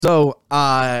So,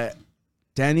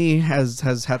 Danny has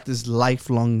had this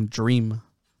lifelong dream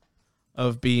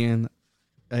of being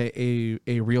a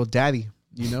real daddy.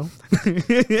 You know,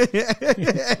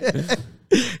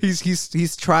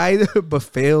 he's tried but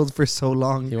failed for so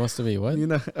long. He wants to be what? You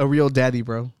know, a real daddy,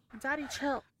 bro. Daddy,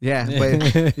 chill. Yeah,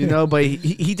 but but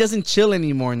he doesn't chill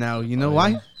anymore now. You know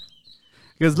why?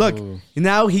 Because look,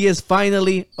 now he is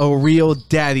finally a real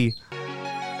daddy.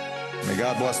 May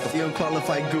God bless the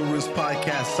Unqualified Gurus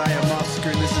podcast. I am Oscar,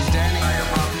 and this is Danny.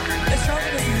 This show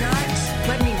does not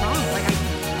let me wrong. Like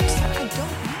I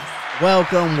don't.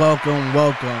 Welcome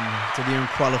to the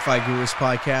Unqualified Gurus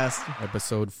podcast.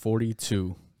 Episode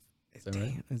 42. Is that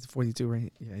right? It's 42,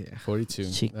 right? Yeah. 42.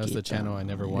 Chiquita. That's the channel I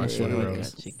never watched when I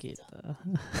wrote. Chiquita.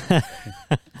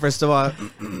 First of all,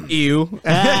 ew.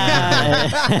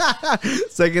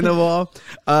 Second of all,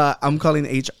 I'm calling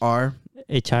HR.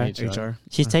 HR.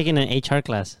 She's taking an HR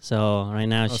class, so right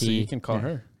now so you can call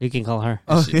her. You can call her.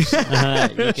 Oh. You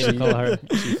can call her.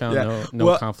 She found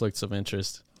no conflicts of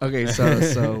interest. Okay,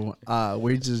 so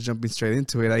we're just jumping straight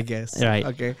into it, I guess. Right.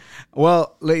 Okay.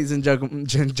 Well, ladies and gentlemen,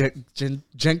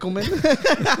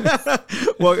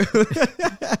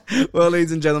 well,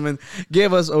 ladies and gentlemen,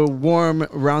 give us a warm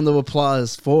round of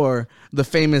applause for the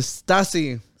famous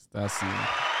Stacie. Stacie,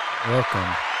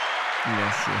 welcome.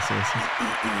 Yes.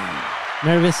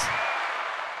 Nervous?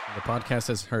 The podcast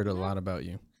has heard a lot about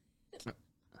you.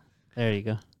 There you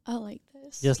go. I like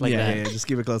this. Just like that. Yeah, just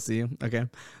keep it close to you. Okay.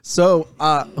 So,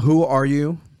 who are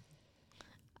you?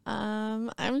 I'm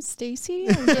Stacie.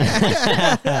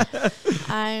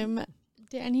 I'm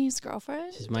Danny's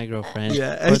girlfriend. She's my girlfriend.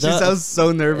 Yeah, she sounds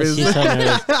so nervous. She's so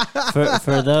nervous.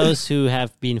 For those who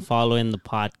have been following the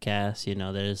podcast,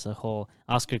 there's a whole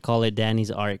Oscar called it Danny's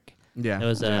arc. Yeah. There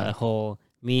was a whole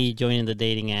me joining the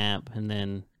dating app and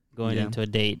then going into a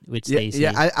date with Stacie.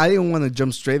 Yeah, I didn't want to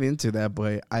jump straight into that,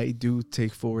 but I do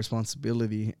take full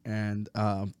responsibility and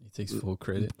he takes full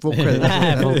credit. Full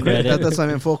credit. Full credit. That's what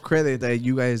I mean. Full credit that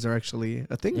you guys are actually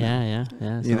a thing. Yeah.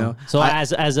 So,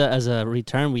 as a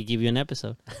return, we give you an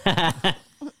episode. I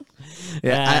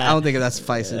don't think that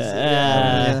suffices.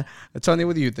 Tony,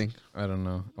 what do you think? I don't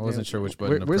know. I wasn't sure which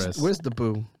button to press. Where's the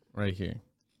boo? Right here.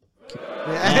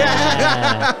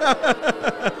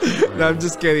 No, I'm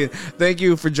just kidding. Thank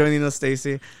you for joining us,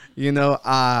 Stacie.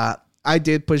 I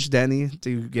did push Danny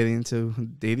to get into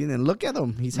dating, and look at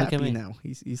him. He's happy now.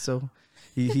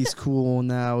 He's cool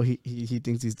now. He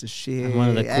thinks he's the shit. I'm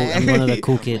one of the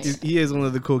cool kids. He is one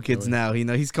of the cool kids now.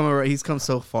 He's come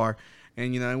so far,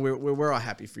 and we're all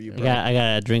happy for you, bro. I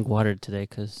gotta drink water today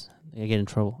because I get in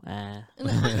trouble.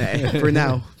 For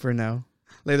now.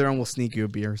 Later on, we'll sneak you a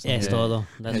beer or something. Es todo.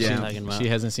 That's what I'm talking about. She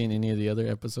hasn't seen any of the other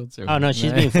episodes? Oh, no,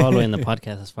 she's been following the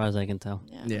podcast as far as I can tell.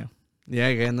 Yeah.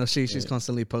 No, she's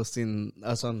constantly posting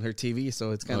us on her TV, so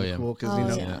it's kind of cool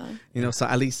because, so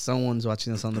at least someone's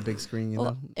watching us on the big screen,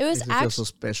 It was actually so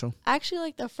special. Actually,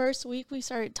 like the first week we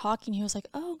started talking, he was like,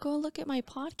 "Oh, go look at my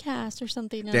podcast or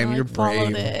something." And Damn, you're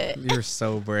brave. It. You're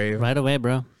so brave. Right away,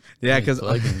 bro. Yeah, because he's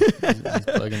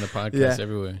plugging the podcast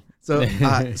everywhere. So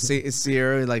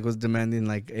Sierra was demanding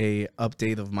a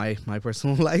update of my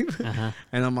personal life,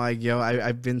 and I'm like, yo,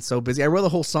 I've been so busy. I wrote a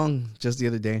whole song just the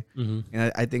other day,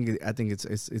 and I think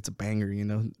it's a banger.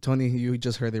 Tony, you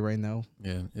just heard it right now.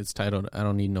 Yeah, it's titled "I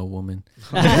Don't Need No Woman."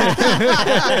 That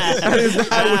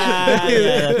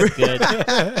That's good.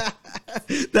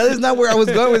 That is not where I was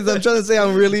going with this. I'm trying to say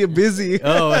I'm really busy.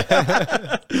 Oh,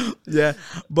 yeah,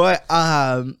 but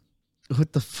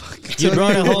what the fuck? You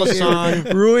wrote a whole song.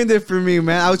 Ruined it for me,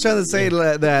 man. I was trying to say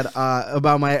that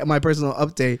about my personal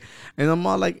update, and I'm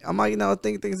like,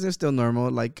 things are still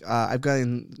normal. I've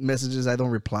gotten messages I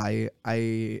don't reply.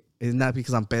 It's not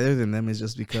because I'm better than them. It's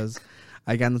just because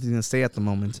I got nothing to say at the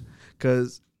moment.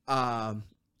 Because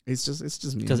it's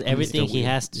just me. Because everything he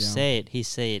has to say it, he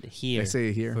say it here. I say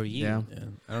it here for you. Yeah.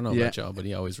 I don't know about y'all, but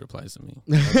he always replies to me.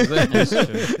 That's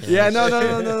true.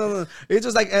 No. It's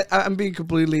just I'm being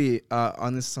completely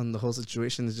honest on the whole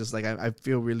situation. It's just I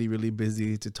feel really, really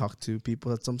busy to talk to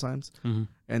people sometimes, and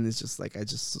it's just I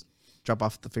just drop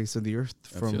off the face of the earth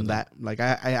from that.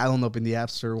 I don't open the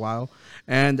apps for a while,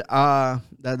 and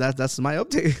that's my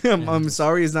update. I'm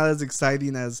sorry, it's not as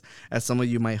exciting as some of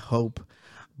you might hope.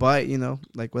 But,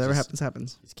 whatever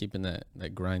happens. He's keeping that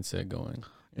grind set going.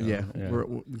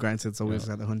 Grind set's always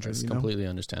at 100. It's completely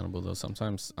understandable, though.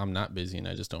 Sometimes I'm not busy and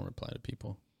I just don't reply to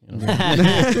people.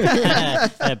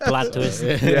 That plot twist.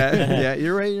 Yeah,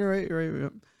 you're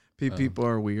right. People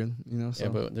are weird, So. Yeah,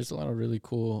 but there's a lot of really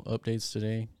cool updates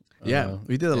today. Yeah,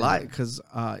 we did a lot because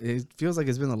it feels like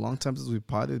it's been a long time since we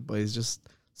potted, but it's just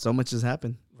so much has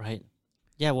happened. Right.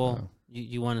 Yeah, well,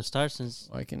 You want to start since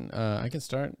I can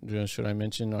start. Should I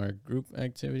mention our group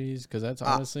activities? Because that's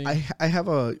honestly. I have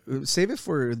a save it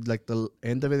for like the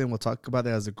end of it, and we'll talk about it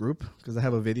as a group because I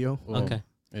have a video. Well, okay.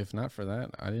 If not for that,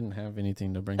 I didn't have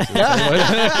anything to bring to the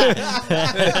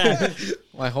table.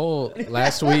 My whole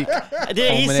last week.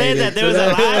 Did he say that there was a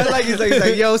lot? like he's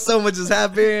like, yo, so much has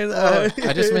happened.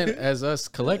 I just meant as us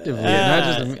collectively,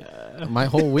 not just my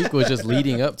whole week was just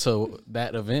leading up to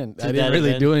that event. I didn't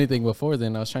really do anything before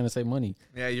then. I was trying to save money.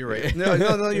 Yeah, you're right. No,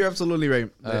 you're absolutely right.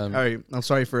 All right, I'm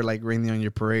sorry for like raining on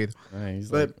your parade. He's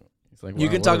but like, you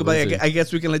wow, can talk about it. I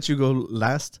guess we can let you go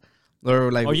last.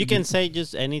 Or you can say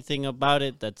just anything about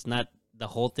it that's not the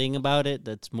whole thing about it.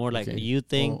 That's more like a you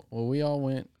thing. Well, we all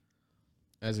went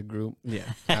as a group. Yeah.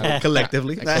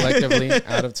 collectively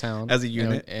out of town. As a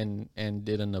unit. And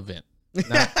did an event.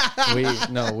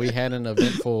 We had an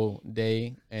eventful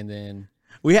day, and then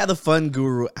we had a fun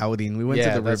guru outing. We went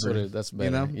to the river. That's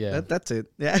better. You know? That's it.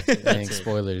 Yeah.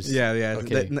 Spoilers. Yeah.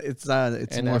 Okay. It's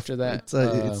and more, after that,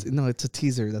 it's a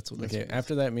teaser. That's what. Okay.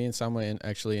 After that, me and Sama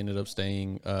actually ended up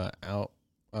staying out.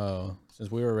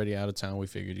 Since we were already out of town, we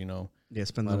figured,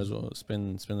 might as well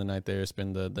spend the night there,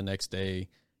 spend the next day,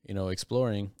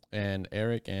 exploring. And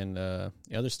Eric and the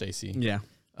other Stacie,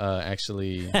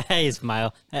 actually, he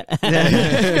smile.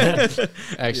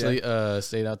 Actually,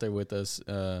 stayed out there with us.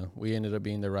 We ended up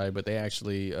being the ride, but they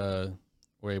actually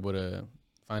were able to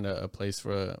find a place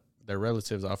for their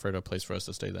relatives offered a place for us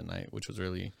to stay that night, which was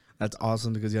really that's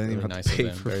awesome because you didn't even have nice to pay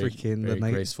for freaking the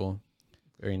night. Graceful,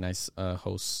 very nice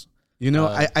hosts.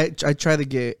 I try to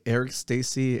get Eric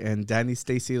Stacie and Danny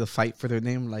Stacie to fight for their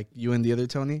name, like you and the other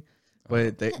Tony.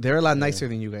 But they're a lot nicer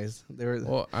than you guys.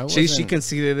 She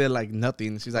conceded it like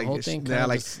nothing. She's like,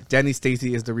 Danny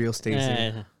Stacie is the real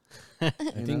Stacie. I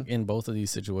think in both of these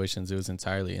situations, it was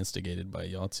entirely instigated by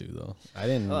y'all two, though. I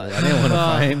didn't want to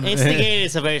find. Instigated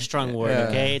is a very strong word,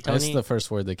 okay, Tony? That's the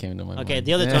first word that came to my mind. Okay,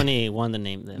 the other Tony won the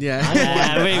name then. Yeah.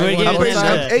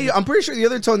 I'm pretty sure the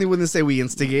other Tony wouldn't say we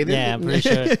instigated. Yeah, I'm pretty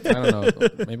sure. I don't know.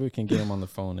 Maybe we can get him on the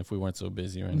phone if we weren't so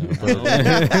busy right now.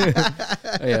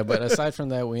 But, but aside from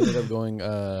that, we ended up going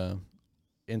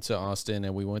into Austin,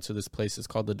 and we went to this place. It's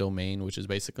called The Domain, which is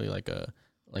basically like a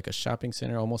shopping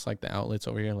center, almost like the outlets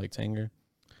over here, like Tanger.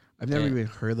 I've never even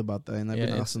heard about that, and I've been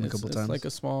to Austin a couple times. It's like a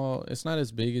small. It's not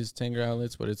as big as Tanger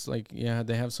outlets, but it's like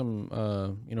they have some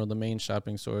the main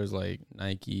shopping stores like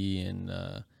Nike and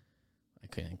I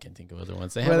can't think of other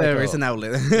ones. They have it's an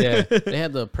outlet. They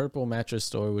had the purple mattress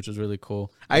store, which was really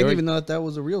cool. I didn't even know that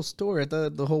was a real store. I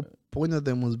thought the whole point of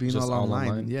them was being all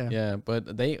online. Yeah,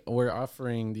 but they were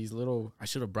offering these little. I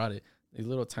should have brought it. These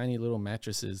little tiny little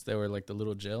mattresses that were like the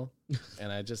little gel,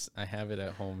 and I have it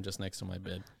at home just next to my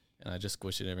bed, and I just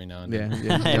squish it every now and then.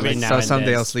 Every now and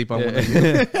someday then. I'll sleep on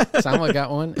one. Someone got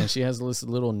one, and she has this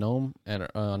little gnome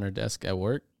on her desk at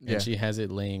work, and she has it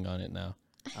laying on it now.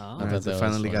 Oh, I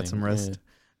finally got some rest.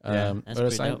 But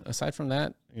aside from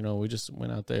that, we just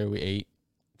went out there, we ate,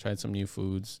 tried some new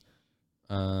foods.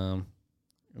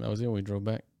 That was it. We drove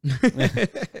back.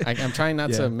 I'm trying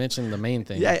not to mention the main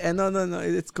thing. Yeah, and no,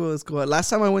 it's cool. Last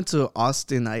time I went to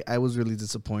Austin, I was really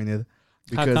disappointed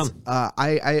because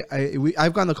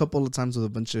I've gone a couple of times with a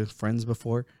bunch of friends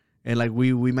before, and like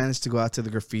we managed to go out to the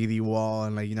graffiti wall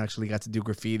and actually got to do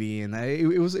graffiti, and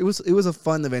it was a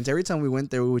fun event. Every time we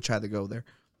went there, we would try to go there.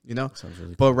 Sounds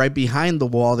really but cool. right behind the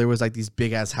wall there was like these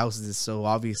big ass houses, so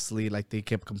obviously like they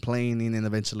kept complaining, and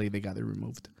eventually they got it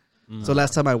removed. So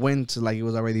last time I went, it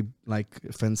was already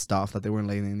fenced off, that they weren't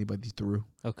letting anybody through.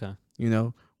 Okay.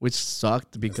 Which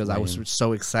sucked because I was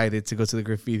so excited to go to the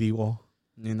graffiti wall.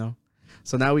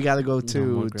 So now we got to go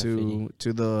to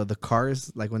the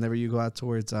cars. Like whenever you go out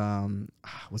towards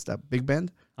what's that, Big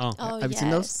Bend? Oh, have you seen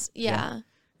those? Yeah.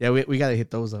 Yeah, we got to hit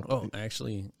those up. Oh,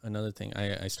 actually, another thing.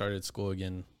 I started school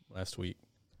again last week.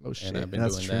 Oh shit! And I've been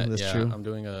doing that. That's true. I'm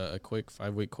doing a quick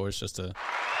 5-week course just to.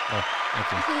 Oh,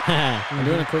 thank you. I'm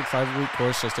doing a quick 5-week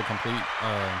course just to complete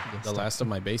the last of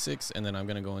my basics, and then I'm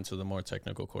gonna go into the more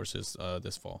technical courses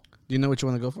this fall. Do you know what you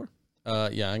want to go for?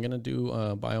 I'm gonna do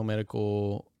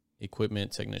biomedical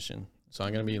equipment technician. So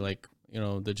I'm gonna be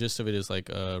the gist of it is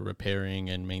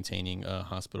repairing and maintaining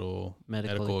hospital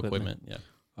medical equipment. Yeah.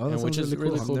 Oh, which is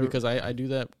really cool never... because I do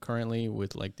that currently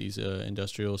with these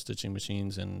industrial stitching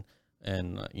machines and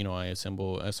I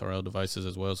assemble SRL devices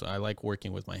as well. So I like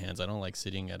working with my hands. I don't like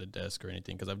sitting at a desk or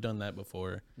anything because I've done that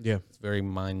before. Yeah. It's very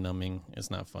mind numbing.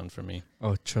 It's not fun for me.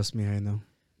 Oh, trust me, I know.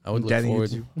 I would look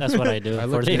forward. That's what I do for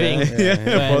look, living.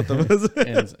 Both of us.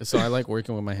 And so I like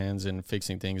working with my hands and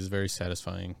fixing things. It's very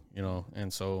satisfying,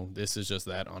 and so this is just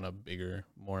that on a bigger,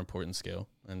 more important scale.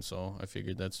 And so I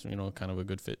figured that's, kind of a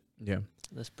good fit. Yeah.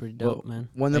 That's pretty dope, Well, man.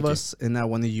 One of Thank you. us and now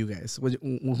one of you guys. Who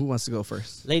wants to go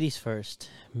first? Ladies first.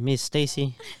 Miss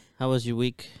Stacie, how was your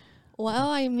week? Well,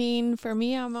 I mean, for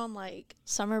me, I'm on like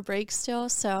summer break still,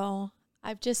 so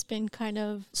I've just been kind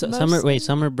of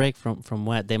Summer break from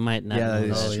what? They might not. Yeah, know that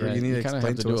is that. true. yeah. You need to kind of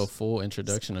explain have to to do a us. full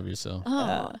introduction of yourself.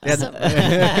 Oh, Yeah,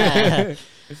 so-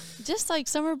 just like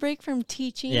summer break from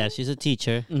teaching. Yeah, she's a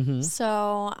teacher. Mm-hmm.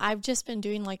 So I've just been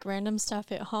doing like random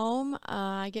stuff at home.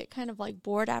 I get kind of like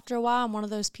bored after a while. I'm one of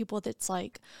those people that's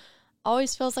like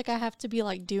always feels like I have to be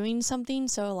like doing something.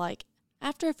 So like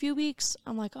after a few weeks,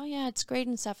 I'm like, oh yeah, it's great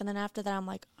and stuff. And then after that, I'm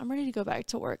like, I'm ready to go back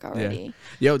to work already.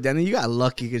 Yo, Danny, you got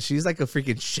lucky because she's like a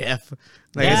freaking chef.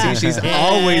 Like I Yeah. see, she's Yeah.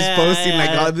 always posting like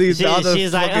all these. all the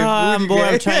she's like, fucking oh, I'm food you bored.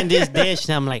 I'm get." trying this dish.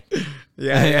 And I'm like,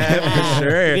 Yeah, for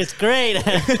sure. it's great.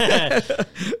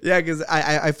 Yeah, because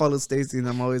I follow Stacie and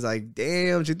I'm always like,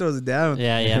 damn, she throws it down.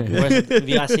 yeah. Do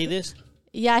you guys see this?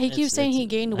 Yeah, he keeps saying he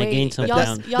gained I weight. gained some Y'all's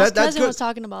pounds. y'all's That's cousin good. was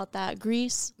talking about that.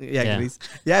 Grease. Yeah, Yeah. please.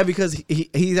 Yeah, because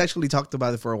he's actually talked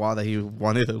about it for a while that he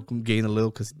wanted to gain a little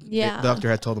because Yeah. the doctor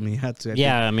had told him he had to. I think.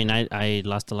 Yeah, I mean, I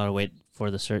lost a lot of weight for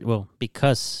the surgery. Well,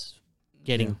 because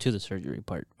getting Yeah. to the surgery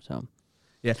part. So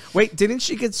Yeah. Wait, didn't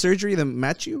she get surgery to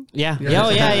match you? yeah, Yeah.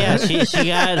 yeah. She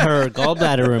got her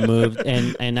gallbladder removed,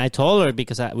 and I told her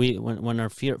because when our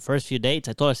first few dates,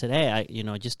 I told her, I said,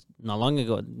 hey, just not long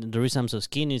ago, the reason I'm so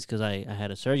skinny is because I had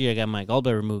a surgery. I got my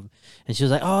gallbladder removed, and she was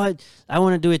like, oh, I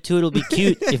want to do it too. It'll be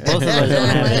cute if both of us don't Oh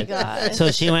have my it. god. So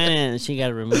she went in and she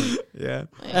got it removed. Yeah.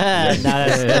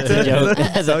 That's a joke.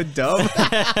 That's so dumb.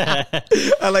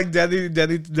 I like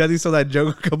Danny saw that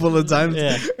joke a couple of times,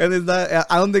 Yeah. and it's not.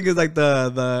 I don't think it's like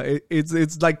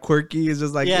it's like quirky. It's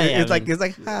just like Yeah, yeah, it's like I mean- it's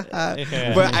like ha ha.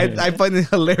 Yeah. But I find it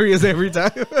hilarious every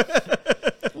time.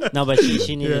 No, but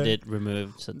she needed Yeah. it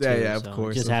removed. So Yeah, too, yeah, of so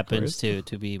course, It just of happens course.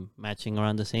 to be matching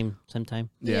around the same time.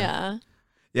 Yeah.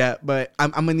 Yeah, but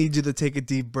I'm gonna need you to take a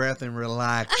deep breath and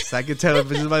relax. I can tell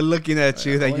just by looking at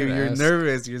you I that wanted to you're ask-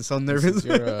 nervous. You're so nervous. Since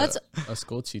you're That's- a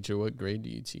school teacher, what grade do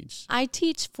you teach? I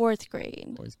teach 4th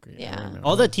grade. Fourth grade. Yeah. I don't remember.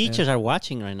 All the teachers are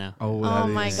watching right now. Oh, Oh that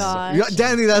my is- gosh. Yeah,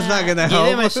 Danny, that's not gonna Give help.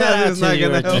 them a shout That out is to not your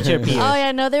gonna help. teacher peers. Oh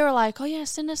yeah, no, they were like, oh yeah,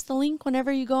 send us the link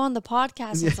whenever you go on the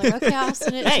podcast. It's like, okay, I'll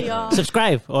send it to Hey, y'all.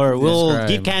 subscribe or we'll Subscribe.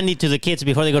 give candy to the kids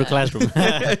before they go to classroom.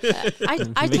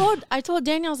 I told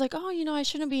Daniel, I was like, oh, I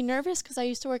shouldn't be nervous because I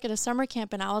used to work at a summer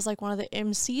camp and I was like one of the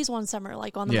MCs one summer,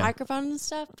 like on the Yeah. microphone and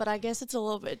stuff. But I guess it's a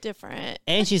little bit different.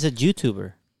 And she's a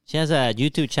YouTuber. She has a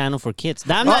YouTube channel for kids.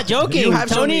 I'm not Oh, joking. you have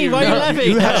shown Tony, me- why are you no,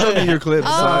 laughing? You have shown me your clips.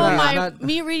 Oh, so I mean, my, I'm not-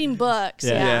 me reading books.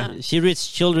 Yeah. She reads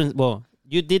children's. Well,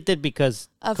 you did that because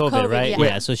Of COVID, COVID, right?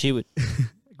 yeah. So she would.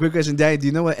 Quick question, Danny. Do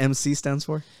you know what MC stands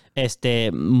for?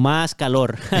 Más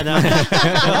calor.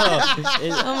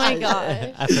 Oh my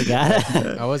god. I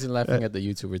forgot. I wasn't laughing at the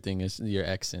YouTuber thing. It's your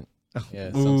accent.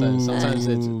 Yeah, sometimes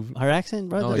it's. Her accent,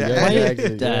 bro. No, Why your you-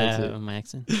 accent, your accent. My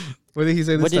accent. What did he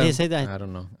say this What did time? he say that? I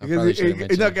don't know. I Because probably should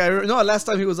have mentioned. no, last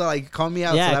time he was like, "Call me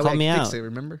out." Yeah, so that call way me I can out. Fix it,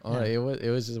 remember? Oh, it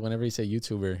was just whenever he said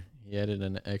YouTuber, he added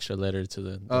an extra letter to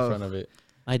the Oh. front of it.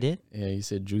 I did. Yeah, he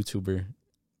said YouTuber,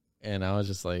 and I was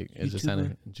just like, it just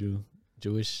sounded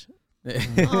Jewish.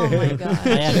 Oh my god. I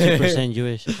am 2%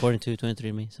 Jewish according to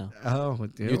 23andMe. So Oh,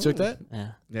 You took that? yeah,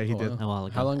 Yeah, he Oh, did. wow. a while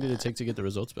ago. How long did it take to get the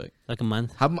results back? Like a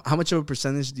month. How much of a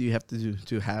percentage do you have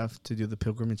to do the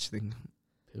pilgrimage thing?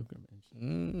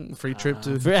 Pilgrimage. Free trip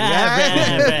to Free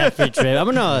trip. I'm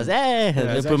gonna Yeah,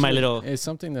 they it's put my actually- little. It's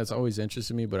something that's always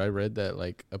interested me, but I read that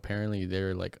like apparently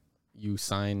they're like you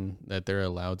sign that they're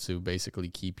allowed to basically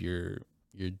keep your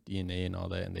DNA and all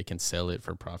that, and they can sell it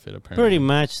for profit. Apparently, Pretty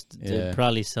much, they Yeah.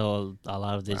 probably sell a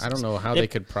lot of this. I don't know how They- they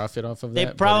could profit off of they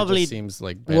that. probably- but it just seems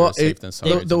like better Well, safe than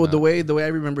sorry. the way I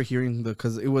remember hearing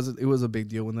because it was a big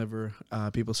deal whenever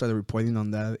people started reporting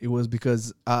on that. It was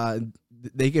because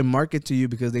they can market to you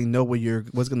because they know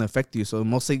what's going to affect you. So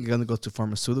mostly going to go to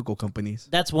pharmaceutical companies.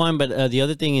 That's one, but the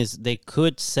other thing is they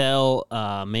could sell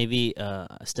maybe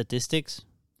statistics.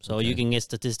 So you can get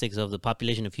statistics of the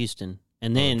population of Houston.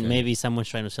 And then Okay. maybe someone's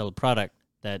trying to sell a product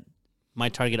that my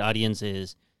target audience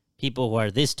is people who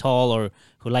are this tall or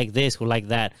who like this, who like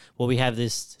that. Well, we have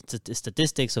this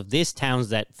statistics of these towns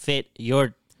that fit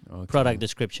your product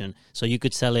description. So you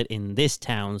could sell it in these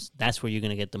towns. That's where you're going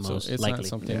to get the So most it's likely. not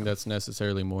something that's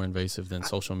necessarily more invasive than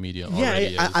social media. Yeah,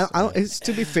 already I, is. it's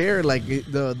to be fair, like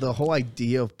the whole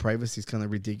idea of privacy is kind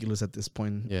of ridiculous at this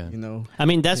point. Yeah. you know. I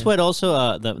mean, that's what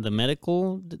also the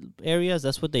medical areas,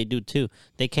 that's what they do too.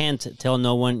 They can't tell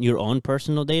no one your own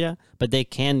personal data, but they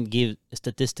can give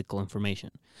statistical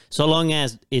information. So long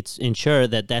as it's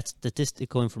ensured that that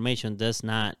statistical information does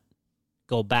not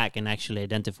go back and actually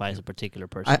identify as a particular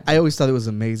person. I always thought it was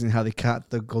amazing how they caught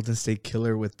the Golden State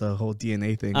Killer with the whole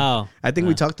DNA thing. Oh, I think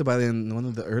we talked about it in one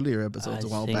of the earlier episodes I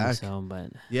a while think back. so,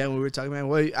 but Yeah, we were talking about.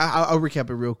 Well, I'll recap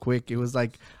it real quick. It was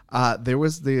like there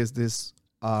was this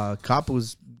cop who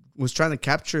was trying to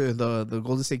capture the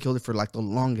Golden State Killer for like the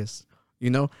longest,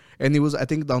 and it was, I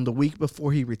think, on the week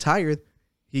before he retired,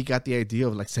 he got the idea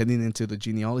of like sending into the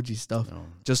genealogy stuff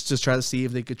just to try to see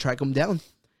if they could track him down.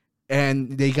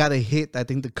 And they got a hit, I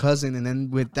think, the cousin. And then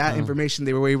with that information,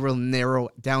 they were able to narrow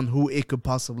down who it could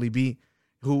possibly be,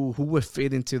 who would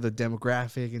fit into the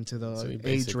demographic, into the So he age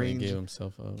basically range. gave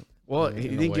himself up. Well, in he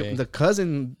a didn't way. give, the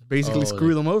cousin basically Oh,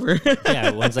 screwed him over. yeah,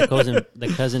 once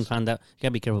the cousin found out, you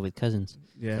gotta be careful with cousins.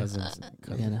 Yeah. Cousins.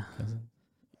 Yeah.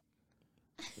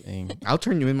 Dang. I'll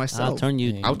turn you in myself. I'll turn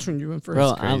you, I'll turn you in first.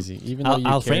 bro. Crazy. Even though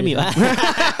I'll frame you.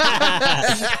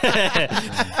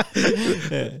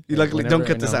 You luckily don't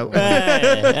cut this out.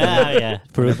 Yeah,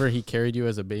 proof. Whenever he carried you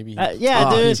as a baby, Yeah,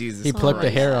 Oh, dude. Jesus. he plucked my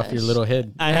the hair gosh. off your little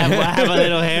head. I have a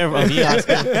little hair of you,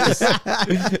 Oscar.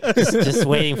 Just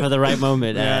waiting for the right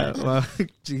moment. Yeah, well,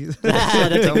 jeez.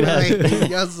 That's Don't okay. hate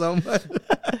you so much.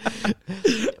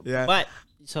 Yeah. But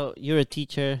so you're a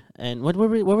teacher, and what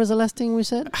was the last thing we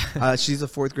said? She's a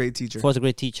 4th grade teacher. Fourth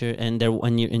grade teacher, and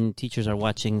teachers are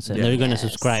watching, so Yeah. they're going to Yes.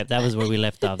 subscribe. That was where we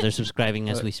left off. They're subscribing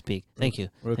as we speak. Thank you.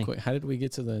 Real Thank quick, how did we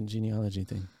get to the genealogy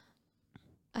thing?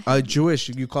 Jewish.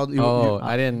 You called.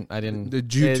 I didn't. The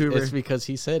YouTuber. It's because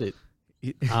he said it.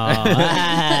 Oh,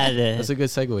 That's a good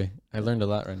segue. I learned a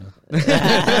lot right now.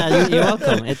 you're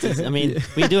welcome. I mean,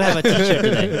 we do have a teacher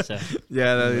today, so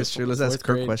Yeah, that is true. Let's ask Fourth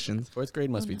Kirk grade. questions. 4th grade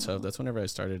must be tough. That's whenever I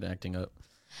started acting up.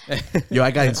 Yo,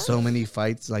 I got in so many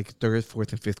fights, like 3rd,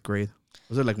 4th, and 5th grade.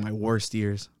 Those are like my worst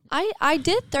years. I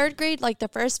did 3rd grade like the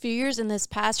first few years, and this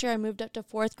past year I moved up to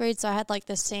 4th grade, so I had like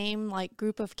the same like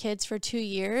group of kids for 2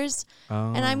 years.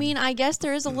 And I mean, I guess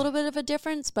there is a little bit of a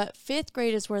difference, but 5th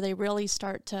grade is where they really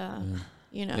start to,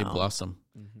 They blossom.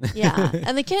 yeah.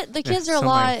 And the kids are a Some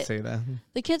lot. might say that.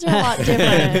 The kids are a lot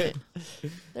different.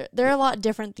 They're a lot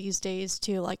different these days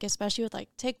too. Like especially with like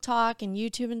TikTok and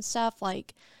YouTube and stuff.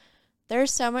 Like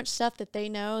there's so much stuff that they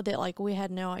know that like we had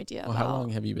no idea Well, about. how long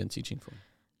have you been teaching for?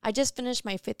 I just finished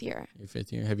my 5th year. Your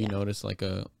 5th year. Have you Yeah. noticed like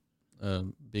a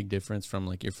big difference from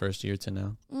like your first year to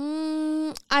now?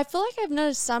 I feel like I've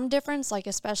noticed some difference, like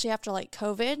especially after like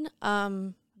COVID,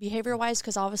 behavior wise,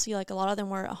 because obviously like a lot of them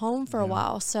were at home for a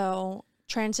while. So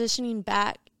transitioning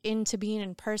back into being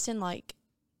in person like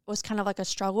was kind of like a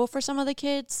struggle for some of the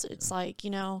kids. It's like,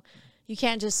 you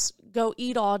can't just go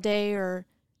eat all day or,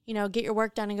 get your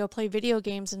work done and go play video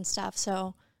games and stuff.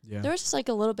 So Yeah. there was just like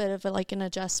a little bit of like an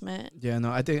adjustment. Yeah,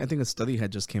 no, I think a study had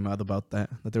just came out about that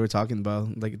they were talking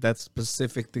about, like that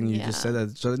specific thing you just said.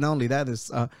 That so not only that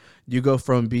is you go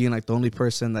from being like the only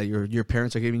person that your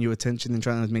parents are giving you attention and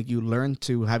trying to make you learn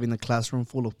to having a classroom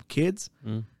full of kids.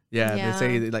 Yeah, Yeah. they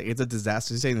say like it's a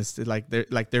disaster. They're saying it's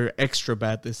they're extra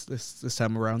bad this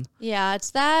time around. Yeah,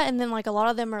 it's that, and then like a lot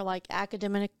of them are like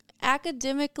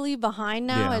academically behind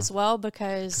now Yeah. as well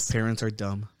because Parents are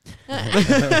dumb.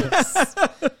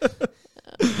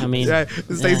 I mean, Yeah,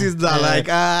 Stacey's not like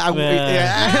no.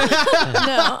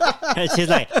 she's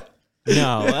like,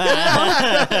 no,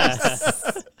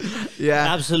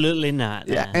 yeah. absolutely not.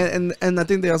 Yeah, and I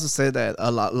think they also said that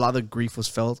a lot of grief was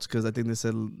felt because I think they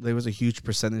said there was a huge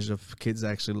percentage of kids that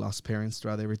actually lost parents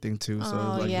throughout everything too. So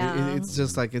Oh, like yeah. it's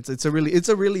just like it's a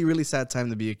really sad time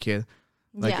to be a kid.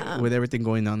 Like Yeah. with everything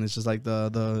going on, it's just like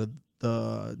the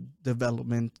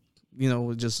development,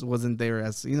 just wasn't there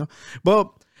as But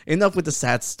enough with the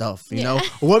sad stuff. You know,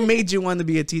 what made you want to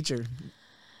be a teacher?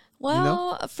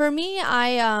 Well, for me,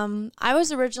 I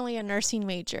was originally a nursing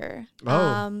major.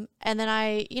 Oh. And then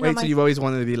Wait, so you've always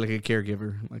wanted to be like a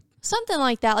caregiver, like something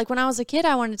like that. Like when I was a kid,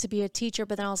 I wanted to be a teacher,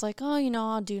 but then I was like, oh,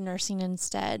 I'll do nursing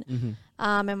instead.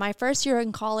 In my first year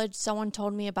in college, someone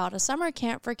told me about a summer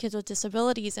camp for kids with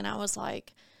disabilities, and I was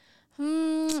like,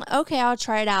 okay, I'll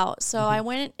try it out. So I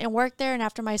went and worked there, and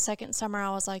after my second summer,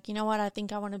 I was like, you know what, I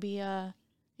think I want to be a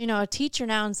teacher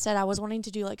now instead. I was wanting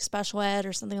to do like special ed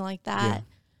or something like that,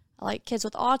 like kids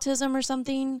with autism or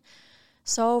something.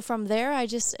 So from there, I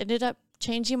just ended up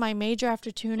changing my major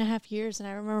after 2.5 years. And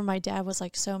I remember my dad was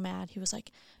like so mad. He was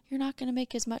like, you're not going to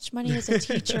make as much money as a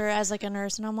teacher as like a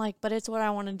nurse. And I'm like, but it's what I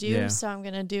want to do. Yeah. So I'm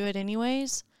going to do it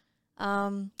anyways.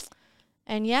 And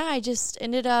yeah, I just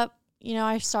ended up,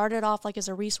 I started off like as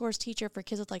a resource teacher for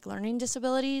kids with like learning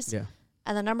disabilities. Yeah.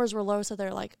 And the numbers were low. So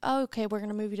they're like, oh, okay, we're going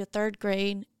to move you to 3rd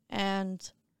grade. And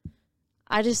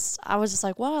I was just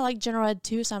like, well, I like general ed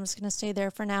too. So I'm just going to stay there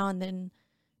for now. And then,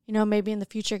 maybe in the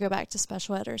future, go back to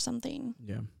special ed or something.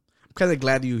 Yeah. kind of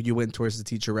glad you went towards the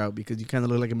teacher route because you kind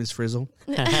of look like a Miss Frizzle.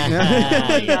 Oh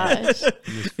my gosh.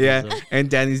 Yeah, and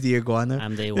Danny's the iguana.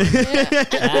 I'm day one.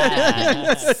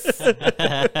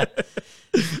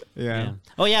 Yeah.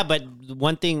 Oh yeah, but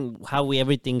one thing, how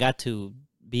everything got to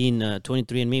being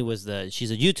 23andMe was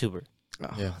she's a YouTuber, Oh,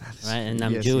 Yeah. right? And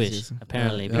I'm Yes, Jewish, yes.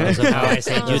 apparently, Yeah. because of how I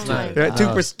say Oh YouTuber. my Yeah,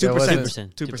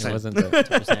 2%. 2%. It wasn't that.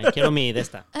 2%. Quiero mi de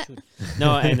esta.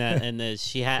 No, and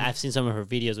she had. I've seen some of her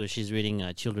videos where she's reading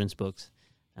children's books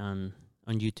on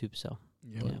YouTube. So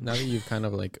Well, now that you've kind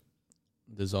of like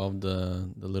dissolved the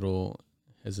little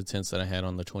hesitance that I had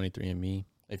on the 23andMe,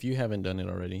 if you haven't done it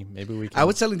already, maybe we can. I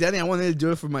was telling Danny I wanted to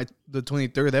do it for the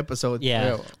 23rd episode.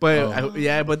 yeah, But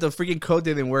but the freaking code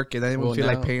didn't work, and I didn't feel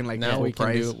like paying like now full we can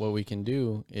price. do what we can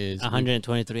do is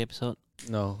 123 episode.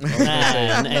 no.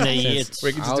 And a year.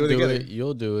 We can just I'll do it do together. it.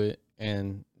 You'll do it,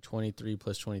 and 23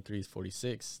 plus 23 is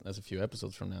 46. That's a few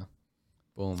episodes from now.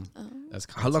 Boom. That's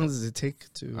How long does it take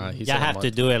to He Yeah, I said a have to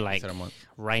month. do it He like said a month.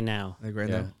 right now. like right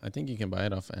Yeah, now? I think you can buy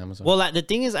it off of Amazon. Well, the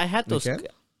thing is, I had those. can?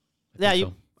 Yeah, think you.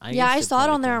 so. I guess saw it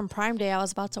probably on there can. on Prime Day. I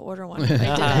was about to order one. But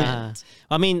I didn't.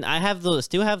 I mean, I have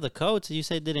still have the codes. You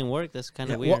said it didn't work. That's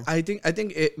kind of Yeah, weird. well, I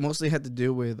think it mostly had to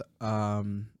do with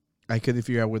I couldn't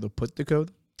figure out where to put the code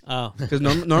Oh, because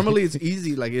normally it's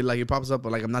easy, like it pops up,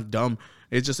 but like I'm not dumb.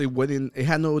 It's just it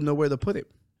had nowhere to put it.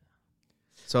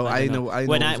 So I know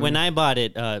when I bought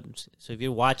it. So if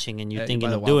you're watching and you're Yeah, you thinking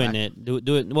bought it of a while doing back. it,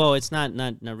 do it. Well, it's not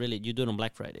really. You do it on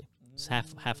Black Friday. It's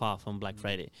half off on Black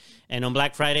Friday. And on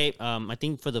Black Friday, I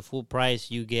think for the full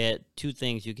price, you get two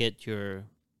things. You get your,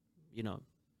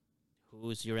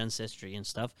 who's your ancestry and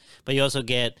stuff, but you also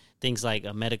get things like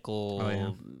a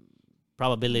medical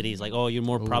probabilities. Like, you're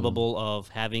more probable of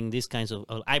having these kinds of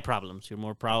eye problems. You're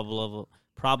more probable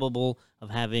of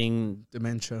having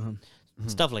dementia.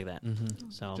 stuff like that.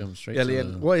 So Jump straight. Yeah, to yeah.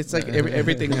 the- Well, it's like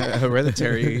everything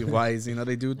hereditary wise,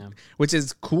 they do, which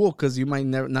is cool because you might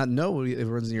never not know if it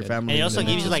runs in your family. and it also then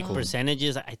gives you it's like cool.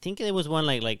 percentages. I think it was one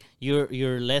like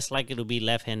you're less likely to be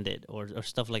left-handed or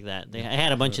stuff like that. I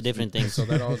had a bunch of different things. So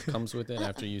that all comes with it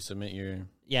after you submit your.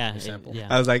 Yeah, sample. yeah.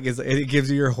 I was like, it gives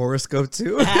you your horoscope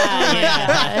too.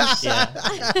 Yeah.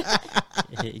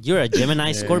 You're a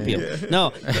Gemini Scorpio. No,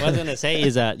 what I was gonna say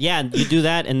is you do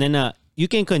that and then you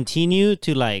can continue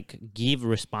to like give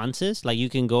responses. Like you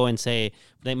can go and say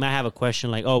they might have a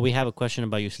question like, we have a question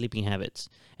about your sleeping habits,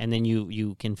 and then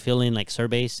you can fill in like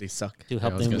surveys They suck. to I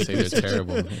help was them. gonna say they're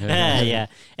terrible. Yeah,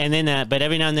 and then but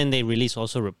every now and then they release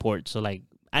also reports. So like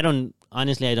I don't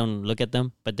look at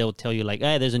them, but they'll tell you like,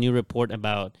 there's a new report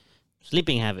about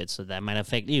sleeping habits, so that might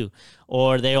affect you.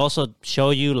 Or they also show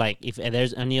you like if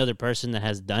there's any other person that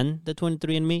has done the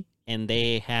 23andMe and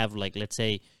they have like, let's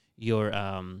say your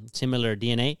similar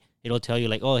DNA, it'll tell you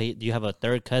like, you have a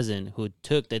third cousin who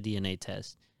took the DNA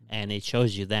test, and it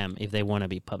shows you them if they want to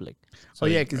be public. So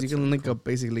because you can link up,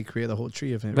 basically create a whole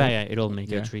tree of it. right, it'll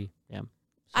make Yeah. a tree. Yeah.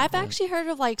 I've actually heard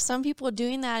of like some people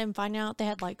doing that and finding out they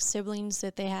had like siblings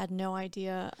that they had no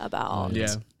idea about.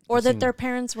 Yeah. Or I've that seen- their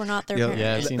parents were not their Yeah, parents.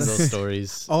 Yeah, I've seen those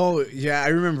stories. Oh yeah, I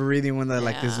remember reading one that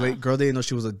like this Yeah. late girl didn't know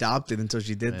she was adopted until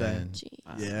she did Man. Jeez.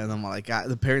 that. Yeah, and I'm like,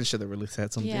 the parents should have really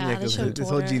said something. Yeah, they because should've this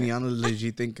told whole her.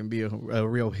 genealogy thing can be a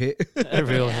real hit. A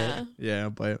real Yeah. hit. Yeah,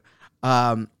 but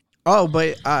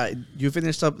you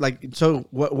finished up like, so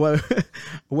what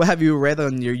what have you read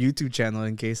on your YouTube channel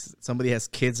in case somebody has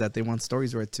kids that they want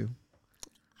stories read to?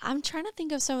 I'm trying to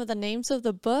think of some of the names of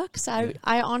the books. I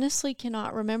honestly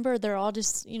cannot remember. They're all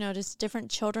just, just different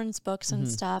children's books and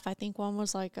stuff. I think one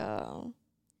was like,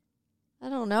 I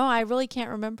don't know. I really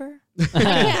can't remember.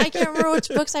 I can't remember which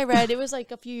books I read. It was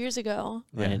like a few years ago.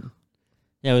 Right.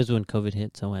 Yeah, it was when COVID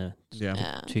hit, so Yeah.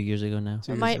 Yeah. 2 years ago now.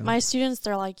 So My students,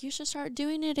 they're like, you should start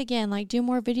doing it again. Like, do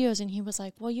more videos. And he was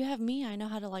like, well, you have me. I know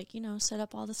how to, like, set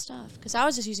up all the stuff. Because I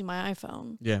was just using my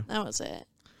iPhone. Yeah, That was it.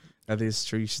 that is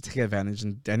true. You should take advantage,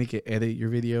 and Danny can edit your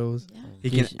videos. Yeah. He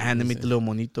You can should- animate the little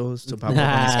monitos to pop Nah,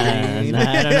 up on the screen.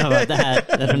 I don't know about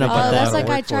that. I don't know Oh, about that's that. like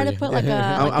I work try for to you. put like a.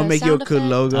 I'll make you a sound cool effect.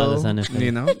 logo. Oh, the sound effect.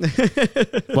 You know.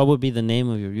 What would be the name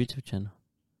of your YouTube channel?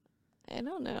 I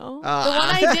don't know. Ah. The one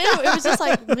I did, it was just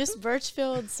like Miss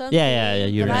Birchfield something. Yeah,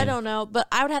 you're But I right. don't know. But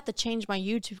I would have to change my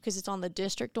YouTube because it's on the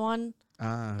district one, Okay.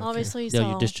 obviously. No, So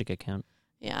your district account.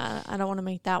 yeah, I don't want to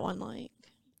make that one like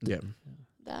Yeah.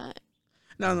 that.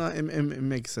 No, it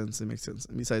makes sense. It makes sense.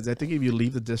 And besides, I think if you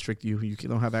leave the district, you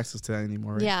don't have access to that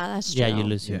anymore. Right? Yeah, that's true. Yeah, you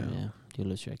lose your Yeah. you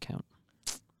lose your account.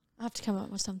 I have to come up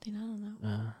with something. I don't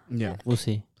know. Yeah. We'll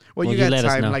see. Well, Well, you you got let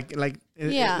us time. know. Like.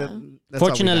 Yeah. that's all we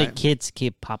Fortunately, got. kids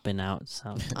keep popping out.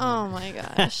 So Oh my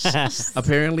gosh.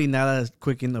 Apparently, not as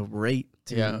quick in the rate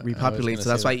to Yeah, I was repopulate. gonna So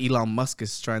that's say why Elon Musk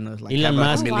is trying to like Elon have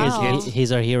Musk, a million Wow. kids.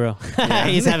 he's our hero.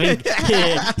 He's having.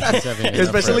 He's having enough for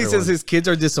Especially since everyone. his kids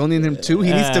are disowning him too.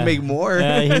 He needs to make more.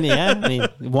 Yeah, I mean,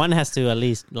 one has to at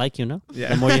least like you, know. Yeah.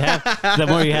 The more you have, the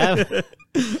more you have.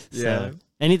 Yeah. So,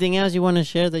 anything else you want to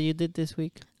share that you did this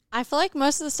week? I feel like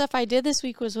most of the stuff I did this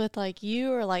week was with like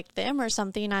you or like them or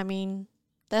something. I mean,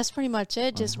 that's pretty much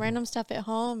it. Just random stuff at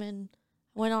home, and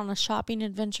went on a shopping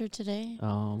adventure today.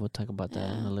 Oh, we'll talk about that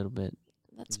in a little bit.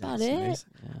 That's about Nice, it. nice.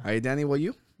 Yeah. All right, Danny, what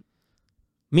you?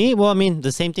 Me, well, I mean,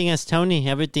 the same thing as Tony.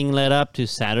 Everything led up to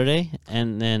Saturday,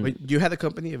 and then Wait, you had a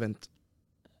company event.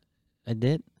 I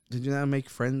did. Did you not make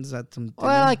friends at some?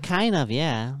 Well, dinner? kind of,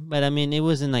 yeah. But I mean, it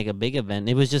wasn't like a big event.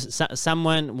 It was just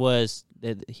someone was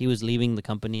that he was leaving the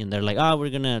company, and they're like, "Oh, we're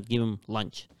gonna give him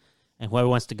lunch," and whoever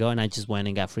wants to go, and I just went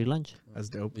and got free lunch. That's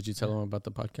dope. Did you tell him about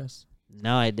the podcast?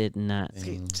 No, I did not.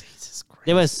 Dang. Jesus Christ.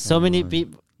 There was so Come many on.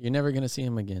 people. You're never gonna see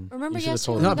him again. Remember You should've yesterday?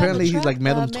 told No, him. about apparently the he's, truck, like,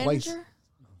 met the him twice. manager?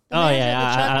 The Oh manager yeah, at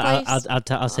the truck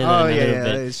place? I'll say that Oh, in a yeah, little yeah,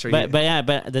 bit. that is true, But yeah.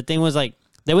 but the thing was like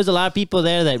there was a lot of people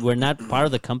there that were not part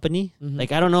of the company.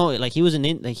 Like I don't know, like he was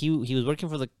like he was working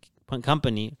for the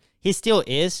company. He still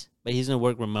is, but he's gonna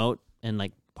work remote and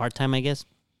like part time, I guess.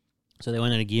 So they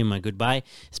wanted to give him a goodbye,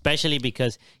 especially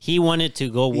because he wanted to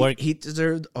go work. He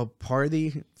deserved a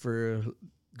party for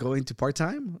going to part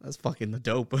time. That's fucking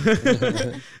dope.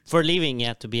 For leaving,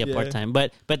 yeah, to be a Yeah. part time.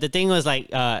 But the thing was like,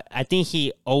 I think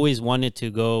he always wanted to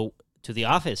go to the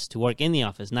office to work in the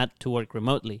office, not to work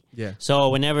remotely. Yeah. So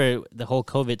whenever the whole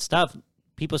COVID stuff,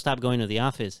 people stopped going to the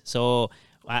office. So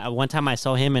one time I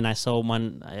saw him, and I saw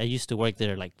one. I used to work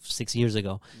there like 6 years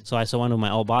ago. So I saw one of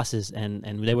my old bosses, and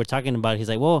they were talking about. He's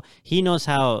like, well, he knows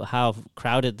how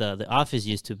crowded the office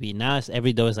used to be. Now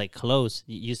every door is like closed.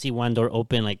 You see one door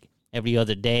open like every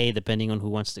other day, depending on who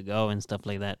wants to go and stuff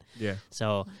like that. Yeah.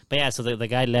 So, but yeah, so the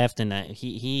guy left, and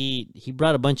he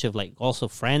brought a bunch of like also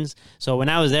friends. So when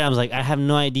I was there, I was like, I have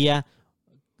no idea.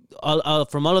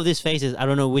 From all of these faces, I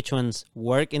don't know which ones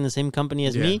work in the same company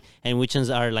as me, and which ones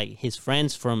are like his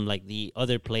friends from like the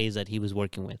other plays that he was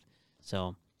working with.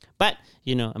 So, but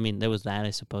you know, I mean, there was that,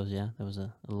 I suppose. Yeah, there was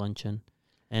a luncheon,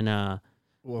 and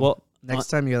well, next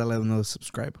time you gotta let them know to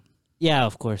subscribe. yeah,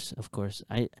 of course.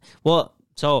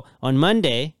 So on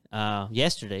Monday,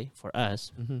 yesterday for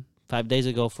us, 5 days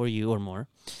ago for you or more,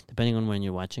 depending on when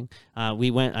you're watching, I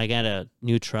got a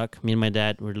new truck. Me and my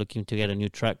dad were looking to get a new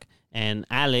truck. And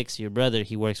Alex, your brother,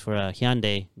 he works for a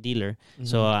Hyundai dealer.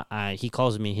 So he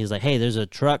calls me. He's like, hey, there's a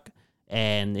truck,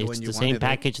 and it's one you the same wanted, right?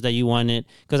 package that you wanted.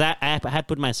 Because I had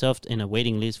put myself in a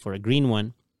waiting list for a green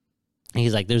one. And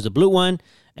he's like, there's a blue one,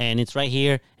 and it's right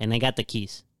here, and I got the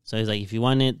keys. So he's like, if you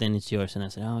want it, then it's yours. And I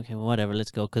said, oh, okay, well, whatever,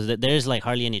 let's go. Because there's like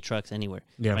hardly any trucks anywhere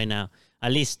right now.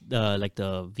 At least like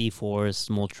the V4s,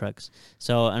 small trucks.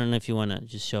 So I don't know if you want to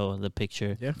just show the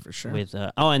picture. Yeah, for sure. With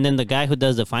and then the guy who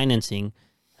does the financing,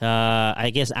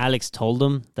 I guess Alex told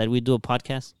him that we do a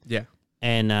podcast. Yeah.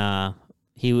 And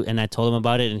I told him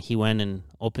about it, and he went and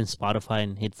opened Spotify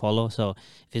and hit follow. So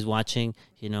if he's watching,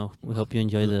 you know, we hope you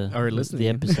enjoy Or listening. the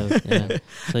episode. Yeah.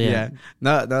 So Yeah.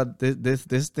 No,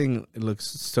 this thing looks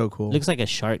so cool. looks like a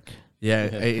shark. Yeah.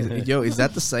 Hey, yo, is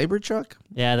that the Cybertruck?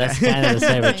 Yeah, that's kind of the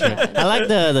Cybertruck. I like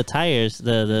the tires,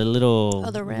 the little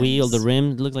Oh, the wheel, rims. the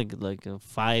rim. Look like a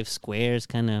 5 squares,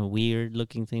 kind of weird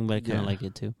looking thing, but I kind of Yeah. like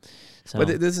it too. So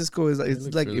But this is cool. It's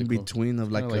looks like really in cool. between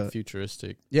of like Kinda a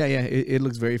futuristic. yeah. It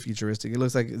looks very futuristic. It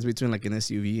looks like it's between like an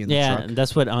SUV and a yeah, truck.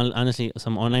 that's what honestly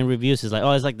some online reviews is like.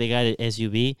 Oh, it's like they got an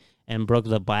SUV and broke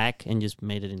the back and just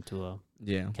made it into a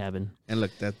Yeah. cabin. And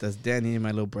look, that's Danny and my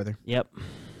little brother. Yep.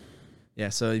 Yeah.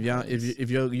 So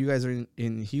if you guys are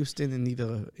in Houston and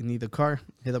need a car,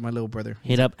 hit up my little brother.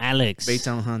 Hit up Alex.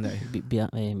 Baytown Hyundai.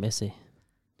 Messi.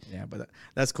 Yeah, but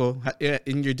that's cool. Yeah,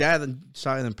 and your dad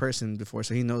saw it in person before,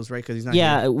 so he knows, right? Because he's not.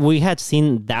 Yeah, here. we had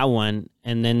seen that one,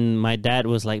 and then my dad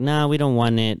was like, "Nah, we don't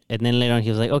want it." And then later on, he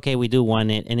was like, "Okay, we do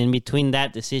want it." And in between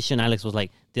that decision, Alex was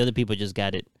like, "The other people just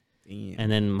got it." Damn.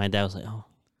 And then my dad was like, "Oh,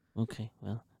 okay,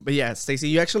 well." But yeah, Stacie,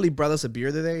 you actually brought us a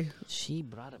beer today. She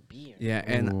brought a beer. Yeah,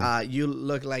 and you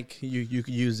look like you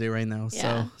could use it right now.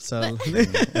 Yeah. So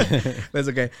that's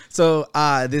okay. So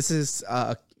this is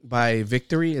by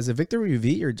Victory. Is it Victory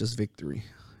V or just Victory?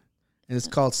 And it's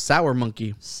called Sour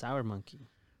Monkey. Sour Monkey.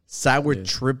 Sour Yeah.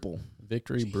 Triple.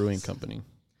 Victory Brewing Company.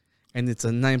 And it's a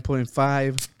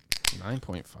 9.5.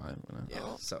 9.5.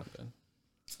 Yeah. So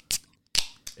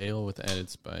Ale with added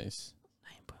spice.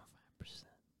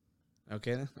 9.5%.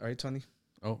 okay then. All right, Tony.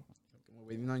 Oh, We're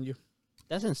waiting on you.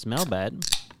 Doesn't smell bad.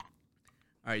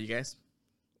 All right, you guys.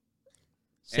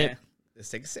 Sip. Let's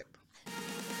take a sip.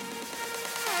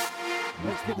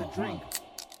 Let's get a drink.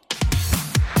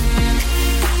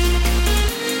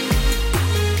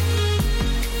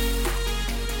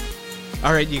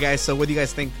 All right, you guys. So what do you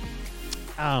guys think?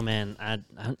 Oh man,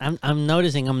 I'm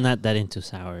noticing I'm not that into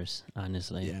sours,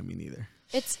 honestly. Yeah, me neither.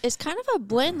 It's kind of a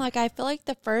blend. Like I feel like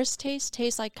the first taste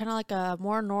tastes like kind of like a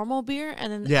more normal beer,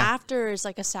 and then Yeah. after is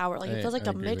like a sour. Like it feels like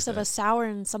I a agree mix with of a that. sour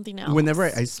and something else. Whenever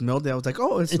I smelled it, I was like,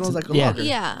 oh, it smells like a yeah. lager.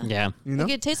 yeah, Yeah, You know?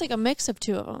 like it tastes like a mix of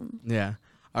two of them. Yeah.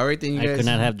 All right, then you I guys. could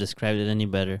not have described it any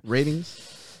better.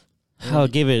 ratings. I'll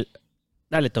give it.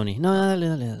 Dale, Tony. No,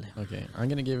 dale. Okay, I'm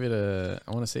gonna give it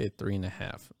I want to say a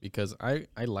 3.5 because I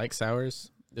like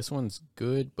sours. This one's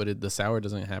good, but the sour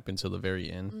doesn't happen till the very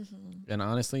end. Mm-hmm. And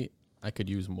honestly, I could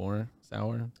use more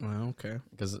sour Oh, okay.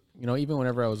 because even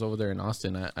whenever I was over there in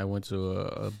Austin, I went to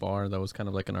a bar that was kind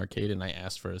of like an arcade, and I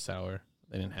asked for a sour.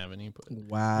 They didn't have any, but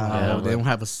Wow. Yeah, they but- don't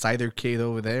have a cidercade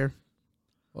over there.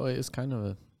 well, it's kind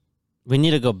of We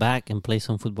need to go back and play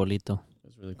some futbolito.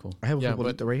 it's really cool. I have a yeah,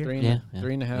 futbolito but right here. Three Yeah, and,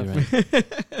 3.5. you're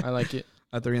right. I like it.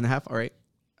 A 3.5. All right.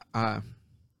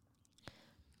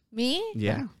 Me?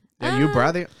 Yeah. Yeah, you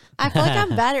brought it. I feel like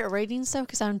I'm bad at rating stuff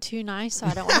because I'm too nice, so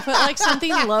I don't want to put like something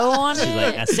low on She's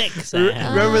like a it. 6.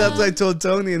 Remember that's what I told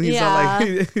Tony, and he's all like,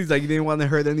 Yeah. he's like, you didn't want to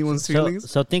hurt anyone's So, feelings.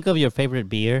 so think of your favorite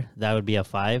beer. That would be a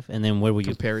 5, and then where would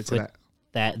you Compare it to put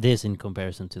that. this in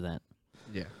comparison to that?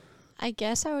 Yeah. I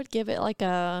guess I would give it like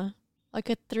a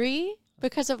 3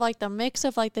 because of like the mix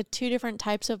of like the two different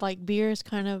types of like beers,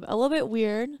 kind of a little bit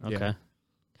weird. Okay, Yeah.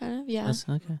 Kind of, yeah. that's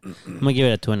okay. I'm gonna give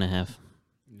it a 2.5,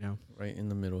 Yeah. Right in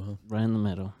the middle, huh? right in the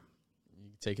middle. You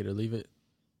take it or leave it.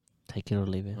 Take it or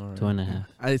leave it. All right.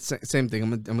 2.5. Same thing.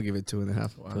 I'm gonna give it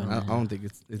 2.5. Wow. I don't think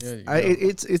it's Yeah, you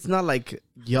it's not like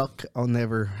yuck. I'll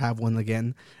never have one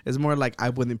again. It's more like I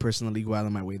wouldn't personally go out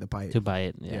of my way to buy it. To buy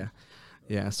it, Yeah. yeah.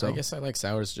 Yeah. So I guess I like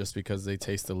sours just because they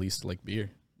taste the least like beer.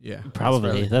 yeah.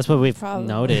 Probably. That's what we've Probably.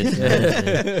 noticed.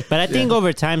 honestly. But I think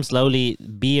over time, slowly,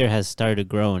 beer has started to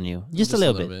grow on you. Just a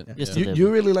little bit. Just a You, little you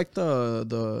bit. really like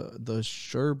the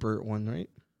sherbet one, right?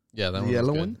 Yeah, that The one.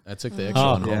 yellow was one? good. I took the Oh. extra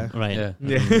Oh, one Yeah. home. right. Yeah. I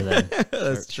remember that.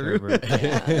 That's true. Sherbet.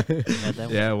 Yeah. You had that one?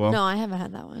 Yeah. Well. No, I haven't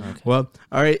had that one. Okay. Well.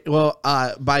 All right. Well.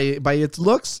 By its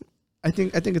looks, I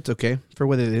think it's okay for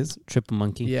what it is. Triple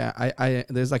monkey. Yeah. I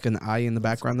there's like an eye in the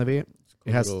background of it.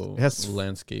 It has Little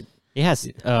landscape. It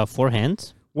has 4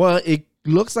 hands. Well, it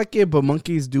looks like it, but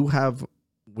monkeys do have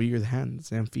weird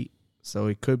hands and feet. So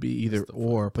it could be either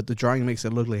or, but the drawing makes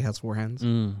it look like it has 4 hands.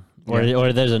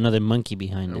 Or there's another monkey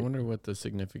behind I it. wonder what the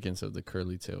significance of the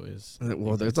curly tail is.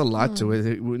 Well, there's a lot to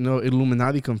it.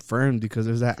 Illuminati confirmed because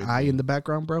there's that Could eye be. in the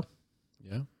background, bro.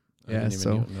 Yeah. I Yeah, didn't even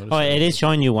so- notice Oh, that. it is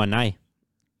showing you one eye.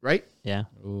 Right? Yeah.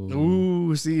 Ooh.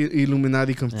 Ooh, see,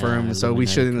 Illuminati confirmed. Yeah, so we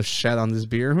Illuminati shouldn't have shat on this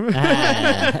beer.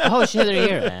 Oh, shit, they're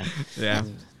here. Man. Yeah.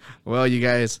 Well, you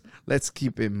guys, let's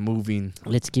keep it moving.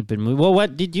 Let's keep it moving. Well,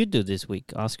 what did you do this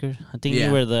week, Oscar? I think Yeah.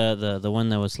 you were the one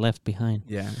that was left behind.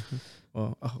 Yeah.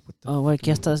 Well, what the Oh, wait,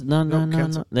 ¿qué estás? No.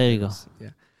 cancel. There you go. Yeah.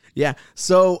 Yeah.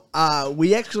 So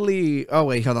we actually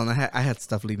wait, hold on. I had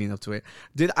stuff leading up to it.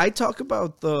 Did I talk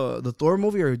about the Thor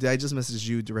movie or did I just message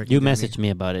you directly? You Danny? messaged me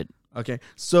about it. Okay.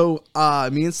 So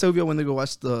me and Sylvia went to go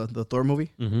watch the Thor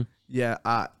movie. Mm-hmm.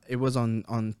 Yeah, it was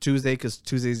on Tuesday because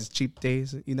Tuesdays is cheap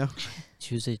days, you know?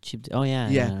 Tuesday cheap. Oh, yeah.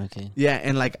 Yeah. Okay. Yeah,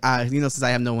 and like since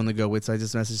I have no one to go with, so I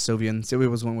just messaged Sylvia, and Sylvia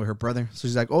was going with her brother. So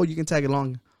she's like, "Oh, you can tag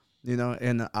along,"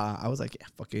 and I was like, "Yeah,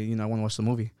 fuck it, I want to watch the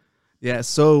movie." Yeah,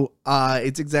 so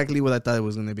it's exactly what I thought it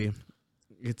was gonna be.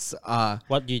 It's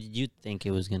What did you think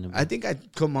it was going to be? I think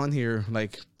I'd come on here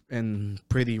like and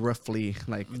pretty roughly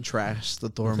like trash the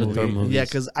Thor The movie. Thor movies. Yeah,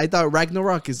 because I thought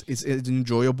Ragnarok is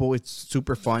enjoyable. It's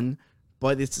super fun,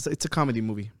 but it's a comedy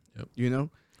movie. Yep.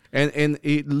 And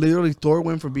it literally Thor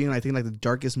went from being I think like the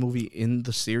darkest movie in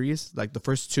the series, like the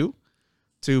first 2,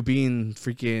 to being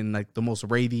freaking like the most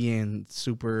radiant,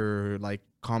 super like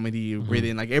comedy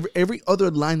ridden. Like every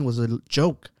other line was a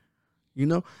joke.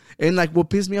 And like what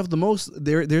pissed me off the most,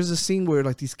 there's a scene where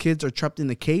like these kids are trapped in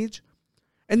a cage.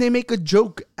 And they make a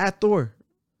joke at Thor.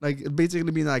 Like,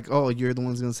 basically being like, oh, you're the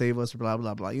one's going to save us, blah,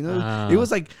 blah, blah. It was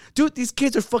like, dude, these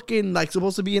kids are fucking, like,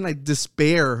 supposed to be in, like,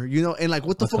 despair, And, like,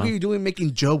 what the fuck are you doing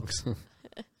making jokes?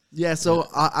 Yeah, so,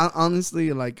 I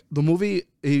honestly, like, the movie,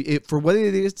 it for what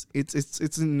it is,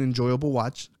 it's an enjoyable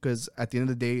watch. Because at the end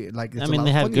of the day, like, it's I mean, a lot they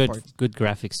of have funny parts. good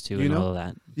graphics, too, and all of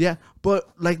that. Yeah, but,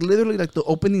 like, literally, like, the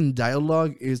opening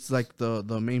dialogue is, like, the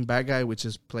main bad guy, which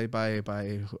is played by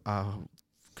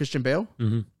Christian Bale.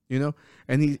 Mm-hmm.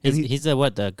 And He's the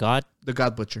what? The God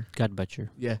Butcher. God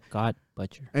Butcher. Yeah. God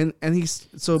Butcher. And he's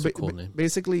so That's a cool name.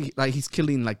 basically like he's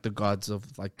killing like the gods of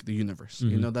like the universe.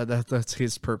 That's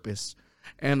his purpose.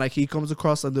 And like he comes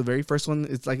across like the very first one.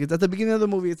 It's like it's at the beginning of the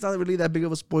movie. It's not really that big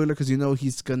of a spoiler because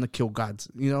he's gonna kill gods.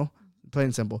 Plain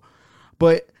and simple.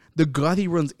 But the god he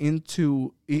runs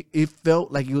into, it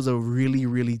felt like it was a really,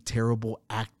 really terrible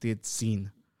acted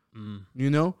scene. You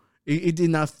know, it did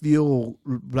not feel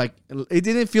like it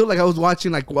didn't feel like I was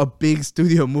watching like a big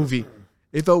studio movie.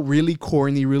 It felt really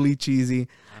corny, really cheesy.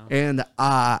 And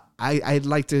I'd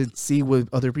like to see what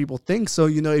other people think. So,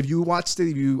 you know, if you watched it,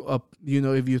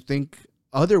 if you think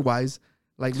otherwise,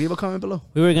 like, leave a comment below.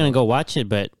 We were gonna go watch it,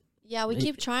 but Yeah, we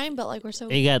keep trying, but like we're so.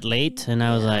 it got late, and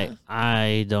I was Yeah. like,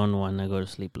 I don't want to go to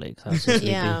sleep late. 'Cause I was so sleepy.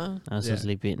 Yeah. I was so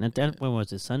sleepy. And when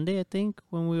was it? Sunday, I think,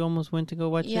 when we almost went to go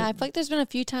watch Yeah, I it. feel like there's been a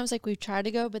few times like we've tried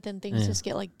to go, but then things just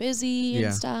get like busy Yeah.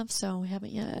 and stuff, so we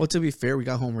haven't yet. Well, to be fair, we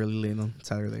got home really late on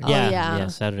Saturday. Oh, Yeah, yeah.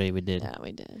 Saturday we did. Yeah,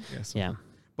 we did. Yes. Yeah.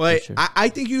 But sure. I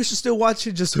think you should still watch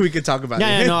it just so we can talk about it.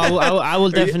 Yeah, no, I will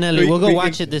definitely. We'll go we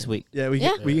watch can- it this week. Yeah, we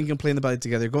can complain about it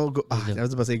together. Go. I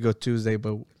was about to say go Tuesday,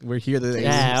 but we're here today.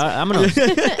 Yeah, I'm gonna.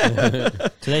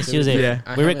 Today's Tuesday. Yeah.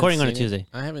 I We're haven't recording on a seen it. Tuesday.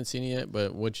 I haven't seen it yet,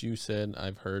 but what you said,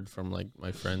 I've heard from like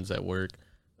my friends at work.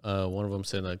 One of them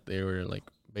said like they were like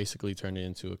basically turned it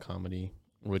into a comedy,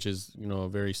 which is, you know, a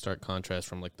very stark contrast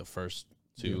from like the first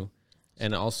two,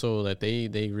 and also that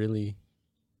they really.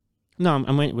 No,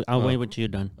 I'm waiting. I'll wait until you're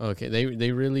done. Okay,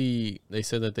 they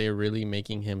said that they're really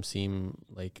making him seem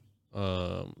like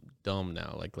dumb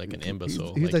now, like an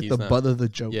imbecile. He's like the not- butt of the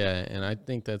joke. Yeah, and I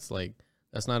think that's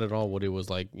not at all what it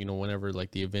was like. You know, whenever like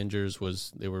the Avengers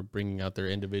they were bringing out their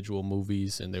individual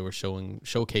movies and they were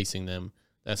showcasing them.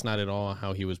 That's not at all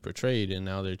how he was portrayed, and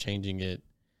now they're changing it.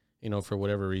 You know, for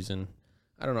whatever reason.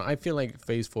 I don't know. I feel like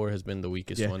Phase 4 has been the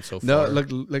weakest one so No, far.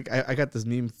 look, I got this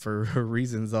meme for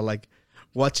reasons. That like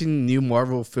watching new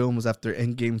Marvel films after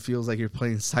Endgame feels like you're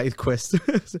playing side quests.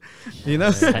 You know,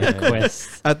 Side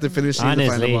quest. after finishing the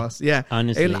final Honestly. boss. Yeah,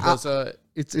 Honestly. And Because,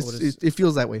 it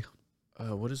feels that way.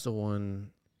 what is the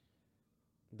one?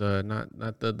 The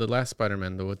not the last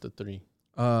Spider-Man, with the 3.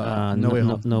 No Way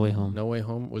Home. No Way Home. No Way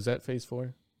Home. Was that Phase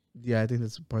 4? Yeah, I think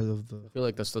that's part of the. I feel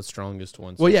like that's the strongest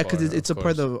one. Well, so yeah, because far, it's a of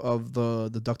part course. of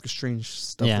the Doctor Strange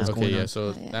stuff Yeah. that's Okay, going yeah. on.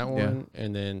 So Yeah. that one,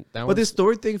 and then that one. But this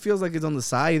story thing feels like it's on the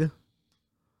side.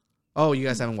 Oh, you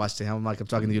guys haven't watched it. I'm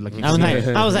talking to you like you I was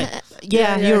seen it. like,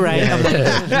 yeah, you're right. I'm like,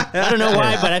 I don't know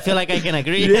why, but I feel like I can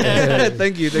agree. Yeah,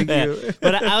 thank you. Yeah.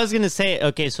 But I was gonna say,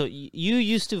 okay, so you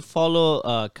used to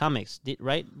follow comics,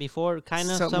 right? Before, kind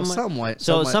of, Somewhat.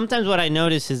 So sometimes what I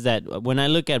notice is that when I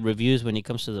look at reviews when it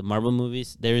comes to the Marvel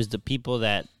movies, there is the people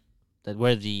that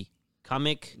were the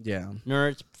comic Yeah.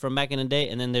 nerds from back in the day,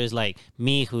 and then there's like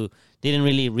me who didn't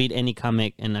really read any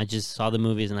comic, and I just saw the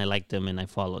movies and I liked them and I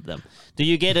followed them. Do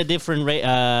you get a different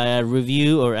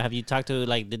review, or have you talked to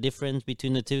like the difference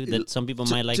between the two that some people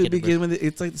might like? To it begin with,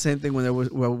 it's like the same thing when I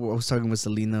was talking with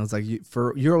Selena. I was like,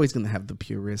 you're always gonna have the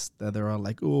purists that are all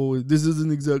like, oh, this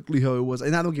isn't exactly how it was,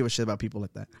 and I don't give a shit about people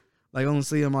like that. Like,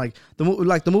 honestly, I'm like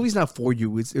the movie's not for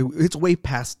you. It's way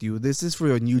past you. This is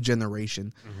for a new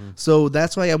generation. So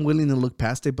that's why I'm willing to look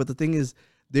past it. But the thing is,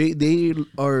 they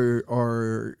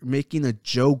are making a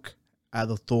joke out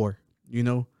of Thor. You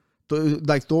know,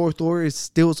 like Thor is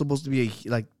still supposed to be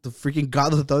like the freaking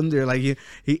god of thunder. Like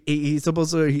he's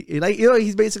supposed to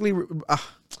he's basically.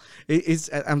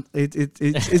 It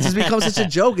just becomes such a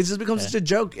joke. It just becomes such a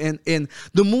joke, and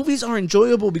the movies are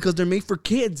enjoyable because they're made for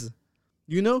kids.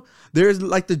 You know, there's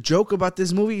like the joke about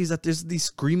this movie is that there's these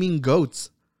screaming goats.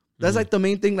 That's like the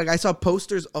main thing. Like I saw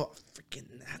posters. Oh, freaking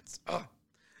nuts! Oh,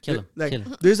 Kill him. Like Kill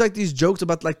him. there's like these jokes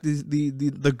about like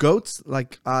the goats.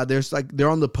 Like there's like they're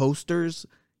on the posters.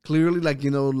 Clearly, like,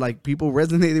 you know, like people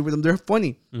resonated with them. They're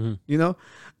funny, you know.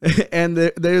 And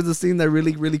there's a scene that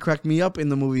really cracked me up in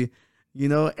the movie, you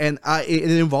know. And it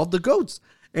involved the goats.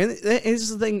 And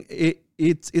it's the thing.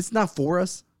 It's not for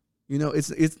us. You know,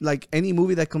 it's like any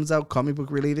movie that comes out comic book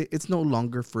related, it's no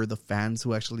longer for the fans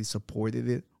who actually supported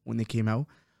it when it came out.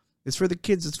 It's for the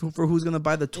kids. It's for who's going to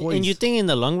buy the toys. And you think in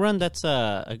the long run that's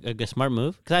a smart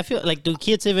move? Because I feel like, do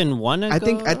kids even want to I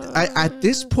think at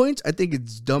this point, I think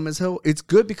it's dumb as hell. It's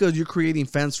good because you're creating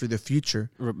fans for the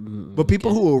future. But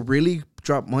people who will really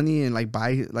drop money and like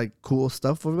buy like cool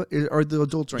stuff are the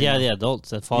adults right now. Yeah, the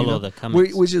adults that follow You know? the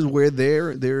comics. Which is where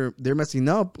they're messing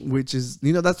up. Which is,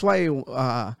 you know, that's why you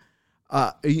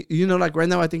know, like right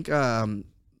now I think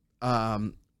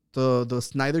the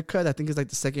Snyder Cut, I think, is like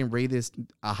the second rated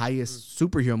highest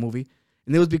superhero movie,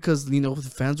 and it was because, you know, the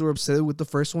fans were upset with the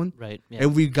first one, Right. Yeah.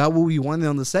 and we got what we wanted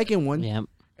on the second one. Yeah.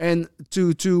 And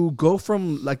to go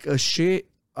from like a shit,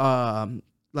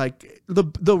 like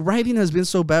the writing has been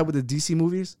so bad with the DC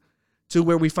movies, to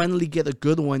where we finally get a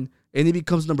good one and it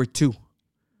becomes number 2.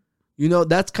 You know,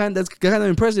 that's kind of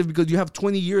impressive because you have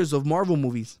 20 years of Marvel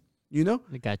movies. You know,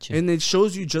 I got you. and it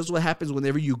shows you just what happens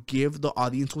whenever you give the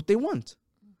audience what they want.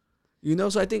 You know,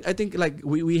 so I think like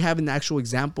we have an actual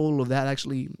example of that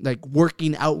actually like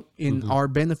working out in our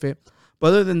benefit. But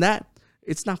other than that,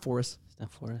 it's not for us. It's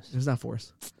not for us. It's not for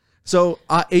us. So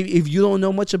if you don't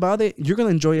know much about it, you're gonna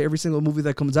enjoy every single movie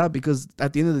that comes out because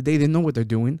at the end of the day, they know what they're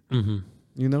doing.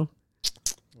 You know.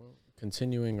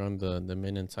 Continuing on the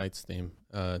Men in Tights theme,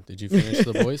 did you finish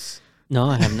The Voice? No,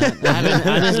 I have not. I haven't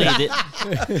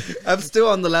honestly. I'm still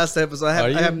on the last episode.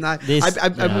 I have not.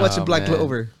 I'm watching Black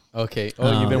Clover. Okay.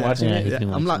 Oh, you've been watching it? he's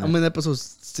been I'm watching in episode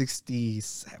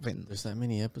 67. There's that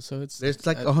many episodes? There's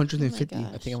like 150. gosh.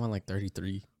 I think I'm on like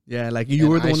 33. Yeah, like you And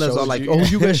were the I one that's all showed like, you. "Oh,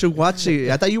 you guys should watch it."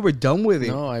 I thought you were done with it.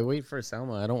 No, I wait for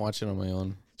Salma. I don't watch it on my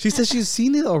own. She says she's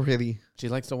seen it already. She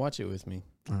likes to watch it with me.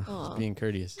 Aw. Being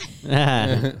courteous.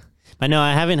 it. But no,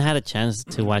 I haven't had a chance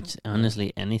to watch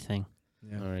honestly anything.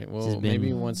 All right. It's Well, been-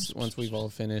 maybe once we've all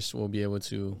finished, we'll be able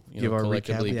to Give our recap,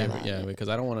 collectively yeah. because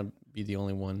I don't want to be the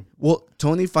only one. Well,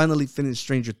 Tony finally finished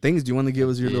Stranger Things. Do you want to give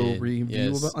us your little Did, review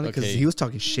yes, about it? Because okay. he was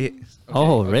talking shit.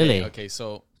 Oh, really? Okay.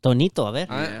 So Tonito, a ver.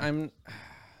 I'm.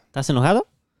 ¿Estás enojado?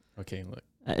 Okay. Look.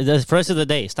 The first of the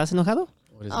day. ¿Estás enojado?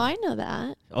 What is Oh, I know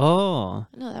that. Oh.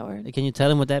 I know that word. Can you tell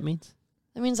him what that means?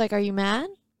 That means like, are you mad?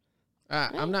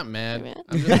 I'm not mad. You're mad?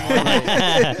 I'm, just more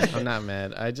like- I'm not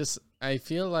mad. I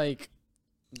feel like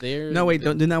they're. No, wait,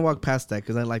 do not walk past that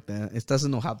because I like that. Estás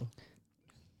enojado.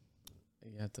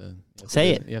 You have to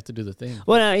Say do- it. You have to do the thing.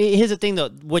 Well, here's the thing, though.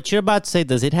 What you're about to say,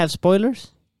 does it have spoilers?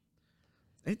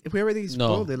 We already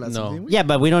spoiled it last no. time, didn't we? Yeah,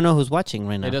 but we don't know who's watching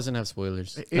right now. It doesn't have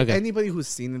spoilers. Okay. Anybody who's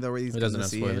seen it already is It going doesn't to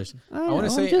have see spoilers. it. I want to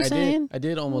say I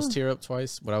did almost tear up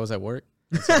twice, but I was at work.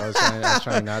 And so I was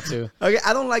trying not to. Okay,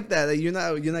 I don't like that. You're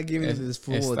not giving it this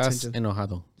full Estás attention.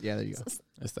 enojado. Yeah, there you go.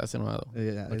 Estás enojado.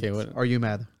 Yeah, Okay, it's- what- Are you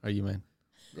mad? Are you man?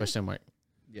 Question mark.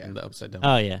 Yeah. And the upside down.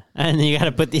 Oh, yeah. And you got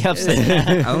to put the upside down.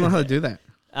 I don't know how to do that.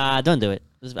 Don't do it.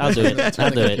 I'll do it. Turn I'll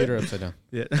the do it. computer upside down.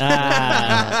 Yeah.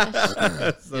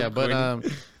 Ah. Yeah, but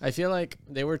I feel like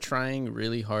they were trying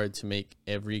really hard to make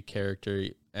every character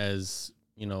as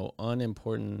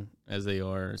unimportant as they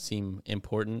are seem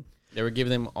important. They were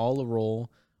giving them all a role,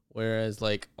 whereas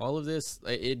like all of this,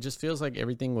 it just feels like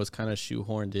everything was kind of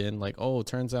shoehorned in. Like, oh,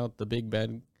 turns out the big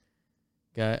bad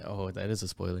guy. Oh, that is a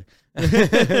spoiler.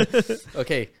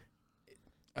 Okay.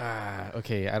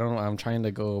 Okay. I don't know. I'm trying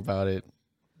to go about it.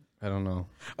 I don't know.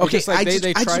 Okay, Just like they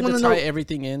I just tried wanna to tie know-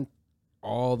 everything in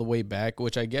all the way back,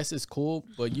 which I guess is cool,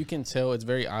 but you can tell it's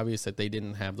very obvious that they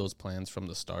didn't have those plans from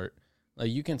the start.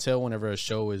 Like you can tell whenever a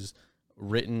show is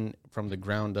written from the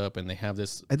ground up and they have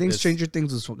this. I think this- Stranger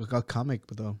Things was a comic,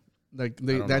 but though, like I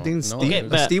don't I know. think No, Steve, Okay,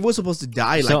 but- Steve was supposed to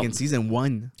die So- like in season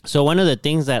 1. So one of the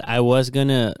things that I was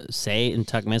gonna say and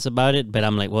talk mess about it, but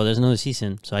I'm like, well, there's another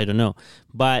season, so I don't know.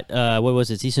 But what was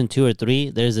it, season 2 or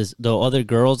 3? There's the other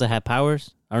girls that had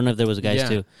powers. I don't know if there was guys Yeah.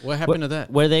 too. What happened to that?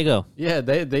 Where'd they go? Yeah,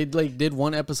 they like did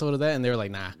one episode of that and they were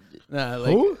like, nah,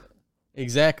 like Who?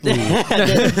 exactly. And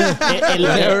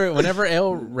whenever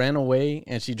Elle ran away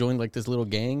and she joined like this little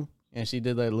gang and she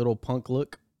did that little punk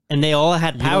look, they all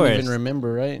had you don't powers. even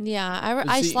remember, right? Yeah,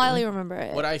 I See, slightly remember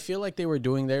it. What I feel like they were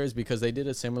doing there is because they did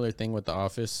a similar thing with The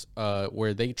Office,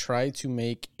 where they tried to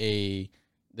make they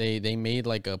made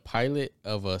like a pilot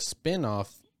of a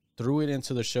spin-off, threw it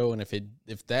into the show, and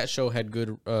if that show had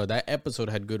good that episode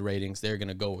had good ratings, they're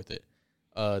gonna go with it.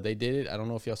 They did it. I don't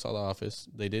know if y'all saw The Office.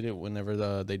 They did it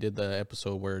whenever they did the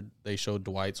episode where they showed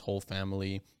Dwight's whole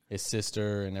family, his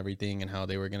sister, and everything, and how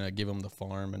they were gonna give him the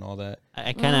farm and all that.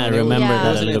 I kind of Mm. remember Yeah. It that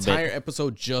was a an little entire bit.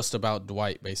 episode just about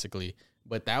Dwight, basically.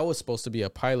 But that was supposed to be a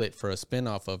pilot for a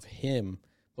spinoff of him.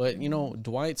 But,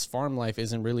 Dwight's farm life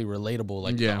isn't really relatable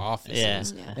like Yeah. The Office Yeah.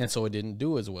 is. Yeah. And so it didn't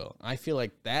do as well. I feel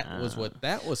like that was what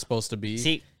that was supposed to be.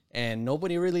 See, and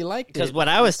nobody really liked it. because what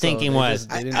I was So thinking they was, just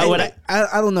didn't I do would- it.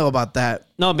 I don't know about that.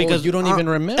 no, because you don't even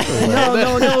remember.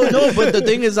 No. But the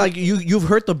thing is, like, you've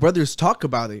heard the brothers talk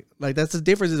about it. Like, that's the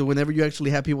difference is whenever you actually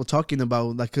have people talking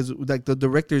about, like, because like the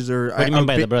directors are. What do you mean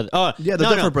by the brother? Oh, Yeah, the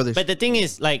Duffer Brothers. But the thing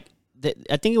is, like,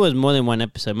 I think it was more than one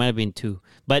episode. It might have been 2.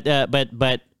 But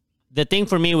the thing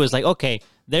for me was like, okay,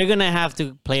 they're gonna have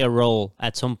to play a role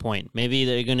at some point. Maybe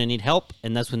they're gonna need help,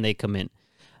 and that's when they come in.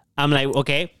 I'm like,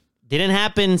 okay, didn't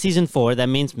happen in season 4. That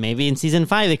means maybe in season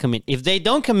 5 they come in. If they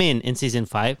don't come in season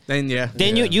 5, Then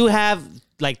then you have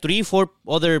like 3-4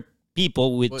 other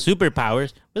people with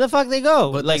superpowers. Where the fuck they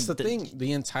go? But like that's the thing.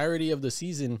 The entirety of the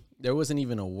season, there wasn't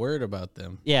even a word about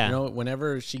them. Yeah.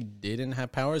 Whenever she didn't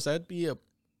have powers, that'd be a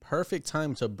perfect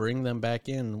time to bring them back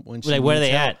in when she Like, where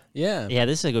needs they help. at? Yeah. Yeah,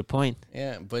 this is a good point.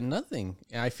 Yeah, but nothing.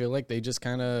 I feel like they just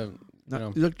kind of,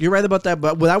 Look, you're right about that.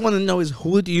 But what I want to know is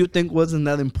who do you think wasn't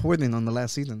that important on the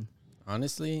last season?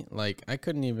 honestly, like I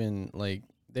couldn't even like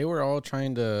they were all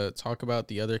trying to talk about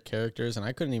the other characters, and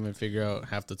I couldn't even figure out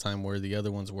half the time where the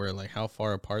other ones were, like how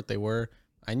far apart they were.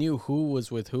 I knew who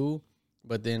was with who,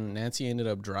 but then Nancy ended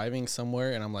up driving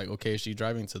somewhere, and I'm like, okay, is she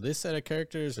driving to this set of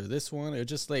characters or this one? It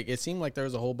just like, it seemed like there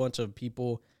was a whole bunch of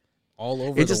people all over the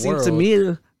world. It just seemed to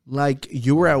me like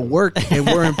you were at work and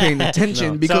weren't paying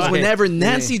attention because whenever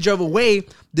Nancy drove away,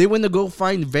 they went to go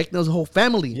find Vecna's whole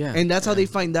family. Yeah. And that's how they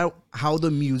find out how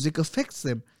the music affects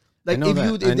them. Like if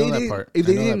they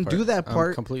didn't do that part,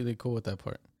 I'm completely cool with that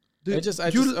part. Dude,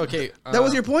 okay. That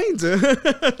was your point.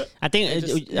 I think.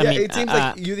 It seems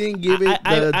like you didn't give it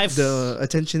the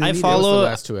attention. I follow the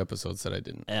last 2 episodes that I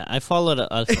didn't. I followed. You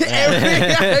fucking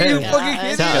idiot.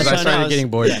 Because I started getting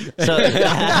bored. So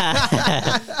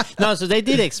no, so they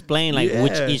did explain like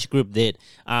which each group did.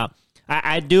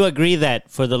 I do agree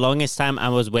that for the longest time I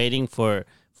was waiting for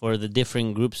the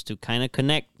different groups to kind of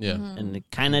connect. Yeah. And it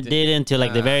kind of did until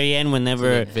like the very end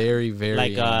whenever very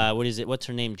like what is it? What's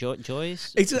her name? Joyce?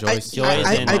 Joyce.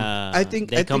 I think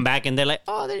they come back and they're like,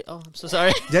 I'm so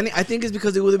sorry. Danny, I think it's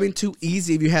because it would have been too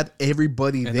easy if you had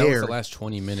everybody and there. That was the last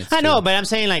 20 minutes. I know, but I'm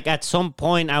saying like at some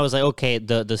point I was like, okay,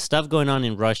 the stuff going on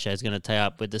in Russia is going to tie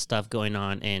up with the stuff going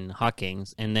on in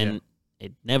Hawkins. And then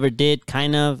it never did,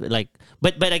 kind of like,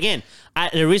 but again,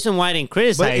 the reason why I didn't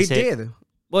criticize but it did.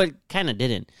 Well, it kind of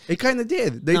didn't. It kind of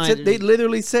did. They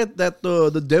literally said that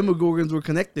the Demogorgons were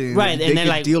connected. Right, and they could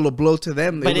like deal a blow to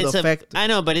them. But it would affect. I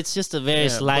know, but it's just a very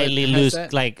slightly loose.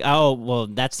 Like,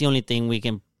 that's the only thing we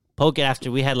can poke it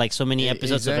after. We had like so many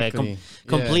episodes of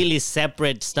completely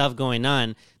separate stuff going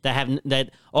on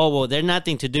they're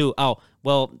nothing to do.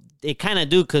 They kind of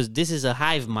do because this is a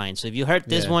hive mind. So if you hurt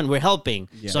this one, we're helping.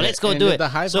 Yeah. So let's go do it. Did the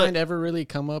hive mind ever really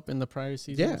come up in the prior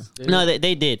seasons? Yeah. No,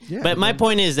 they did. Yeah, but my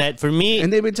point is that for me...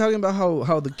 And they've been talking about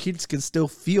how the kids can still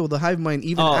feel the hive mind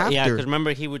even after. Yeah, because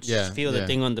remember he would feel the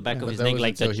thing on the back of his neck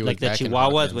like the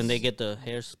chihuahuas when they get the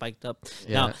hair spiked up.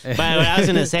 Yeah. No, but what I was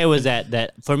going to say was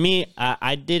that for me,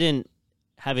 I didn't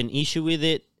have an issue with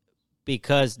it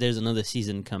because there's another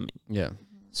season coming. Yeah.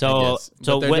 So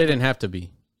there didn't have to be.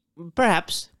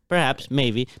 Perhaps,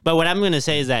 maybe. But what I'm going to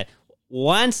say is that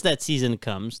once that season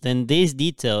comes, then these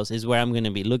details is where I'm going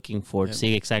to be looking for to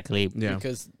see exactly. Yeah.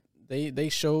 Because they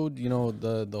showed,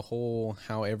 the whole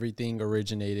how everything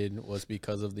originated was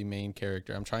because of the main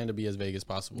character. I'm trying to be as vague as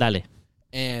possible. Dale.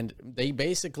 And they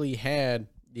basically had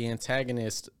the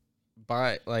antagonist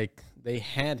they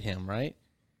had him, right?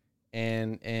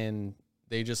 And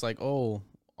they just like, all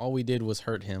we did was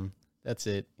hurt him. That's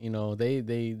it.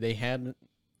 They had...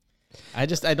 I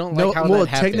don't like how that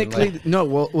happened.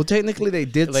 Technically they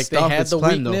did. Like they had the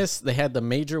weakness. They had the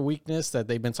major weakness that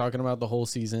they've been talking about the whole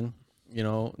season.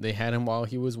 They had him while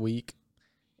he was weak.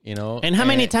 And how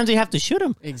many times do you have to shoot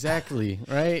him? Exactly.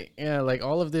 Right. Yeah. Like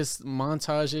all of this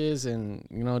montages and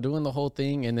doing the whole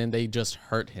thing, and then they just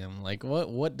hurt him. Like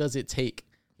what does it take?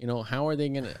 How are they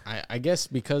gonna? I guess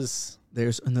because.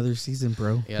 There's another season,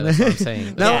 bro. Yeah, that's what I'm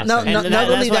saying. Not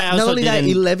only that,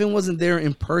 11 wasn't there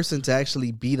in person to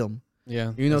actually beat him.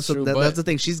 Yeah, that's the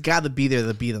thing. She's got to be there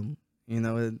to beat him.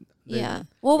 Yeah.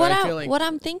 Well, what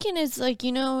I'm thinking is like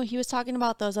he was talking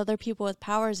about those other people with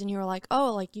powers, and you were like,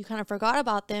 you kind of forgot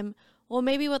about them. Well,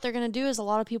 maybe what they're gonna do is a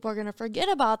lot of people are gonna forget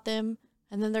about them,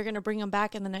 and then they're gonna bring them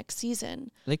back in the next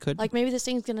season. They could. Like maybe this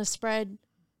thing's gonna spread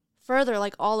further,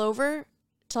 like all over.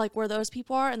 To like where those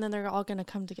people are, and then they're all gonna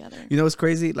come together. It's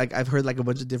crazy. Like I've heard like a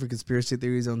bunch of different conspiracy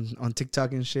theories on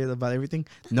TikTok and shit about everything.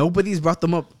 Nobody's brought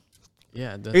them up.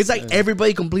 Yeah, it's like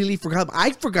everybody completely forgot.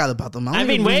 I forgot about them. I've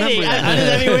been waiting.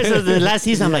 Since the last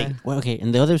season. I'm like, well, okay,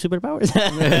 and the other superpowers.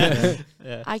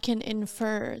 I can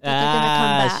infer that they're gonna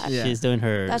come back. Yeah. She's doing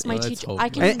her. That's my teacher. I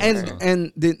can infer.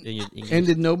 And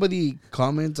did nobody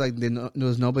comment? Like, there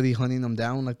was nobody hunting them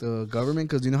down, like the government,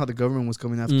 because you know how the government was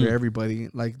coming after everybody.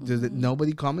 Like,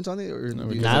 nobody comment on it, or no,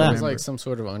 it was like some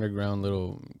sort of underground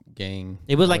little gang.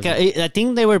 It was like I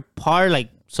think they were part like.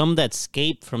 Some that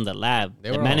escaped from the lab,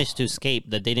 that managed to escape,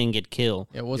 that they didn't get killed.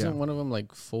 Yeah, wasn't one of them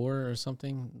like 4 or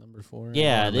something? Number 4.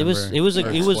 Yeah, it was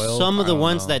some of the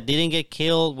ones that didn't get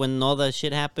killed when all that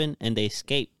shit happened, and they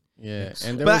escaped. Yeah,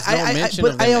 and there was no mention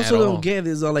of them I also at don't all. get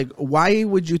is like, why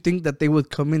would you think that they would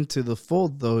come into the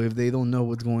fold though if they don't know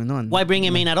what's going on? Why bring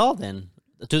him in at all then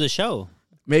to the show?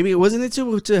 Maybe wasn't it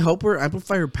to help her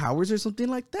amplify her powers or something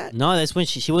like that? No, that's when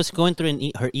she was going through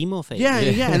her emo phase. Yeah,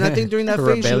 and I think during that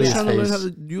phase she was trying to learn how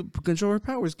to control her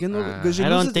powers. I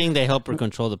don't think they help her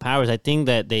control the powers. I think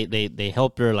that they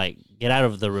help her like get out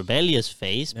of the rebellious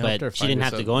phase, but she didn't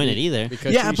have to go in it either.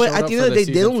 Yeah, but at the end of the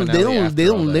day, they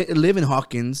don't live in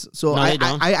Hawkins, so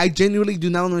I genuinely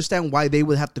do not understand why they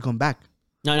would have to come back.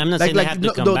 No, I'm not saying they have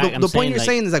to come back. The point you're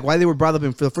saying is like why they were brought up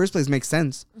in the first place makes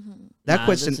sense. That Nah,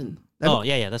 question. doesn't- That,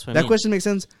 yeah, that's what I that mean. question makes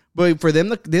sense. But for them,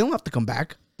 they don't have to come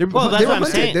back. They're, Well, that's they're what I'm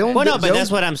hunted. saying. They don't, Well, no, they but don't- that's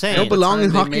what I'm They saying. don't belong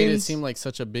in They made it Hawkins. seem like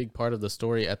such a big part of the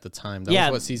story at the time. That Yeah,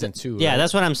 was what season 2. Yeah, right?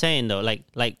 that's what I'm saying though.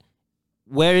 Like,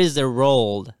 where is their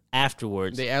role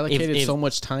afterwards? They allocated If- so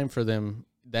much time for them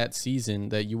that season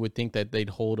that you would think that they'd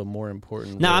hold a more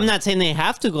important. Now, role. I'm not saying they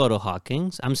have to go to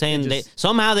Hawkins. I'm saying They just-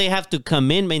 somehow they have to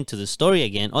come into the story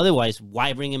again. Otherwise,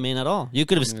 why bring him in at all? You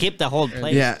could have skipped the whole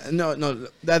place. Yeah, no,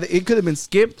 that it could have been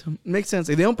skipped. Makes sense.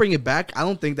 If they don't bring it back, I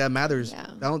don't think that matters.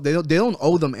 Yeah. They don't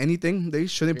owe them anything. They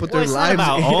shouldn't put Well, their it's lives.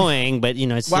 not about in. owing, but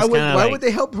it's Why just would kinda why like, would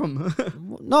they help them?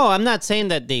 No, I'm not saying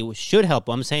that they should help.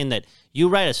 I'm saying that you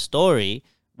write a story.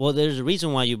 Well, there's a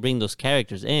reason why you bring those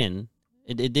characters in.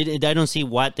 I don't see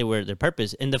what their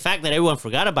purpose, and the fact that everyone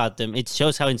forgot about them, it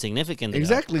shows how insignificant they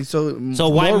Exactly. So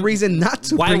why- more reason not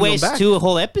to are. Why bring waste them back. 2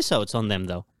 whole episodes on them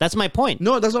though? That's my point.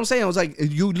 No, that's what I'm saying. I was like,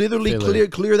 you literally Filler.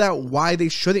 clear that why they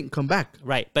shouldn't come back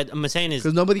Right, but I'm saying is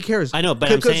because nobody cares. I know,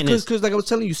 but I'm saying is- because like I was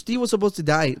telling you, Steve was supposed to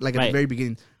die like at Right. the very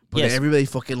beginning, but Yes. everybody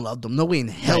fucking loved him. No way in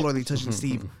hell Right. are they touching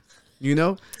Steve. You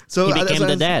know, so he that's became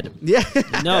what the I'm- dad.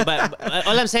 Yeah, No, but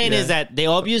all I'm saying is that they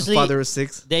obviously father of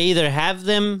 6, they either have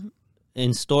them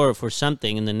in store for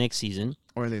something in the next season,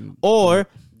 or then or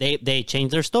they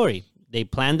changed their story. They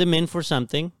planned them in for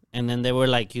something, and then they were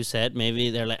like you said, maybe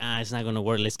they're like, it's not going to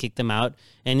work. Let's kick them out,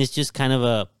 and it's just kind of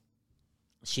a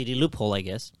shitty loophole, I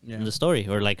guess, in the story,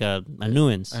 or like a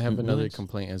nuance. I have another Nuance.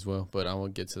 complaint as well, but I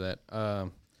won't get to that.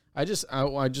 I just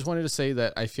wanted to say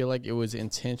that I feel like it was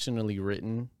intentionally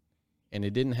written, and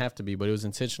it didn't have to be, but it was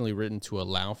intentionally written to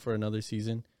allow for another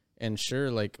season. And sure,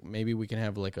 like maybe we can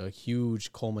have like a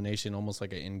huge culmination, almost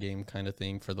like an end game kind of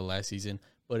thing for the last season.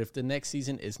 But if the next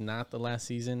season is not the last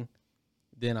season,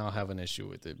 then I'll have an issue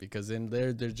with it because then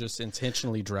they're just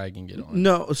intentionally dragging it on.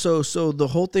 No, so the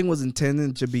whole thing was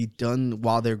intended to be done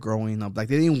while they're growing up. Like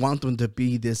they didn't want them to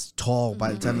be this tall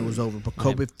by the time it was over, but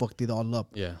COVID fucked it all up.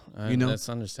 Yeah, You know? that's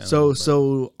understandable.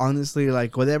 So honestly,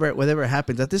 like whatever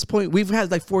happens at this point, we've had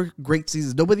like 4 great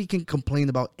seasons. Nobody can complain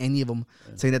about any of them,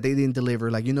 saying that they didn't deliver.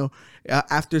 Like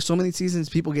after so many seasons,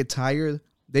 people get tired.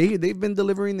 They've been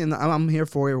delivering, and I'm here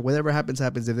for it. Whatever happens.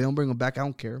 If they don't bring them back, I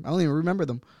don't care. I don't even remember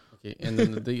them. Okay, and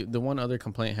then the one other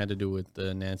complaint had to do with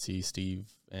Nancy, Steve,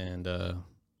 and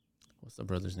what's the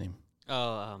brother's name?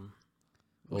 Oh,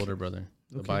 The older brother,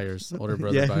 the Okay. Byers, older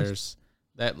brother Yeah. Byers.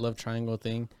 That love triangle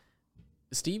thing.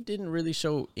 Steve didn't really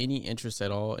show any interest at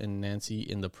all in Nancy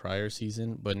in the prior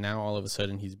season, but now all of a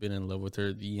sudden he's been in love with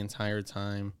her the entire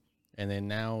time, and then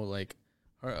now like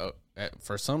her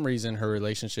for some reason her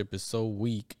relationship is so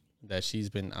weak that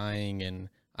she's been eyeing and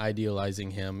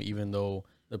idealizing him, even though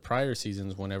the prior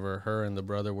seasons, whenever her and the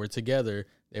brother were together,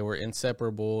 they were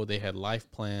inseparable. They had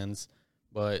life plans,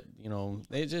 but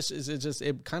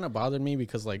it kind of bothered me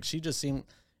because like she just seemed.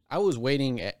 I was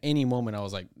waiting at any moment. I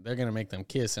was like, they're gonna make them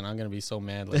kiss, and I'm gonna be so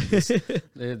mad. Like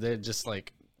they're just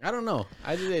like I don't know.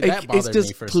 That bothered It's just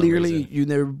me for some clearly reason. you've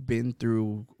never been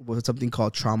through something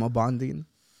called trauma bonding,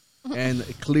 and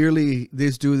clearly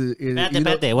this dude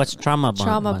is what's trauma bond?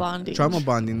 Trauma bonding. trauma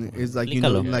bonding is like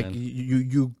Explícalo. like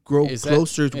you grow Is that-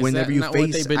 closer is whenever that you not what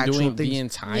face they've been actual doing things. the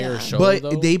entire Yeah. show. But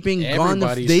though? they've been gone.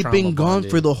 Everybody's They've been trauma gone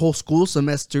bonded. for the whole school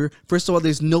semester. First of all,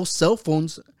 there's no cell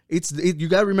phones. You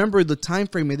gotta remember the time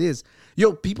frame it is.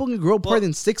 Yo, people can grow apart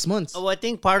in 6 months. Oh, I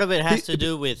think part of it has to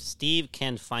do with Steve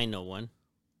can't find no one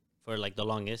for like the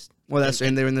longest. Well,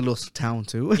 and they're in a little town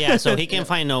too. Yeah, so he can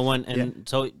find no one, and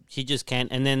so he just can't.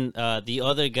 And then the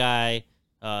other guy,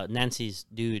 Nancy's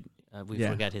dude, we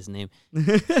Yeah. forgot his name.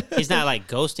 He's not like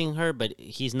ghosting her, but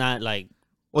he's not like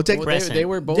Well, take Well, present. they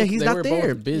were both. Yeah, he's they not were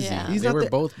there. both busy. Yeah. He's They not were there.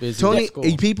 both busy. Tony, at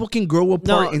school. people can grow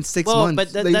apart No, in 6 well,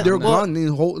 months. but They're well- gone in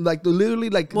whole, like literally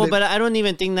like. well, but I don't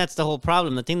even think that's the whole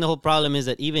problem. I think the whole problem is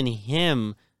that even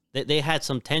him, they had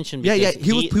some tension. yeah, Because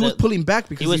he was pulling back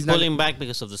because he was he's not- pulling back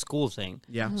because of the school thing.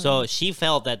 Yeah. So she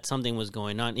felt that something was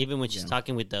going on, even when she's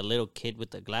talking with the little kid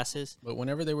with the glasses. But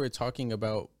whenever they were talking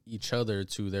about each other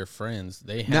to their friends,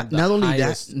 they Not, had not only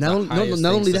highest, that, not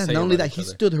only that, he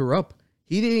stood her up.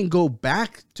 He didn't go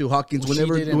back to Hawkins Well, she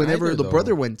didn't whenever either, the though.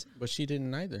 brother went. But she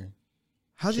didn't either.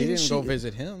 How She did didn't go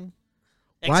visit him.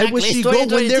 Why would Exactly, she it's go when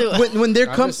 2022. when they're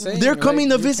I'm coming? just saying, They're like, coming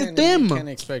to you visit can't- them. You can't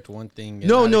expect one thing. And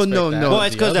No, not no, expect no, that no. of Well,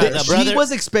 it's 'cause other. the He brother-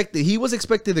 was expected. He was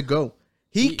expected to go.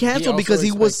 He He canceled also because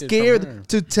he was expected from her. scared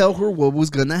to tell her what was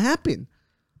gonna happen.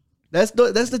 That's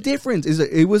the difference. Is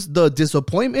it was the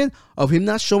disappointment of him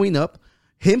not showing up,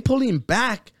 him pulling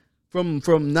back from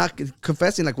not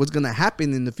confessing like what's gonna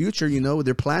happen in the future. You know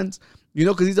their plans. You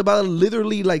know because he's about to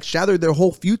literally like shatter their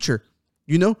whole future.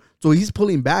 You know, so he's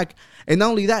pulling back, and not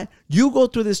only that, you go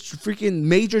through this freaking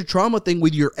major trauma thing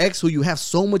with your ex, who you have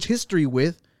so much history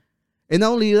with, And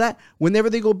not only that, whenever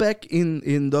they go back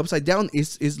in the Upside Down,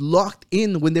 is locked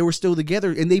in when they were still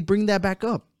together, and they bring that back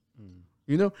up.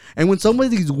 You know? And when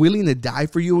somebody's willing to die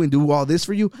for you and do all this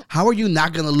for you, how are you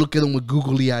not going to look at them with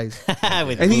googly eyes?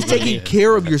 And he's taking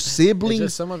care of your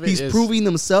siblings. Some of it he's is, proving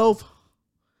himself.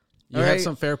 You All have right.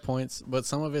 some fair points, but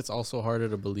some of it's also harder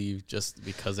to believe just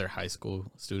because they're high school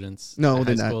students. No, High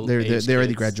they're not. school They age already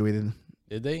kids. graduated.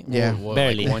 Did they? Yeah. What,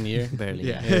 Barely. Like 1 year? Barely.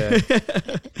 Yeah. Yeah.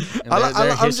 And their I'm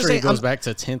just history saying, goes I'm- back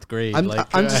to 10th grade. I'm like,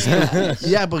 just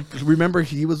yeah, but remember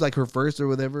he was like her first or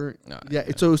whatever. No, Yeah,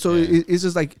 so yeah. it's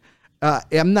just like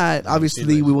I'm not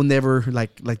obviously we will never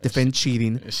like defend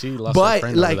cheating. she lost her But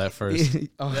friend like over that first.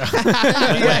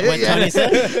 What Tony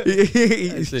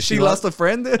said? she lost a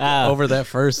friend. Over that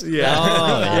first. Yeah.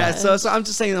 Oh, Yeah. So I'm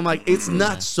just saying, I'm like, it's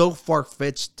not so far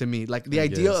fetched to me. Like the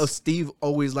idea guess. of Steve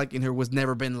always liking her was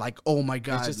never been like, oh my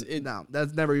god, just- no,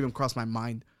 that's never even crossed my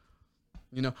mind.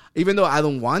 You know, even though I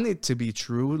don't want it to be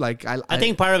true, like I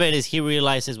think part of it is he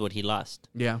realizes what he lost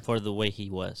yeah. for the way he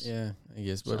was. Yeah, I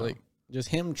guess. But So- like just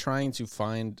him trying to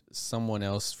find someone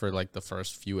else for like the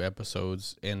first few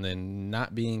episodes and then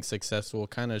not being successful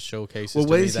kind of showcases Well, to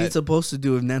what me is he that, supposed to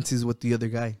do if Nancy's with the other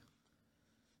guy?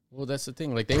 well, that's the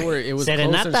thing. Like it was close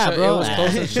Serenata, and shut. bro. It was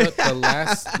close and shut.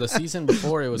 The season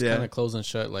before it was Yeah. kind of close and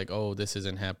shut. Like, oh, this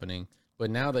isn't happening. But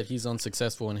now that he's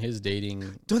unsuccessful in his dating,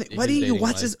 Why didn't you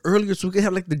watch this earlier so we could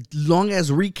have like the long ass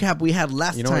recap we had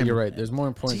last You know time? what? You're right. There's more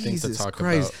important things Jesus to talk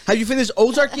Christ! about. Have you finished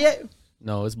Ozark yet?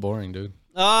 No, it's boring, dude.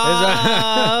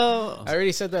 Oh, I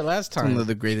already said that last time. one of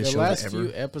the greatest the shows last ever.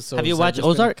 few episodes. Have you watched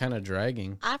Ozark? Kind of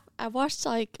dragging. I watched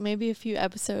like maybe a few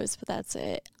episodes, but that's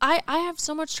it. I have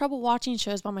so much trouble watching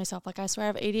shows by myself. Like I swear I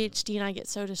have ADHD and I get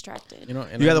so distracted. You know,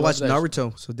 and You I gotta love watch that-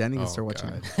 Naruto so Danny can Oh, start watching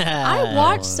God. it. I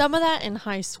watched some of that in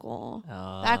high school.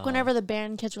 Oh. Back whenever the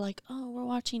band kids were like, "Oh, we're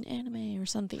watching anime or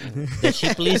something." The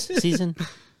Shipley's season.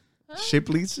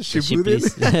 Shipley's, The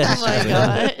Shipley's. Oh my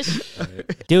gosh!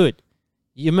 Dude,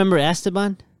 you remember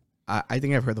Esteban? I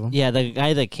think I've heard of him. Yeah, the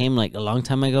guy that came like a long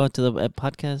time ago to the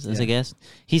podcast as a guest.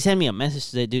 He sent me a message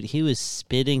today, dude. He was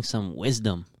spitting some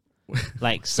wisdom.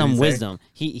 Like some he say? wisdom.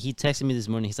 He texted me this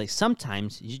morning. He's like,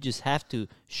 sometimes you just have to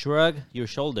shrug your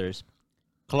shoulders,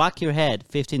 clock your head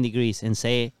 15 degrees, and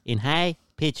say in high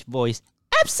pitched voice,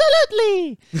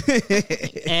 "Absolutely."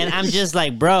 And I'm just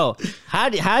like, bro, how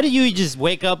do you just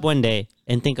wake up one day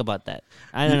and think about that?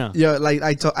 I don't know. Yeah, like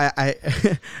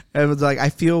I was like, I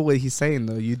feel what he's saying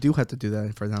though. You do have to do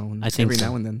that for now and I think every so.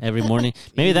 now and then. Every morning.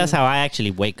 Maybe that's how I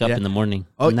actually wake up Yeah. in the morning.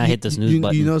 And I hit the snooze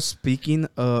button. You know, speaking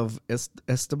of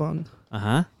Esteban,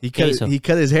 Uh-huh. he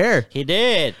cut his hair. He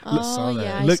did. Oh that.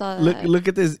 yeah, I Look, saw look, that. look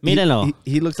at this. Míralo.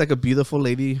 He looks like a beautiful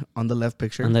lady on the left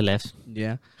picture. On the left.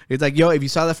 Yeah, it's like, yo, if you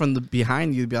saw that from the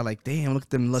behind, you'd be like, damn, look at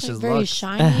them It's luscious like very locks.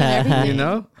 shiny and everything. You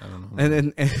know, I don't know.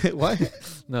 and then what?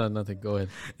 No, nothing. Go ahead.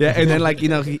 Yeah, and then like, you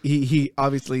know, he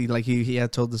obviously like he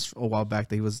had told us a while back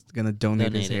that he was gonna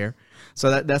donate his Donate it. hair.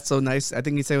 So that's so nice. I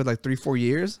think he said it was like 3-4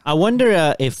 years. I wonder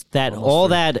if that Almost all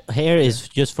three. that hair is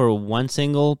just for one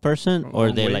single person, or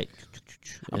One they wig. like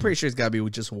I'm pretty sure it's gotta be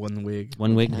with just one wig.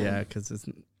 one wig. Yeah, because it's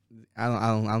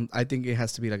I think it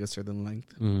has to be like a certain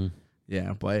length. Mm,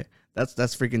 Yeah, but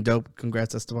that's freaking dope.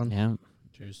 Congrats, Esteban. yeah.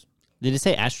 Cheers. Did it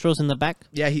say Astros in the back?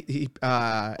 Yeah, he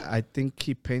I think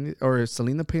he painted, or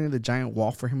Selena painted a giant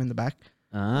wall for him in the back.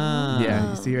 Ah. Yeah,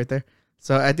 you see right there.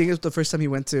 So I think it was the first time he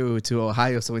went to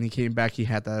Ohio. So when he came back, he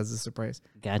had that as a surprise.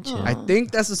 Gotcha. I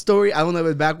think that's the story. I don't know if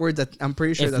it's backwards. I'm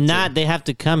pretty sure If that's not, it. they have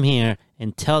to come here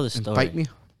and tell the And story. Bite me.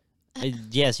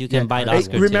 Yes, you can bite Hey,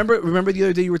 Oscar. too. remember the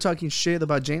other day you were talking shit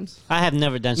about James? I have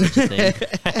never done such a thing.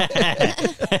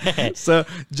 So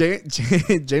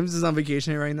James is on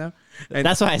vacation right now. And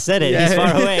That's why I said it. Yeah. He's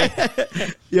far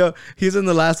away. Yo, he's in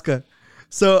Alaska.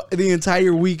 So the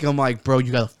entire week, I'm like, bro,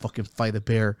 you gotta fucking fight a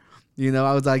bear. You know,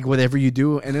 I was like, whatever you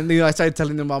do. And then I started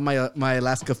telling him about my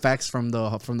Alaska facts from the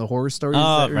horror stories.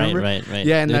 Oh, remember? right.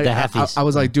 Yeah, and The I halfies.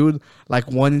 was like, dude, like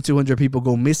 1 in 200 people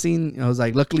go missing. And I was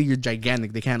like, luckily you're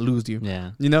gigantic; they can't lose you.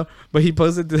 Yeah. You know. But he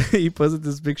posted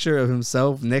this picture of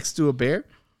himself next to a bear.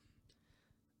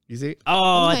 You see?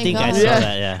 Oh, I my think I God. saw Yeah.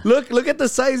 that. Yeah. Look at the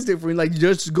size difference. Like,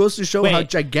 just goes to show how Wait.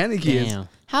 gigantic he is. I Damn.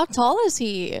 How tall is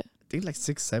he? think like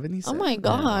 6'7". He Oh said. my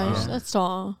gosh, Yeah. that's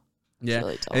tall. Yeah.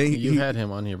 really tall. And You had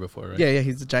him on here before, right? Yeah,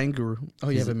 he's a giant guru. Oh,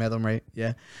 you haven't met him, right?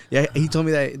 Yeah. He told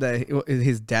me that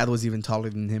his dad was even taller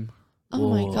than him. Oh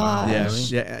my Whoa.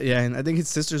 gosh. Yeah, and I think his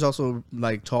sister's also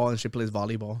like tall and she plays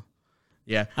volleyball.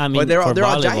 Yeah, I mean, but they're all for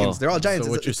all volleyball. giants. They're all giants.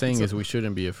 So what It's- you're saying it's- is we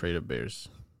shouldn't be afraid of bears.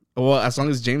 well, as long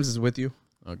as James is with you.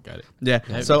 Oh, got it.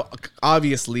 Yeah. So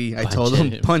obviously, I told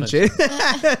him punch it,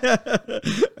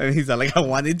 and he's like, I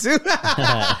wanted to.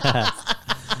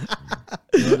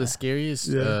 the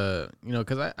scariest,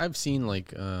 because I've seen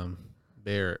like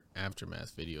bear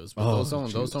aftermath videos, but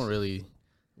those don't really.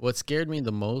 What scared me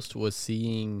the most was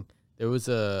seeing there was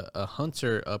a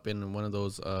hunter up in one of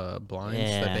those blinds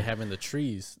that they have in the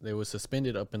trees. They was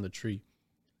suspended up in the tree,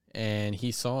 and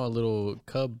he saw a little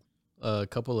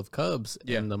couple of cubs,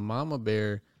 and the mama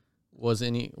bear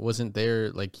wasn't there.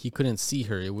 Like he couldn't see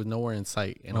her; it was nowhere in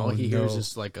sight, and all he hears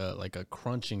is just like a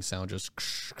crunching sound, just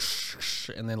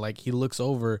and then like he looks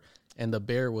over, and the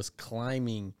bear was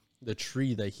climbing the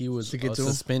tree that he was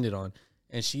suspended on.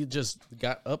 And she just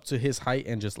got up to his height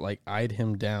and just like eyed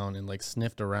him down and like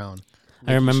sniffed around.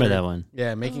 I remember that one.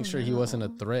 Yeah, making sure he wasn't a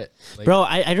threat. Like, bro,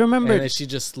 I remember. And then she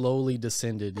just slowly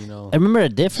descended, I remember a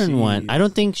different one. I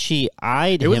don't think she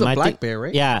eyed him. It was a black think, bear,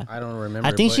 right? Yeah. I don't remember.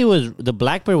 I think the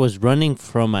black bear was running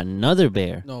from another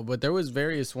bear. No, but there was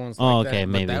various ones like that.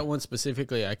 Maybe. But that one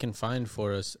specifically I can find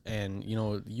for us. And,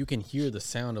 you can hear the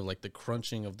sound of like the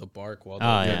crunching of the bark while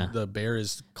the bear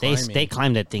is climbing. They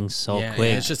climbed that thing so quick.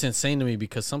 And it's just insane to me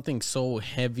because something so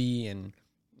heavy and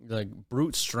like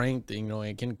brute strength,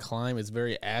 it can climb. It's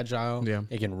very agile. Yeah,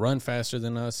 it can run faster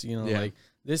than us. Like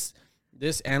this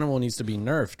animal needs to be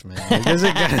nerfed, man. Oh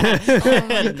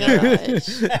my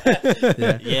gosh!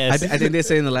 Yes. I think they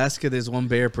say in Alaska there's one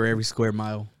bear per every square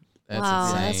mile.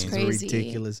 Wow, that's It's crazy.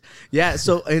 ridiculous. Yeah.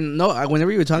 So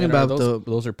whenever you were talking about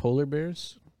those are polar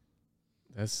bears.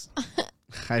 That's.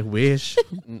 I wish.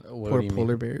 Poor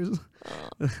polar bears.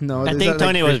 No, I think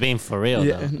Tony was being for real,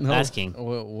 though. No. Asking.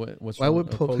 Why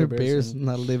would polar bears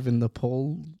not live in the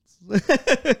poles? This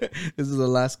is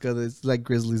Alaska. It's like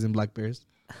grizzlies and black bears.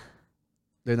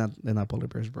 They're not polar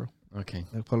bears, bro. Okay.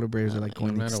 The polar bears are like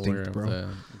going I'm not aware extinct, of bro.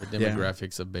 the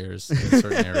demographics of bears in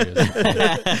certain areas.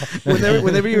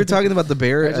 whenever you were talking about the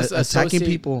bear attacking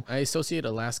people, I associate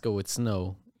Alaska with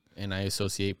snow, and I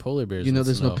associate polar bears.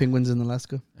 There's snow. No penguins in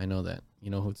Alaska. I know that. You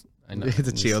know who's? I know It's a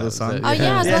Chiodo song. Oh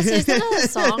yeah, I was about to say, isn't that a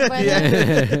song by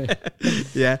them?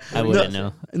 Yeah, I wouldn't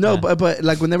know. No, but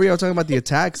like whenever you were talking about the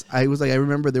attacks, I was like, I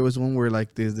remember there was one where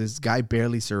like this guy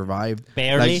barely survived.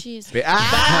 Barely? Like, Jeez.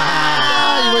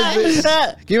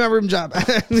 Give me my room job.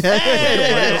 What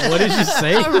did you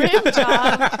say? A rim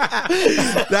job.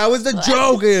 That was the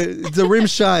joke. It's a rim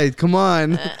shot. Come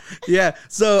on. Yeah.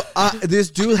 So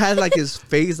this dude had like his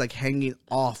face like hanging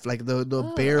off, like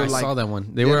the bear. I like saw that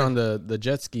one. They were on the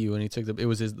jet ski when he took it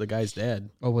was the guy's dad.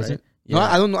 Oh, was right? it? Yeah. No,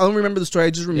 I don't remember the story.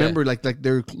 I just remember like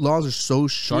their claws are so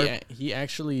sharp. He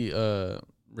actually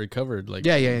recovered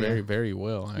very very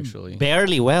well actually.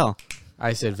 Barely well.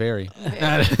 I said very. He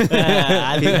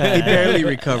barely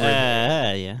recovered.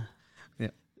 Yeah.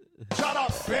 Shut up,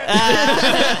 bitch.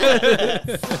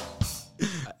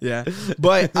 Yeah,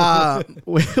 but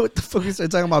what the fuck is I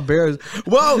talking about bears?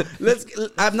 Whoa,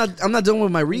 I'm not done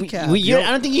with my recap.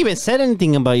 I don't think you even said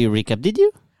anything about your recap, did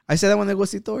you? I said that when I go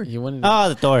see Thor. You wanted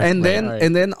the Thor. And then right.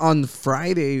 and then on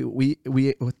Friday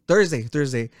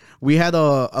Thursday we had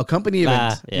a company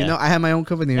event. Yeah. I had my own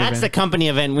company event. That's the company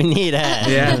event we need.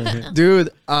 Yeah, dude.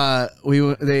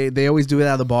 They always do it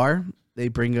at the bar. They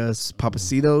bring us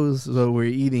papacitos, so we're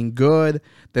eating good.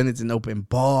 Then it's an open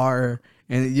bar,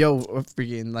 and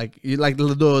freaking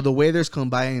the waiters come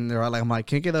by and they're all like, "I'm like,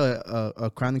 can I get a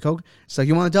Crown and Coke?" It's like,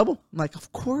 "You want a double?" I'm like, "Of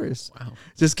course." Wow.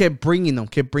 Just kept bringing them.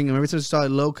 Every time it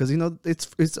started low because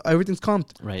it's everything's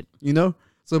comped, Right.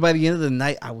 So by the end of the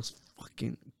night, I was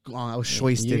fucking gone. I was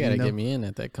wasted. You gotta get me in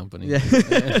at that company. Yeah.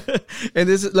 And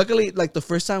this is luckily like the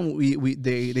first time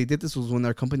they did this was when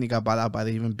our company got bought out by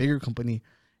the even bigger company,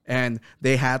 and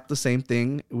they had the same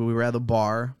thing. We were at a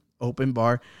bar, open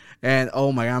bar, and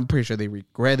oh my God, I'm pretty sure they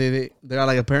regretted it. They're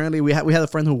like, apparently we had a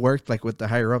friend who worked like with the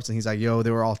higher ups, and he's like, "Yo, they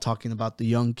were all talking about the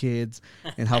young kids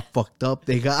and how fucked up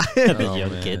they got."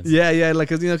 Young kids. Yeah, like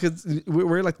because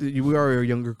we're like we are a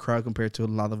younger crowd compared to a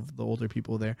lot of the older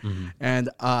people there, and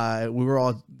we were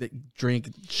all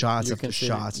drinking shots after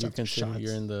shots. You consider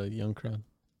you're in the young crowd.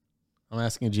 I'm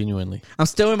asking genuinely. I'm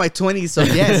still in my 20s, so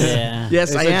yes, yes,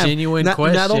 It's I a am. genuine not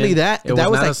question. only that, It that was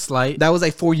was not like a slight. That was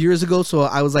like 4 years ago, so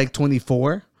I was like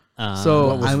 24. So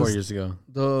What was I 4 years ago?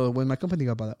 when my company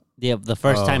got bought out. Yeah, the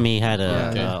first time he had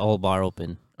a Yeah. old bar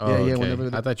open. Oh, Yeah, okay.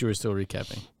 whenever I thought you were still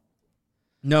recapping.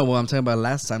 No, well, I'm talking about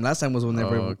last time. Last time was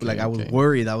whenever I was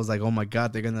worried. I was like, oh my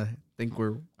God, they're gonna think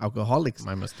we're alcoholics.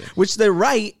 My mistake. Which they're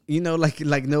right, no,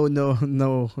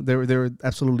 they're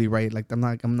absolutely right. Like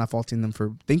I'm not faulting them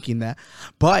for thinking that.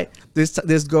 But this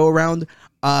go around,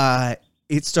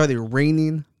 it started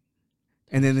raining,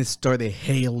 and then it started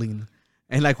hailing,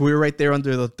 and like we were right there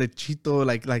under the chito,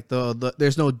 like the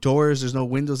there's no doors, there's no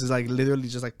windows. It's like literally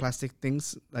just like plastic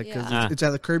things, like 'cause it's at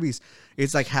the Kirby's.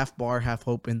 It's like half bar, half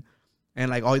open. And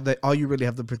like all you really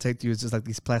have to protect you is just like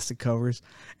these plastic covers,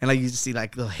 and like you just see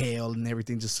like the hail and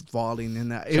everything just falling.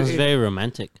 And It was very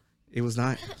romantic. it was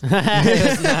not.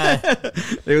 It's not.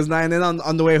 It was not. And then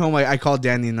on the way home, I called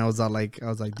Danny and I was like,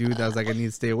 dude, I need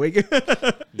to stay awake.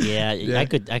 Yeah, Yeah. I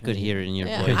could hear it in your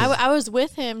Yeah, voice. I was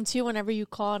with him too whenever you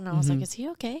called, and I was like, "Is he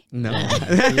okay?" No.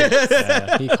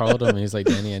 He called him and he's like,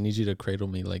 Danny, I need you to cradle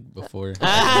me like before.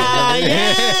 Ah,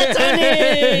 yeah,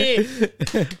 Tony!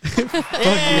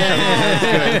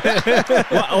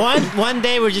 One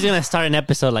day we're just gonna start an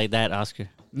episode like that, Oscar.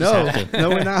 No, Just have to. no,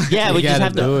 we're not. Yeah, we just gotta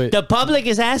have do to. it. The public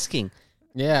is asking.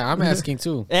 Yeah, I'm asking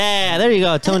too. Yeah, there you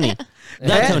go, Tony.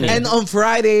 Not Tony. And on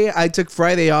Friday, I took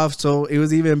Friday off, so it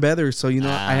was even better. So, you know,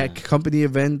 I had Ah. company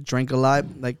event, drank a lot,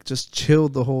 like just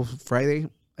chilled the whole Friday.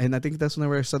 And I think that's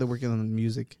whenever I started working on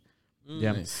music.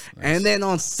 Yeah. Nice. And then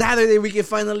on Saturday, we can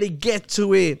finally get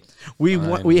to it.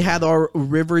 We had our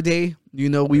River Day. You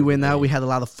know, we went out. We had a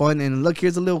lot of fun. And look,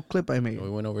 here's a little clip I made. We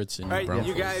went over to New All right, Braunfels.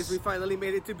 you guys, we finally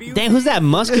made it to Beauty. Damn, who's that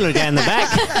muscular guy in the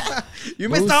back? You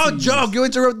missed our joke. You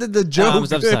interrupted the joke. I'm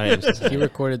so sorry. I'm so sorry. He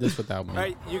recorded this without me. All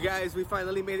right, you guys, we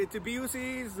finally made it to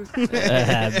Busey's.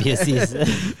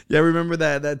 BSCs. Yeah, remember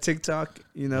that TikTok?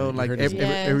 You know, Yeah, you like heard his name.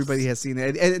 Yes. everybody has seen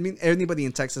it. And I mean, anybody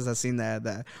in Texas has seen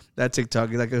that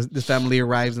TikTok. Like this family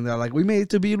arrives and they're like, "We made it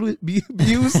to Busey's."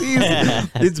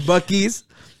 It's Bucky's,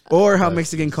 or how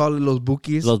Mexican call it, Los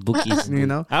Buquis. Los bookies. You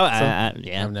know, Yeah.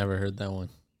 I've never heard that one.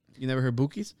 you never heard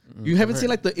Bukies? You haven't seen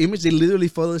like the image? They literally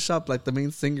photoshopped like the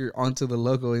main singer onto the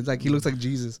logo. It's like he looks like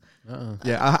Jesus.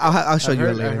 Yeah, I'll show you it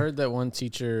I later. heard that one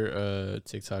teacher,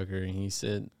 TikToker, and he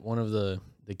said one of the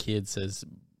kids says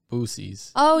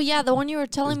Boosies. Oh yeah, the one you were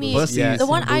telling me. Bussies. Yeah, The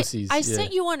one Boosies, I yeah.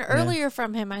 sent you one earlier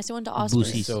from him. I sent one to Oscar.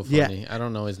 Boosies. So Yeah. funny. I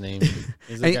don't know his name.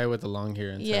 He's the And- guy with the long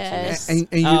hair and Yes. And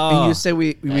Oh. you said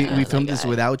we that filmed this guy.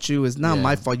 without you. It's not Yeah.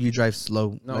 my fault. You drive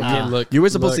slow. No, Like, yeah, look. you were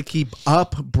supposed look, to keep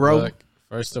up, bro. Look,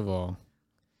 first of all,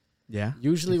 Yeah.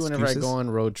 usually whenever I Excuses? go on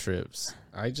road trips,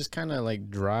 I just kind of like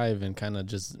drive and kind of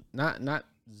just not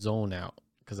zone out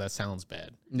because that sounds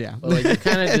bad. Yeah. But like you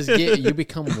kind of just you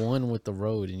become one with the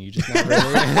road and you just not really.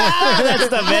 That's the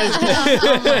best,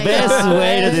 Oh my best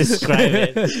way to gosh. describe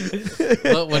it.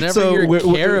 But whenever you're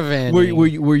caravanning,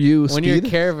 were you when you're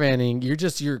speed?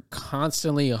 caravanning, you're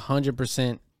constantly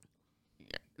 100%.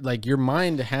 Like your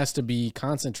mind has to be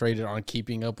concentrated on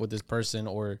keeping up with this person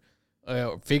or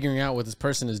figuring out what this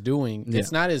person is doing. Yeah.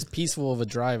 It's not as peaceful of a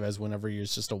drive as whenever you're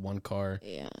just a one car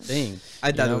Yeah. thing.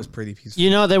 I thought know? it was pretty peaceful. You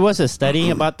know, there was a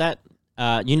study about that.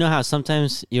 You know how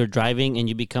sometimes you're driving and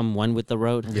you become one with the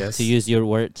road? Yes. To use your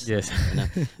words. Yes.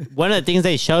 One of the things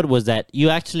they showed was that you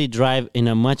actually drive in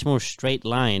a much more straight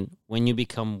line when you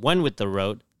become one with the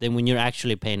road than when you're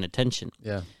actually paying attention.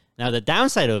 Yeah. Now, the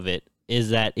downside of it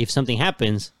is that if something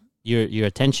happens, your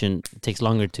attention takes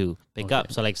longer to pick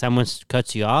up. So, like, someone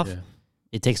cuts you off, Yeah.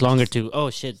 it takes longer to, oh,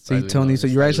 shit. See, Slightly Tony, long, so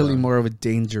you're slightly actually long. more of a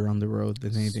danger on the road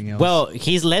than anything else. Well,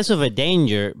 he's less of a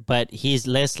danger, but he's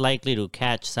less likely to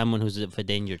catch someone who's of a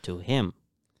danger to him.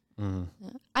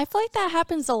 I feel like that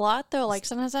happens a lot though. Like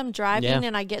sometimes I'm driving Yeah.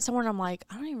 and I get somewhere and I'm like,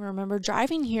 I don't even remember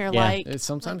driving here. Yeah. Like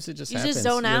Sometimes it just you happens. just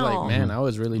zone You're out. like, man, I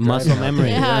was really Muscle driving out memory.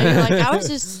 there." yeah, you're like I was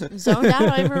just zoned out. I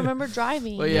don't even remember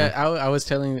driving. But yeah, I was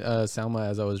telling Salma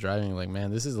as I was driving, like,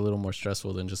 man, this is a little more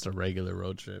stressful than just a regular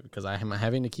road trip because I'm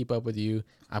having to keep up with you.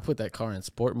 I put that car in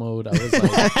sport mode. I was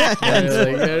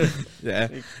like,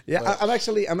 yeah, I'm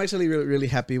actually really, really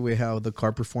happy with how the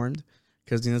car performed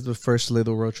because it's the first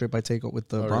little road trip I take with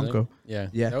the Oh, really? Bronco. Yeah,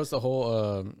 Yeah. That was the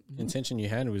whole intention you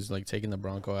had was like taking the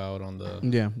Bronco out on the.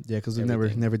 Yeah, because we've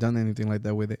Everything. never done anything like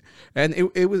that with it, and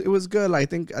it was good.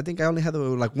 Like, I think I only had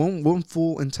like one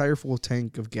entire full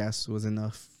tank of gas was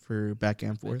enough for back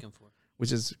and forth,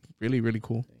 which is really, really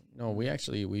cool. No,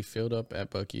 we filled up at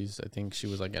Bucky's. I think she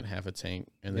was like at half a tank,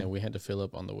 and then we had to fill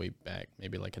up on the way back,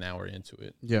 maybe like an hour into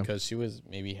it. Yeah. because she was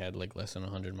maybe had like less than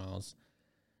 100 miles.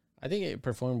 I think it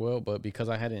performed well, but because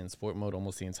I had it in sport mode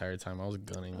almost the entire time, I was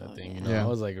gunning that thing. You know, Yeah. I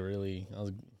was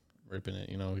ripping it.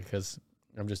 You know, because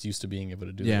I'm just used to being able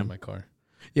to do Yeah. that in my car.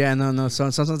 Yeah, no. So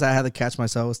sometimes I had to catch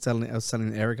myself. I was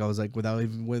telling Eric, I was like, without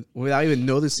even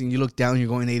noticing, you look down, you're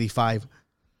going 85.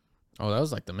 Oh, that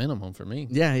was like the minimum for me.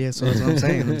 Yeah. So that's what I'm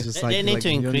saying. It's just They need to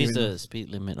you don't increase even- the speed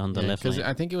limit on the Yeah, left 'cause lane.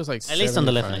 I think it was like At least on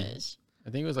the left 75. lane. I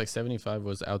think it was like 75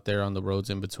 was out there on the roads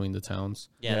in between the towns.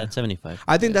 Yeah, that's 75.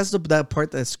 I think that's that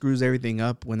part that screws everything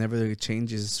up whenever it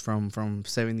changes from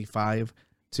 75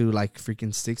 to like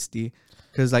freaking 60.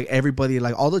 Because like everybody,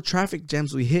 like all the traffic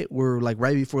jams we hit were like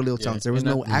right before little Yeah, towns. There was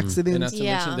and no that- And accidents. not to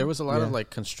Yeah. mention, there was a lot of Yeah. like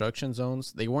construction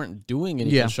zones. They weren't doing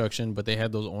any Yeah. construction, but they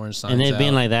had those orange signs. And they've been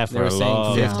out. like that They for were a saying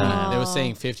long 50. time. They were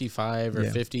saying 55 or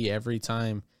Yeah. 50 every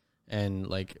time. and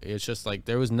like it's just like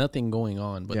there was nothing going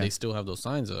on, but they still have those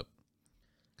signs up.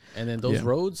 And then those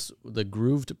roads, the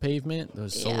grooved pavement, they're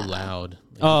so loud.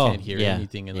 Like you can't hear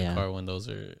anything in the car when those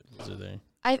are there.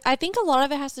 I think a lot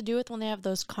of it has to do with when they have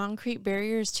those concrete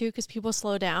barriers too, because people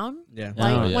slow down. Yeah.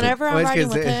 Like whenever I'm riding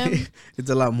with him, it's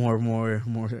a lot more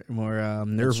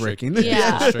nerve wracking.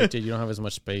 Yeah. Restricted. You don't have as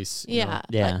much space. Yeah.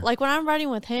 Yeah. Like when I'm riding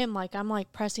with him, like I'm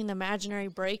like pressing the imaginary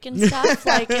brake and stuff,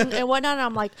 like and whatnot. And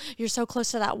I'm like, you're so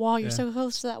close to that wall. You're so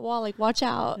close to that wall. Like, watch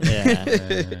out. Yeah.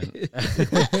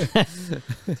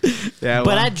 Yeah.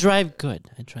 But I drive good.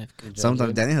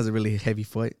 Sometimes Danny has a really heavy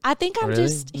foot. I think I'm Really?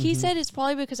 just. He said it's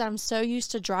probably because I'm so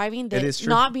used to driving It is that true.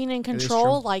 not being in is true.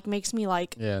 control like makes me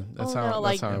like. Yeah, that's Oh, how. no,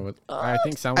 That's like, how I would. I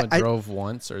think someone I- drove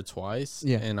once or twice.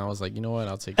 Yeah. and I was like, you know what?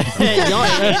 I'll take. Hey, no,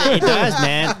 it does,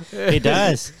 man. It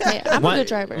does. Hey, I'm a good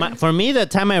driver. For me, the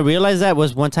time I realized that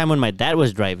was one time when my dad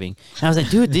was driving. And I was like,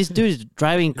 dude, this dude is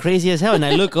driving crazy as hell. And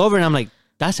I look over and I'm like,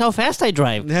 that's how fast I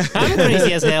drive. I'm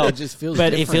crazy as hell. It just feels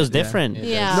but it different. feels Yeah. different. It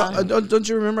Yeah. No, don't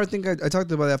you remember? I think I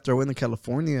talked about it after I went to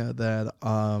California that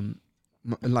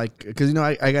like because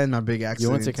I got in a big accident.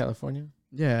 You went to California?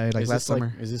 Yeah, like Is last this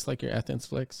summer. is this like your Athens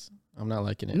flex? I'm not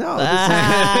liking it. No,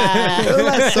 Ah. it was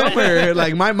last summer.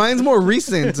 Like mine's more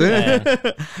recent,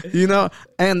 Yeah.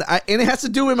 and it has to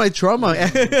do with my trauma.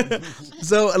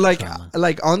 So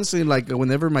like honestly, like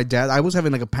whenever my dad, I was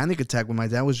having like a panic attack when my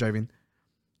dad was driving,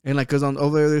 and like because on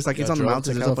over there's like You it's on the drove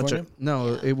mountain. to There's a bunch of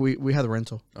California? we had a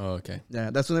rental. Oh, okay. Yeah,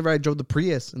 that's whenever I drove the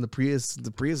Prius, and the Prius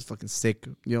is fucking sick.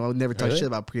 I would never talk Really? shit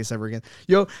about Prius ever again.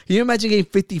 Yo, can you imagine getting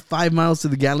 55 miles to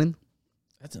the gallon?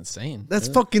 That's insane. That's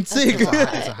Really? fucking sick.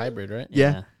 It's a hybrid, right?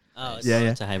 Yeah. Oh, Yeah,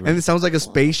 yeah. It's a hybrid. And it sounds like a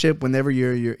spaceship whenever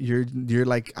you're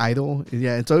like idle.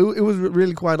 Yeah, and so it was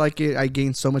really quite like it. I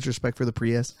gained so much respect for the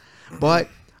Prius, but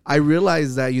I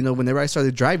realized that whenever I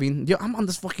started driving, I'm on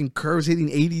this fucking curves hitting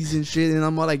 80s and shit, and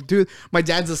I'm all like, dude, my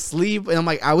dad's asleep, and I'm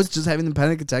like, I was just having a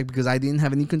panic attack because I didn't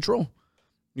have any control,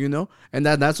 and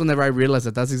that's whenever I realized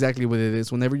that that's exactly what it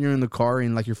is. Whenever you're in the car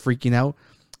and like you're freaking out,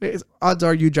 odds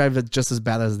are you drive it just as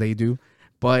bad as they do,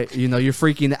 but you're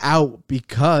freaking out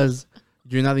because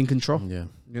you're not in control. Yeah.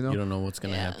 You don't know what's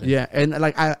gonna happen. Yeah, and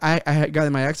like I got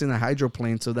in my accident a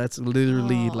hydroplane, so that's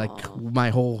literally like my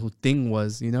whole thing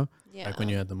was, Yeah. Like when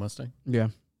you had the Mustang.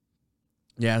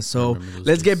 Yeah. So remember those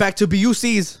let's get days. back to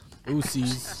BUCs.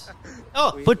 Oopsies.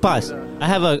 Oh, foot pause. I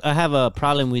have a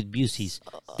problem with Busey's.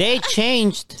 They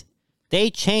changed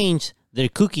their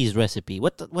cookies recipe.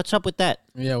 What's up with that?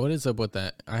 Yeah, what is up with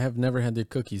that? I have never had their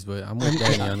cookies, but I'm with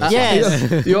Danny on this.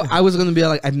 Yes. I was gonna be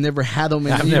like, I've never had them,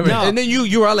 and, and then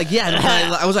you were all like,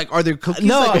 yeah. I was like, are there cookies?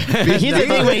 No, Like, here's the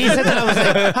thing. When he said that, I was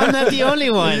like, I'm not the only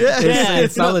one.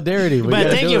 It's solidarity. But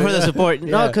thank you for the support.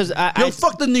 No, because yo,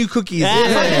 fuck the new cookies.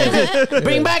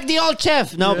 bring back the old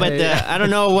chef. No, but I don't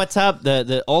know what's up.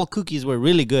 The old cookies were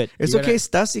really good. It's okay.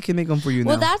 Stacie can make them for you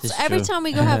Well, now. that's It's every true. time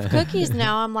we go have cookies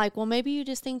now. I'm like, well, maybe you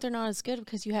just think they're not as good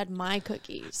because you had my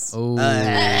cookies. Oh,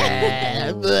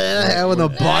 I want to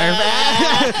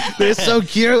barf. They're so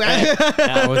cute.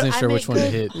 I wasn't sure I which make one to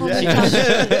good hit. homemade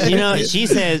cookies. She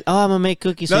says, "Oh, I'm gonna make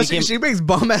cookies." So No, you can... she makes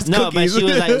bomb ass No, but cookies. she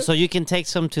was like, "So you can take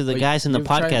some to the guys in the You've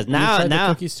tried- podcast." you've Now, tried the now,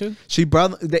 cookies too.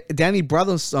 Danny brought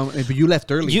them some, but you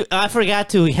left early. I forgot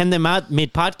to hand them out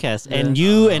mid podcast, and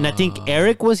you and I think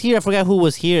Eric was here. I forgot who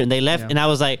was here, and they left, and I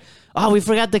was like, "Oh, we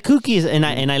forgot the cookies," and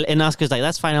Oscar's like,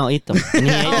 "That's fine, I'll eat them." And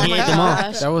he Oh ate my them all.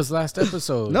 gosh. That was last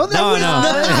episode. no, that No, was no. not.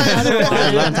 That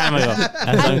was a long time ago.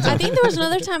 I think there was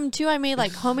another time too. I made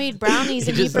like homemade brownies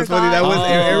and he That's funny. That forgot. was Oh.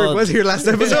 Eric was here last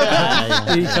episode.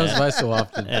 He comes by so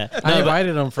often. Yeah. I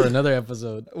invited him for another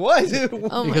episode What?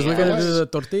 Oh my because we're gonna gosh. do the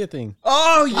tortilla thing.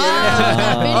 Oh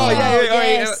yeah. Oh,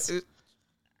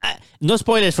 yeah. No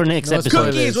spoilers for next No episode.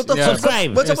 Cookies. What the Yeah. fuck?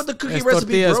 Subscribe. What's up with the cookie It's recipe,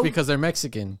 tortillas bro? because they're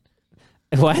Mexican.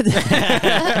 What?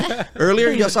 Earlier,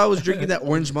 you saw I was drinking that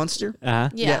orange monster. Uh-huh.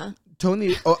 Yeah.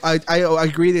 Tony, I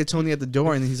greeted Tony at the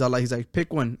door, and he's like,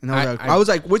 pick one. And I I- was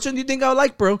like, which one do you think I would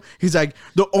like, bro? He's like,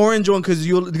 the orange one because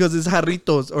it's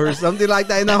jarritos or something like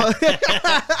that.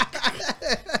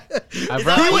 I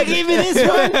brought You gave me this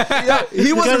one? Yeah,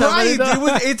 he was Because of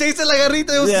right. It tasted like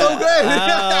jarrito. It was so good.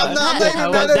 I'm not That's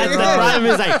even the done it. problem.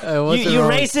 Is like wasn't you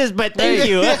wrong. racist, but thank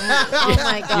you. Oh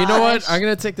my god. You know what? I'm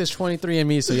gonna take this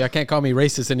 23andMe so y'all can't call me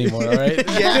racist anymore. All right?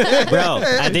 Bro,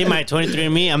 I did my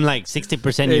 23andMe. I'm like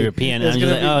 60% European. And It's I'm just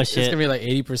gonna like, be- oh It's shit. gonna be like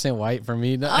 80% white for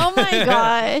me. No, Oh my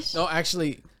gosh. no,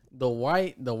 actually, the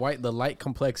light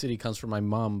complexity comes from my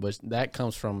mom, but that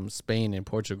comes from Spain and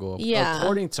Portugal. Yeah.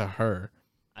 According to her.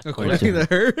 According to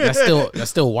her. That's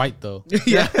still white though.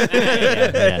 Yeah.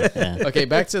 Yeah. Okay,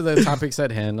 back to the topics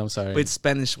at hand. I'm sorry. It's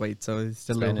Spanish white, so it's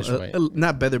a Spanish little, white.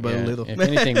 not better, but Yeah, a little. If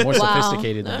anything, more Wow.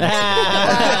 sophisticated than that.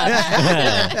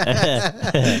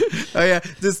 Oh yeah,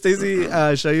 did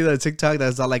Stacie show you the TikTok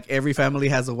that's all like every family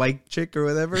has a white chick or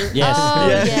whatever? Yes. Oh,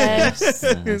 yes.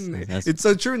 That's- It's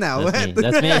so true now. That's me.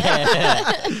 That's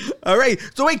me. All right,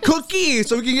 so wait, cookie,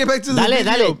 so we can get back to the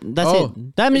video. That's Oh.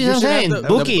 it. That means You I'm should have saying the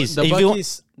bookies. If you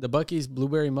want- The Buc-ee's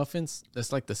blueberry muffins.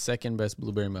 That's like the second best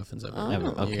blueberry muffins I've ever. Ever.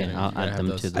 had. Okay, You I'll gotta add have them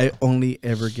those. to the. I only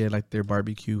ever get like their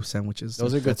barbecue sandwiches.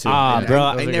 Those are good too. Ah, Yeah, bro. those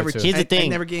I are good never- too. Here's the I thing.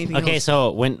 never get anything Okay, else.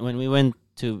 so when we went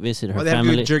to visit her Oh, they have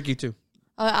family, good jerky too.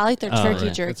 Oh, I like their Oh, turkey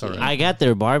right. jerky. It's all right. I got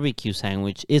their barbecue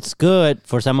sandwich. It's good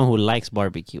for someone who likes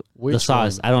barbecue. The Which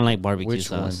sauce, one? I don't like barbecue Which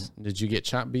sauce. one? Did you get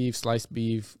chopped beef, sliced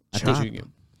beef? I What think- did you get?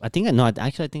 I think I know.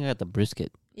 Actually, I think I got the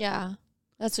brisket. Yeah,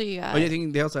 that's what you got. Oh, yeah, I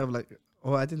think they also have like.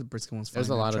 Oh, I think the brisket one's fine.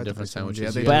 There's a I lot of tried the different brisket ones. sandwiches. Yeah,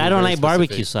 You they- But gotta I be don't very like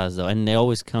barbecue specific. sauce though, and they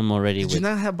always come already Did you with.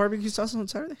 not have barbecue sauce on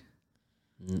Saturday?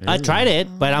 I tried it,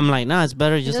 but I'm like, nah, it's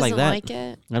better He just doesn't like that. like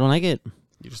it. I don't like it.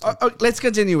 You just Oh, let's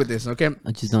continue with this, okay?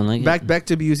 I just don't like it. Back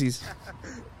to Busey's.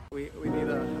 We need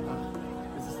a.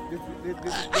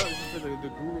 This is for the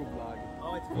guru vlog.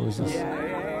 What was this?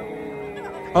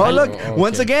 Oh, look, Oh,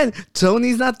 once okay. again,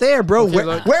 Tony's not there, bro. Okay,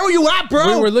 look. Where were you at,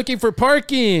 bro? We were looking for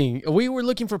parking. We were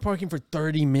looking for parking for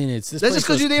 30 minutes. This That's just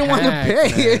place because you was didn't want to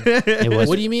packed, man. pay. It was.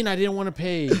 What do you mean I didn't want to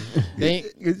pay? They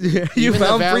you even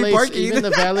found the free valets- parking. Even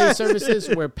the valet services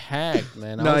were packed,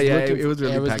 man. No, yeah, it was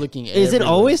really I was packed. looking. Is it everywhere.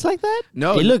 always like that?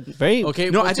 No. It looked very. Okay,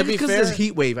 No, well, I to think be because fair, this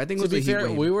heat wave. I think it to was the be heat fair,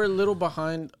 wave. we were a little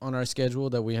behind on our schedule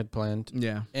that we had planned.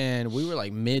 Yeah. And we were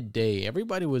like midday.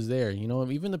 Everybody was there. You know,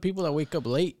 even the people that wake up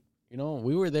late. You know,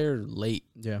 we were there late.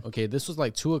 Yeah. Okay, this was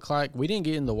like 2:00. We didn't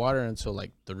get in the water until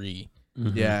like 3.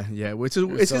 Yeah, yeah. Which is,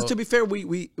 it's just So- to be fair,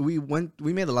 we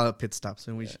made a lot of pit stops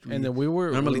and we And then we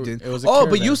were normally we were- did. It was a Oh,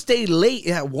 but caravan. you stayed late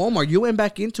at Walmart. You went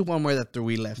back into Walmart after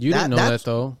we left. You didn't know that's- that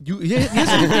though. You yes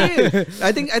you did.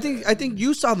 I think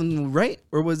you saw them, right?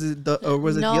 Or was it the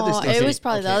other No, Stacie? it was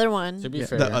probably the Okay. other one. To be Yeah,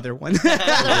 fair, the other one.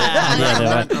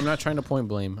 I'm not trying to point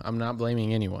blame. I'm not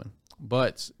blaming anyone.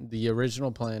 But the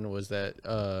original plan was that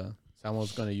someone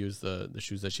was going to use the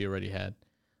shoes that she already had.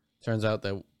 Turns out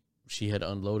that she had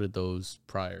unloaded those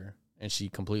prior, and she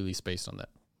completely spaced on that.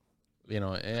 You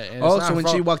know, and it's Oh, not so her when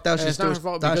she fault. walked out, And she it's not still her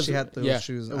fault thought because- she had those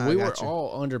shoes. I We were got you.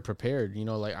 all underprepared. You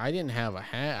know, like I didn't have a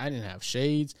hat, I didn't have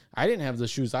shades, I didn't have the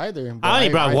shoes either. but I only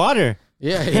brought water.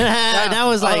 Yeah, That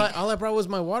was all like- all I brought was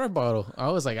my water bottle. I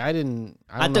was like, I don't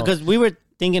know. Because we were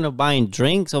thinking of buying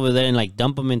drinks over there and like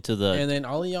dump them into the. And then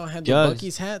all of y'all had the Jugs.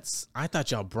 Buc-ee's hats. I thought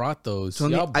y'all brought those.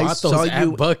 Tony, Y'all I bought saw those you at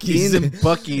Buc-ee's. in the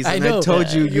Buc-ee's, and I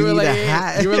told you You were need like, a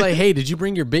hat. You were like, hey, did you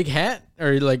bring your big hat?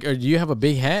 Or do you have a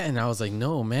big hat? And I was like,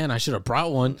 no, man, I should have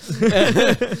brought one.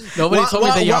 Nobody told me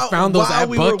that y'all found those while at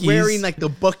we Buc-ee's. were wearing like the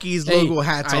Buc-ee's Hey, logo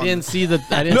hats. I on. didn't see the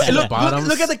bottoms.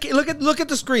 Look at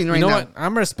the screen right You know now. what?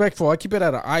 I'm respectful. I keep it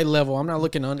at an eye level. I'm not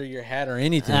looking under your hat or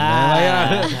anything.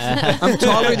 Ah. Man. Like, I'm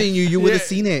taller than you. You would have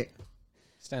seen it.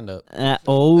 stand up.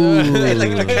 Oh.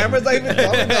 Like the camera's not even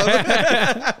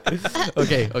taller.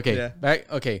 Okay. Yeah.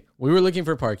 Back. Okay, we were looking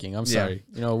for parking. I'm Yeah. sorry.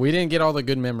 You know, we didn't get all the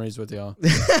good memories with y'all.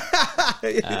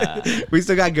 We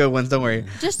still got good ones. Don't worry.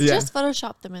 Just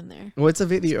Photoshop them in there. What's a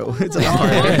video? It's a lot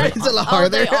harder. It's a lot Oh, harder.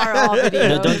 they are all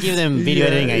videos. Don't give them video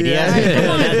editing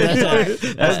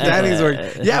ideas. That's Danny's work.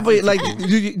 Yeah, but like, do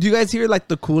you guys hear like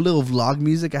the cool little vlog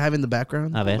music I have in the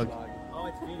background? A ver. Like,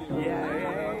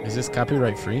 Is this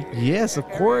copyright free? yes, of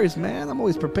course, man. I'm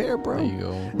always prepared, bro. There you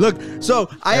go. Look, so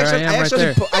There I am right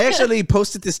there. I actually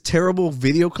posted this terrible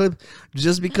video clip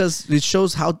just because it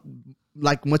shows how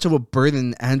like much of a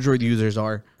burden Android users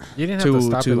are. You didn't have to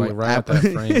stop it like right at that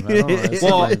frame. I don't know. It's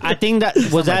Well, like- I think that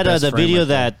was my that best the friend, video I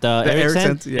think. that Eric Eric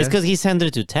sent. sent, yeah. It's because he sent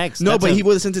it to text. No, That's but a- he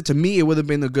would have sent it to me. It would have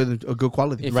been a good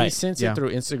quality. if he Right. sent Yeah. it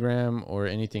through Instagram or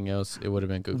anything else, it would have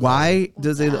been good. Why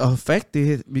does it affect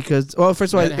it? Because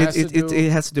first of all, It has to do-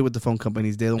 it has to do with the phone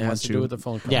companies. They don't It want has to do with the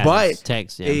phone. Yeah, company. But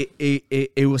text. Yeah.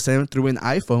 it was sent through an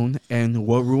iPhone, and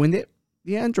what ruined it?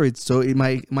 The Android. So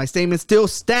my statement still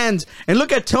stands. And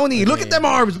look at Tony. Look at them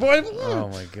arms, boy. Oh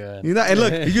my god. You know, and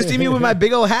look, you see me with my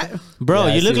big old hat. Bro,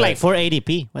 Yeah, I you look see like that.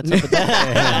 480p. What's up with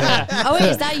that? Oh wait,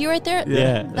 is that you right there?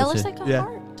 Yeah, That that's looks it. like a Yeah.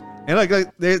 heart. And look,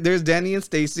 there's Danny and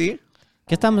Stacie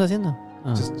 ¿Qué estamos haciendo?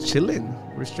 Oh. just chilling.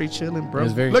 We're straight chilling, bro. It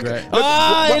was very look, great. look,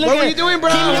 Ah, what look were at you doing, bro?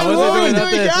 Kim What Jong-un. were you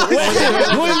Nothing. doing,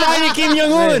 guys? Muy mighty Kim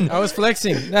Jong-un. I was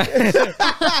flexing. You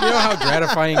know how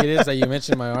gratifying it is that you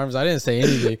mentioned my arms? I didn't say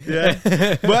anything.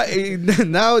 Yeah. But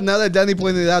now that Danny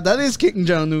pointed it out, that is Kim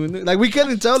Jong-un. Like, we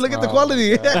couldn't tell. Look at the Oh,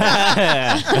 quality.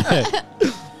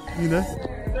 You know?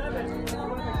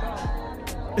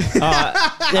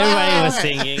 Everybody was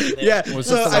singing. Yeah, Was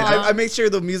so this the I made sure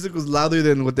the music was louder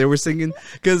than what they were singing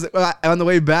because on the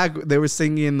way back they were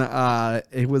singing.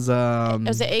 It was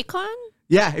Was it Akon?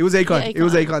 yeah, it was Akon. Yeah, It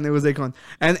was Akon. Akon. It was Akon,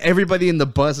 and everybody in the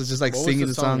bus was just like What was singing the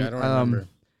the song. I don't remember.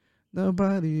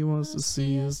 Nobody wants to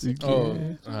see us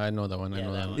together. Oh, I know that one. I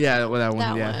know that one. Yeah, well, that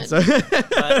one. That Yeah.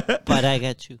 one. So But I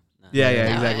got you. No. yeah,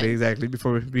 That exactly, one. exactly.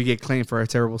 Before we get claimed for our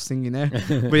terrible singing there,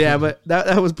 but yeah, but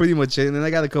that was pretty much it. And then I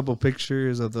got a couple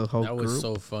pictures of the whole That group. was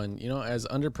so fun. You know, as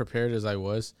underprepared as I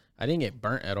was, I didn't get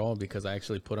burnt at all because I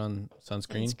actually put on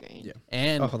sunscreen. Yeah.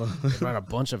 And Oh, hold on. they brought a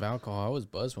bunch of alcohol. I was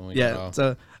buzzed when we got Yeah. off.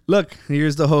 So look,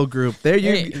 here's the whole group. There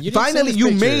you. Hey, didn't finally, send this you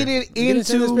picture. made it You didn't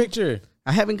send this into. picture.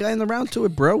 I haven't gotten around to it,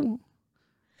 bro.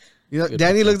 You know, Good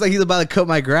Danny picture. looks like he's about to cut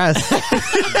my grass.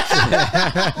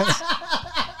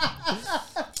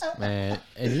 Man,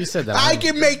 and you said that. I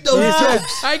can make those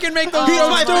jokes. I can make those He's Oh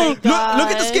my my dude. Look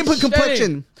at the skin gosh.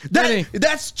 complexion. Danny.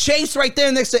 That's Chase right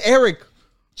there next to Eric.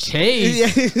 Chase. Yeah,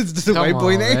 it's the Come white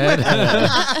boy on, name. man.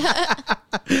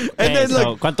 And then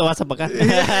so, look, ¿cuánto vas a pagar?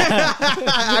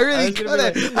 I really could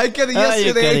have. I could have Oh,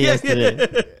 you yesterday.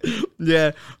 coulda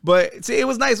Yeah, but see, it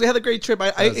was nice. We had a great trip. I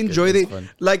was good. enjoyed It it. was fun.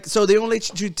 Like, so they don't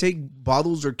let you take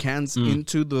bottles or cans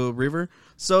into the river.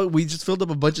 So we just filled up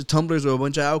a bunch of tumblers with a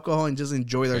bunch of alcohol and just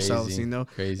enjoyed ourselves. Crazy. You know,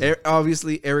 Crazy.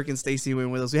 Obviously, Eric and Stacie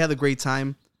went with us. We had a great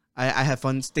time. I had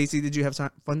fun. Stacie, did you have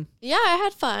fun? Yeah, I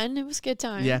had fun. It was a good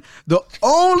time. Yeah. The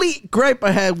only gripe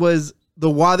I had was the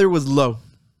water was low.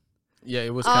 Yeah,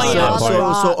 it was Oh, kind of yeah, that all the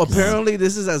part. So rocks. apparently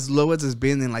this is as low as it's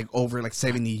been in like over like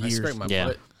 70 I years. scraped my Yeah.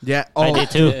 butt. Yeah. I Oh, did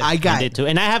too. I got did too.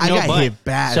 And I have I no got butt. hit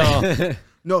bad.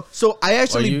 No, so I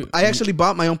actually you-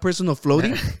 bought my own personal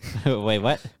floaty. So, wait,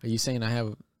 what? Are you saying I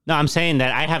have? No, I'm saying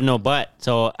that I have no butt.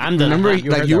 So I'm the. Remember,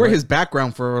 You like heard you that, were right? his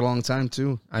background for a long time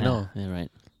too. I know. Yeah, right.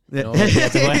 Yeah. No. yeah,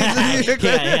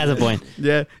 he has a point.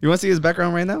 Yeah. You want to see his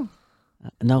background right now?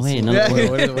 No, wait, no. Yeah. lo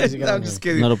pongas. What is he got No, on I'm there? just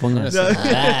kidding. No lo pongas. No.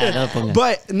 No lo pongas.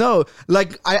 But no,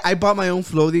 like I bought my own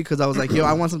floaty because I was like, yo,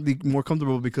 I want something more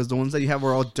comfortable because the ones that you have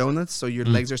are all donuts, so your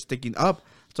legs are sticking up.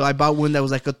 So I bought one that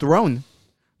was like a throne.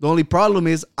 The only problem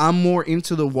is I'm more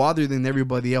into the water than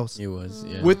everybody else. It was.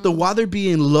 Yeah. With the water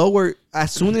being lower,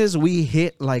 as soon as we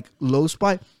hit like low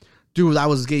spot, dude, I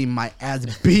was getting my ass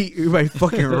beat by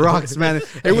fucking rocks, man.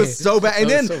 It was so bad. And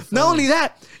That was then so not funny. only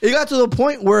that, it got to the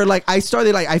point where like I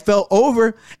started like I fell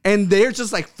over and they're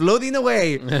just like floating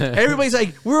away. Everybody's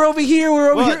like, we're over here,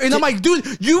 we're over Well, here. And I'm like, dude,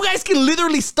 you guys can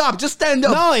literally stop. Just stand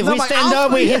up. No, if we I'm like, stand I'll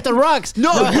up, we free- hit the rocks.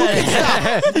 No, you can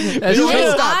stop. You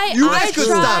can stop. You guys could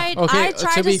stop. tried. Okay, I to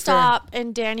tried be to stop,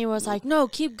 and Danny was like, "No,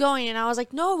 keep going." And I was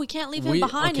like, "No, we can't leave him We-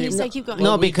 behind." okay, and he no- said, "Keep going."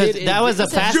 No, we because did that was the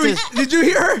it. fastest. Did you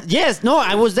hear her? Yes, no,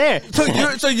 I was there.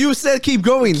 So you said keep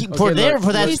going. For there, look,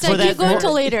 for that, He for said, that. "Keep going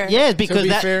till later." Yes, To because be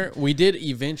that. fair, we did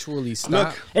eventually stop.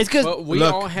 Look, It's 'cause- but we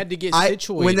look, all had to get I-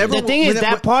 situated. whenever- The thing is,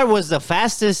 Whenever- that part was the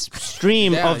fastest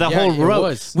stream Yeah, of the yeah, whole it road.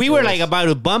 was. We It were was. like about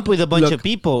to bump with a bunch Look. of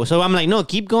people, so I'm like, no,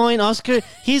 keep going, Oscar.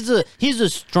 He's a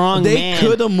strong They man.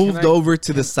 could have moved Can I- over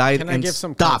to the side Can I and give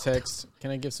some stopped. context?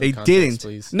 Can I give some They context, didn't.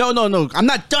 please? No. I'm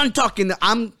not done talking.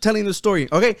 I'm telling the story.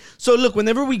 Okay. So look,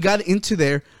 whenever we got into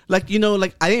there, like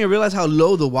like I didn't realize how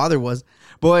low the water was.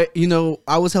 But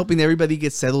I was helping everybody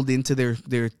get settled into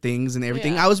their things and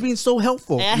everything. Yeah. I was being so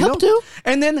helpful. Yeah, I you helped know? too.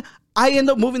 And then I end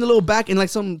up moving a little back, and like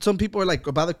some people are like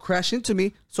about to crash into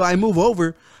me, so I move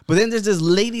over. But then there's this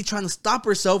lady trying to stop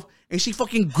herself, and she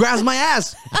fucking grabs my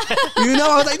ass.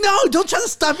 I was like, no, don't try to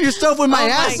stop yourself with my Oh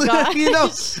my ass.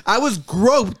 gosh. I was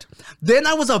groped. Then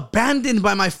I was abandoned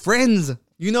by my friends.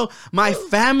 My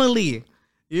family.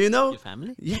 Your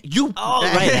family? Yeah, you. Oh,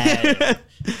 right.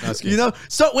 That's good.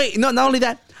 So wait, no, not only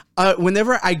that.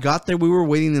 Whenever I got there, we were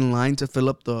waiting in line to fill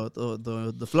up the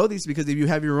floaties because if you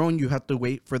have your own, you have to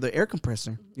wait for the air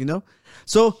compressor.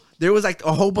 So there was like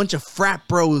a whole bunch of frat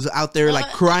bros out there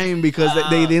like crying because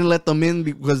they didn't let them in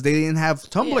because they didn't have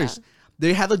tumblers. Yeah.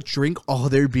 They had to drink all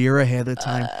their beer ahead of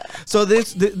time. So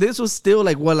this was still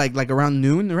like around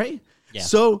noon, right? Yeah.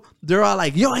 So they're all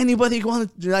like, "Yo, anybody want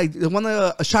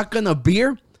a shotgun a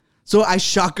beer?" So I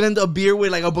shotgunned a beer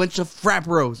with like a bunch of frat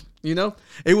bros.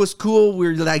 It was cool. We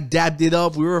were like dabbed it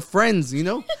up. We were friends.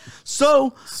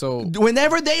 So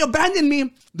whenever they abandoned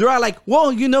me, they're all like,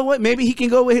 "Well, you know what? Maybe he can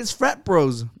go with his frat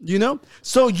bros."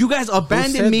 So you guys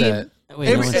abandoned said me. that? Wait,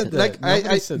 Every- no one said like that.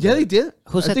 Nobody said yeah, that. they did.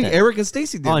 Who I said think that? Eric and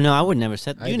Stacie did. Oh no, I would never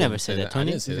said. I You didn't never say said that, I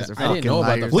Tony. didn't say that. are I didn't fucking know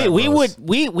about the liars. frat We bros.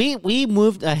 would we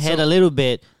moved ahead a little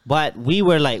bit, but we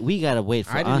were like, we gotta wait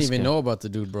for I didn't Oscar. even know about the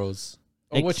Dude Bros.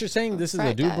 Oh, what you're saying? This is a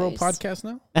Frat Dude Bro guys. podcast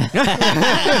now?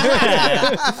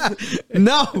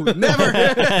 No, never.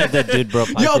 the dude bro.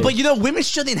 Yo, podcast. but women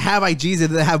shouldn't have IGs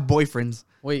if they have boyfriends.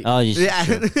 Wait. Oh, you Yeah.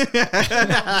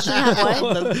 She have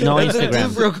what? no That's a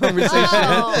Instagram. real conversation.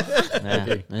 Oh.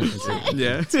 Yeah.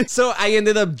 Yeah. So I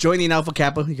ended up joining Alpha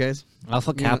Kappa, you guys.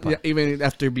 Alpha You know, Kappa. yeah, even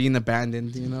after being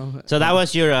abandoned, you know. So that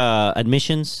was your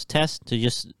admissions test to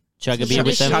just chug a beer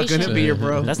with them? Initiation. Chugging a beer,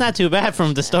 bro. That's not too bad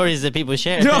from the stories that people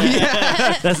share. No,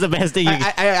 yeah. That's the best thing you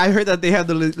can. I heard that they have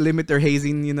to limit their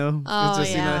hazing, you know. Oh,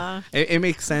 You know, yeah. it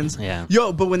makes sense. Yeah.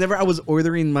 Yo, but whenever I was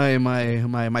ordering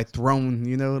my throne,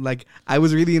 you know, like I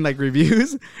was reading like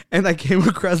reviews and I came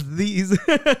across these.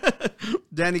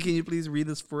 Danny, can you please read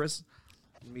this for us?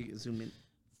 Let me zoom in.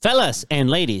 Fellas and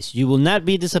ladies, you will not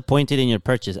be disappointed in your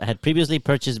purchase. I had previously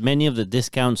purchased many of the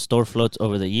discount store floats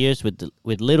over the years with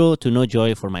little to no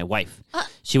joy for my wife.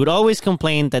 She would always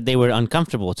complain that they were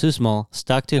uncomfortable, too small,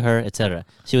 stuck to her, etc.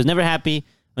 She was never happy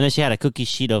unless she had a cookie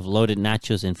sheet of loaded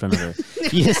nachos in front of her.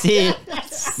 You see,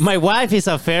 my wife is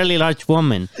a fairly large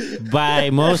woman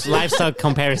by most livestock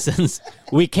comparisons.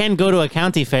 We can't go to a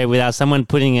county fair without someone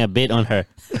putting a bit on her.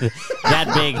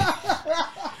 That big.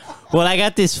 Well, I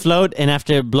got this float, and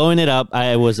after blowing it up,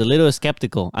 I was a little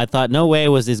skeptical. I thought, no way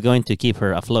was this going to keep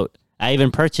her afloat. I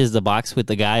even purchased the box with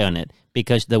the guy on it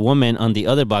because the woman on the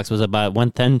other box was about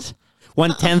one-tenth my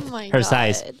her God.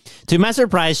 size. To my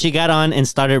surprise, she got on and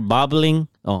started bobbing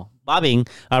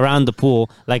around the pool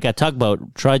like a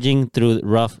tugboat trudging through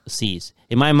rough seas.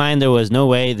 In my mind, there was no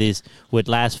way this would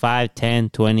last 5, 10,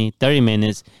 20, 30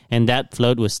 minutes, and that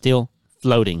float was still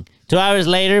floating. 2 hours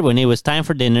later, when it was time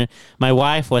for dinner, my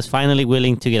wife was finally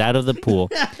willing to get out of the pool.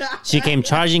 She came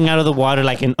charging out of the water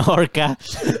like an orca,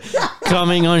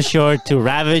 coming on shore to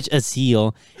ravage a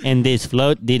seal, and this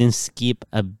float didn't skip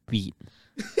a beat.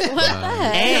 What the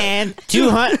heck? And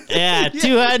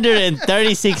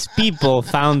 236 people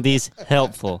found this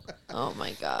helpful. Oh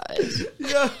my God.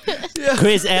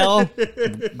 Chris L.,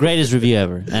 greatest review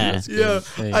ever. Yo,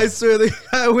 Hey. I swear to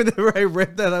God, whenever I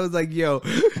read that, I was like, yo,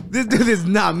 this dude is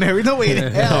not married. No way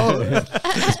in hell.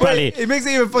 probably- It makes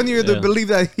it even funnier to believe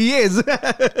that he is.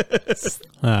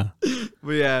 But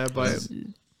yeah, but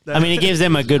I mean, it gives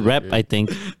them a good rep, I think.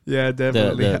 yeah,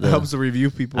 definitely the- helps to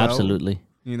review people out, Absolutely.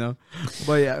 you know.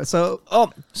 But yeah, so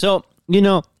So,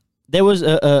 there was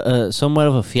a somewhat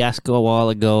of a fiasco a while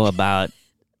ago about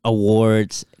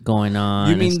awards going on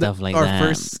you and mean stuff like our that.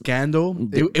 first scandal?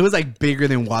 It was like bigger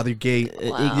than Watergate.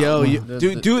 Wow. Yo,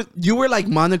 The- dude, you were like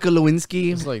Monica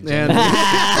Lewinsky. It's like and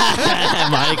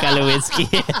Monica Lewinsky.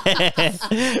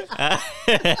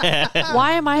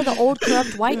 Why am I the old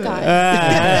corrupt white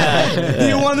guy? do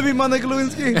you want to be Monica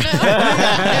Lewinsky?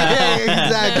 Yeah,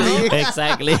 exactly.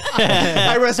 Exactly.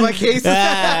 I rest my case.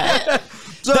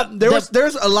 So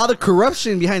there's a lot of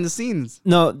corruption behind the scenes.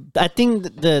 No, I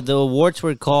think the awards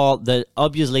were called the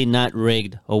obviously not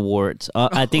rigged awards.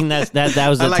 I think that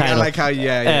was the I title. like how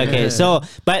yeah. Okay, so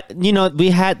but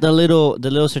we had the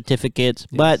little certificates,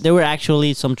 but there were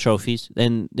actually some trophies,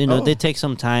 and they take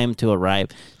some time to arrive.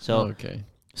 So Okay.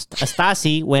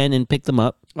 Stacie went and picked them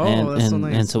up, Oh, and, that's so and,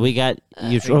 nice. and so we got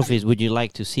your trophies. Would you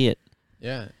like to see it?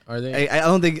 Yeah. Are they? I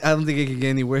don't think it could get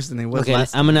any worse than it was Okay,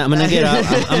 last. I'm gonna get up.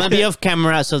 I'm gonna be off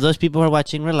camera, so those people who are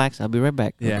watching, relax. I'll be right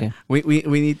back. Yeah, Okay. we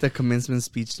need the commencement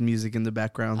speech music in the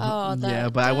background. Oh, yeah,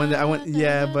 that- but I want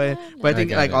yeah, but I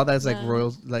think got like it. all that's like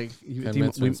royal like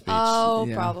Commencement speech. Oh,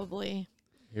 Yeah. probably.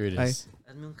 Here it I- is.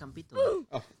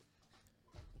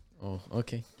 Oh,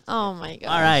 okay. Oh my God.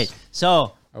 All right.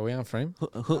 So Are we on frame?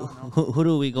 who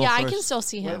do we go Yeah, first? I can still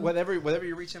see him. whatever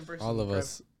you reach in first. All of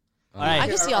us. All right. I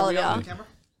can see all of y'all.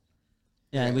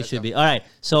 Yeah, we should be. All right.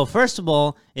 So first of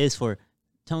all is for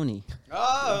Tony.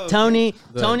 Oh, Tony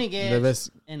The- Tony the gets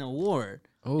best- an award.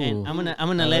 Oh, And I'm gonna I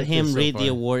let like him this so read the far.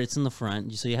 award. It's in the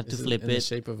front, so you have to This is flip in the it.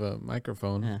 shape of a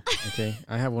microphone. Yeah. Okay,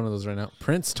 I have one of those right now.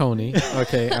 Prince Tony.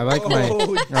 Okay, I like my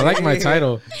Oh, I like my damn.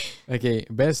 title. Okay,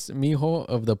 best mijo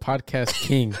of the podcast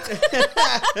king.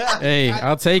 Hey,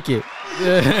 I'll take it.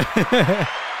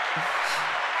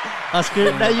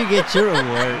 Oscar, now you get your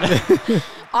award.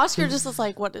 Oscar just looks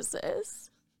like, what is this?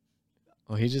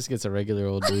 Oh, he just gets a regular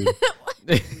old dude.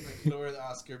 Lord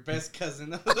Oscar, best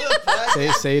cousin.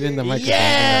 say it in the microphone.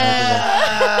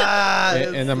 Yeah.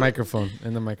 In the microphone.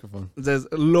 In the microphone. It says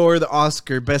Lord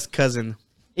Oscar, best cousin.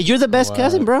 You're the best Wow.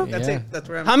 cousin, bro. Yeah. That's it. That's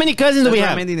where I'm. How many cousins do That's we where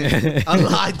have? I'm ending it. A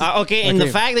lot. Okay, and the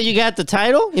Okay. fact that you got the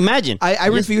title, imagine. I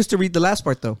refuse to read the last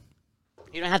part though.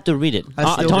 You don't have to read it.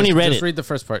 I still Tony read Just it. read the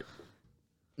first part.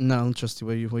 No, I don't trust you.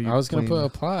 What you I was gonna playing?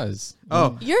 put applause.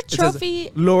 Oh, Your says- trophy.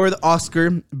 Lord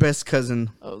Oscar, best cousin.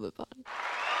 Oh, the body.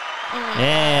 Oh my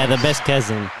Yeah, the best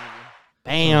cousin.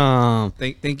 Bam.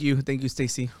 Thank you,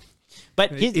 Stacie.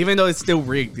 But he's, Even though it's still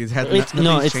rigged, it has it's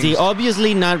nothing's it's the changed.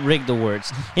 obviously not rigged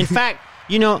awards. In fact,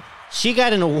 she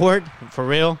got an award for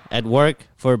real at work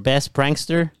for best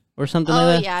prankster or something like Oh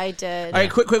that. yeah, I did. All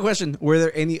right, quick question. Were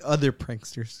there any other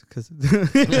pranksters? Because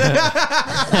There's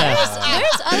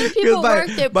other people work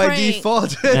that by prank.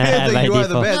 default, By you are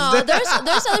the default. best. No,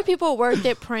 there's other people work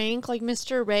that prank, like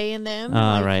Mr. Ray and them.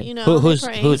 All like, right. You know, Who's they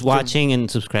prank. who's watching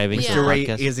and subscribing to Yeah. the Mr. Ray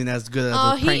podcast? isn't as good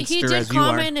Oh, of a he prankster did as you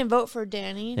are. comment and vote for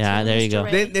Danny. Yeah, too, there you Mr. go.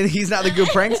 Ray. Then he's not a good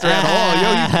prankster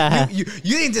at all. Yo,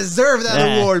 you didn't deserve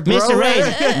that award, bro. Mr. Ray,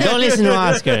 don't listen to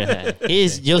Oscar.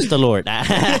 He's just the Lord.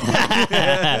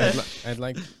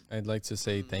 I'd like to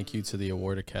say thank you to the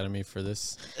Award Academy for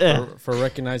this, Yeah. for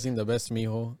recognizing the best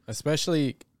mijo,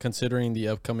 especially considering the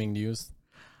upcoming news.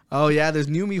 Oh yeah, there's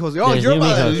new mijos. Oh, There's you're new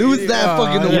about to mijos. lose that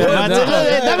fucking award.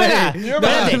 Yeah, You're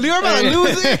about to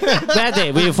lose it.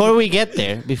 Espérate, before we get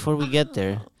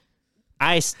there,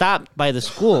 I stopped by the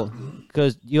school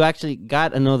because you actually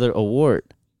got another award.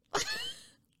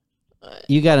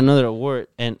 You got another award,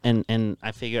 and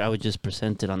I figured I would just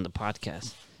present it on the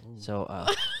podcast. So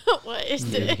What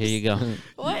is this? here you go.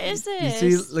 What is You this?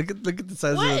 see, look at the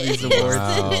size What of these is awards.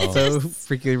 Wow. So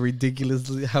freaking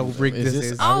ridiculously how rigged Is this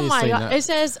this- is. Oh my Obviously god! not. It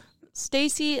says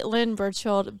Stacie Lynn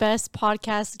Birchfield, best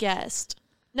podcast guest.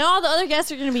 Now all the other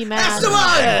guests are gonna be mad.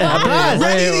 Esteban!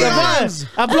 Ready the arms!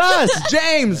 Applause!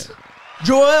 James!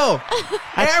 Joel!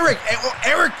 Eric!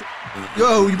 Eric!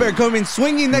 Yo, you better come in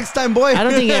swinging next time, boy. I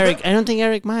don't think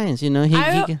Eric minds. You know,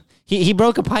 he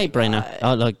broke a pipe right now.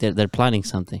 Oh, look, they're planning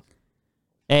something.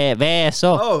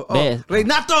 Beso. Oh,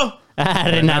 Renato!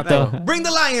 Renato. Bring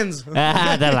the lions! The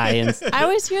Lions. I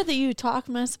always hear that you talk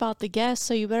mess about the guests,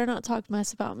 so you better not talk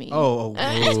mess about me. Oh,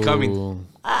 it's coming. Ooh.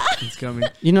 It's coming.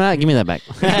 You know what? Give me that back.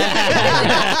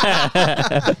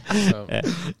 So,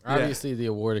 obviously, the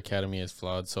Award Academy is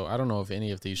flawed, so I don't know if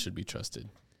any of these should be trusted.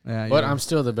 Yeah, But yeah. I'm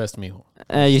still the best mijo.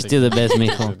 You're still the best,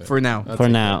 mijo. For now. I'll For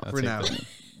take now. that. I'll For take now. that.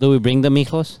 Do we bring the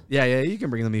mijos? Yeah, you can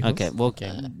bring them. Mijos. Okay, well,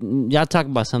 y'all talk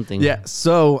about something. Yeah,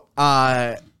 so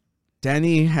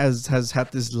Danny has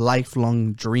had this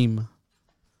lifelong dream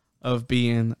of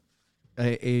being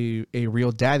a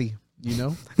real daddy, you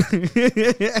know?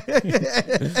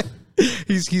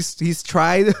 he's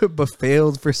tried but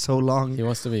failed for so long. He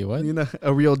wants to be what? You know,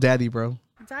 a real daddy, bro.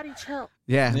 Daddy, chill.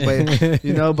 Yeah,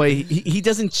 but he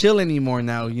doesn't chill anymore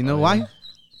now. You know why?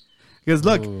 Because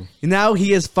look, Ooh. now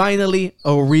he is finally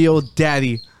a real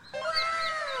daddy.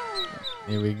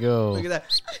 Here we go. Look at that.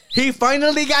 He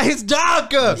finally got his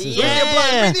dog. Yeah.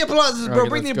 Bring the applauses, bro. Okay,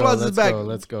 Bring the let's go, applauses let's back. go,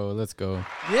 let's go.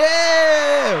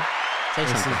 Yeah. Say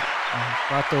something.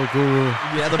 Pato Guru.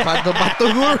 Yeah, the Pato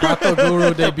Guru. Pato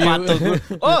Guru debut.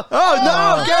 Oh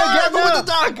no. Get with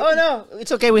the dog. Oh no,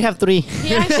 it's okay. We have three.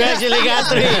 He actually We actually got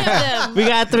three three. of them. We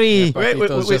got three. Wait,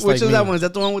 Papito's which just like is that me. one? Is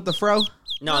that the one with the fro?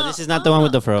 No, this is not the one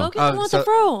with the fro. Go get the one with so- the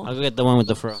fro. I'll go get the one with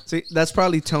the fro. See, that's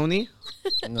probably Tony.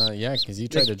 No, yeah, because you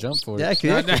tried to jump for Yeah,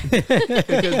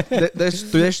 it.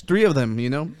 there's three of them. You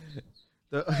know.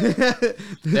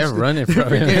 They're running from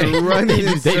freaking him. running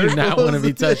in They do not want to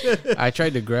be circles. touched. I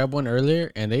tried to grab one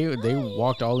earlier, and they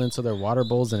walked all into their water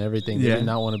bowls and everything. They did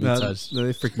not want to be touched. No,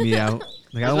 they freaked me out.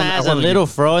 Like, This one has a little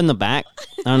fro in the back.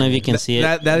 I don't know if you can see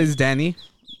it. That is Danny.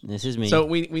 This is me. So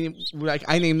we like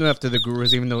I named him after the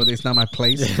gurus, even though it's not my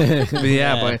place. But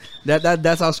yeah, but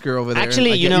that's Oscar over there.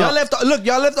 Actually, Like, you know- y'all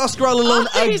left Oscar all alone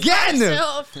Oh, he's by again.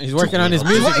 himself. He's working on his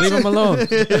music. Leave him alone.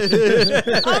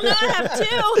 Oh no, I have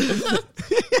two.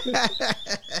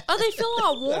 Oh, they feel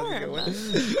all warm.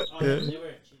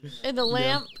 And the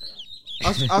lamp.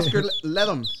 Oscar, let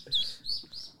him.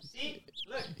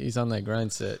 He's on that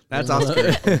grind set. That's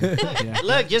Oscar.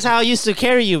 Look, just how I used to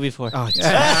carry you before. Oh,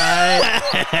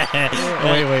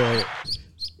 Wait.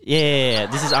 Yeah,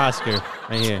 this is Oscar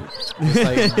right here.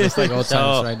 Just like old So-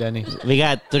 times, right, Danny? We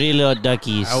got three little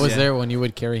duckies. I was there when you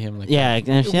would carry him. Like, Yeah,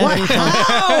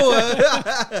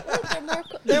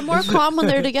 They're more calm when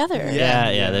they're together.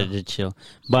 yeah, they're chill.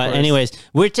 But anyways,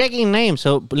 we're taking names,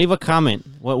 so leave a comment.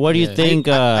 What do you Yeah. think?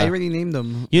 I already named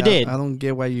them. You did? I don't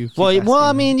get why you. keep well, I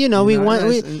asking. mean, you know, I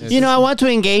want to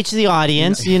engage the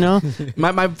audience. You know,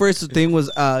 My first thing was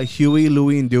Huey,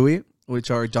 Louie, and Dewey, which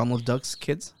are Donald Duck's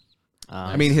kids.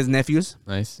 I mean, his nephews.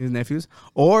 nice. His nephews.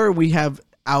 Or we have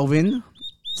Alvin,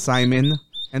 Simon,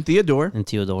 and Theodore. and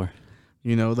Theodore.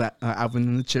 You know that Alvin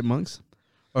and the Chipmunks.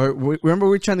 Or remember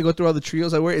we were trying to go through all the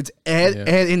trios I wear. It's Ed, Yeah.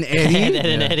 Ed, and Eddie. Ed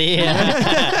and Eddie.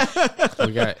 Yeah.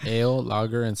 We got ale,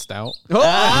 lager, and stout. Oh!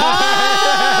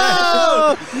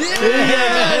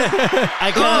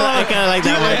 I kind of like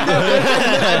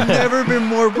that I've never been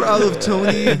more proud of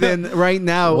Tony than right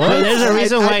now. What? There's a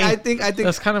reason why- I think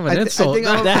That's kind of an I insult. think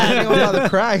I'm about to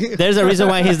cry. one. There's a reason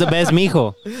why he's the best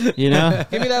mijo. You know.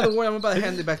 Give me that award. I'm about to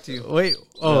hand it back to you. Wait.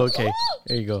 Oh, okay.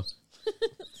 There you go.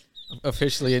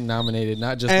 officially nominated,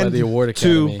 not just by And the award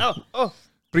two. academy.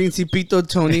 Principito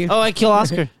Tony. Oh, I kill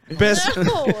Oscar. Best.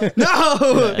 No.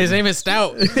 No. His name is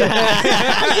Stout. yes.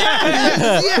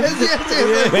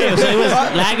 Wait, so it was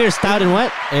lager, stout, and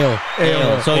what? Ale.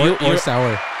 So or, you're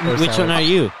sour. Or which sour. one are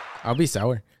you? I'll be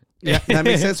sour. Yeah, that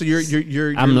makes sense. So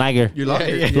you're I'm lager. You're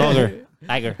lager. Yeah. Lager.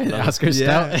 Lager. Oscar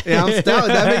Stout. Yeah, I'm stout.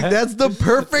 That's the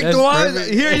perfect That's one.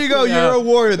 perfect. Here you go. Yeah. Your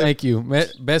award. Thank you.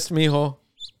 Best mijo.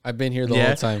 I've been here the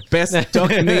whole time. Best duck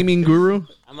naming guru.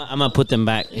 I'm gonna put them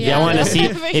back. If Yeah. y'all want to see,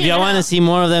 Figure if y'all it want to out. see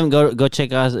more of them, go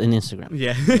check us on Instagram.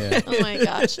 Yeah. Yeah. Oh my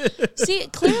gosh. See,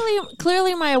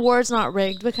 clearly my award's not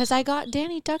rigged because I got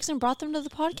Danny Ducks and brought them to the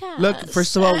podcast. Look,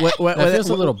 first of all, That feels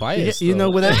a little biased. You know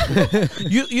though. what?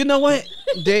 You know what?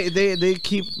 They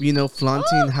keep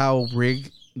flaunting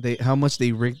how much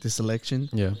they rigged the selection.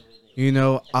 Yeah.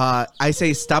 I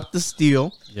say stop the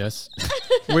steal. Yes.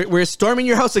 We're storming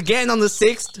your house again on the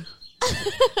 6th.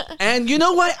 And you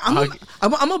know what?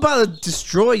 I'm about to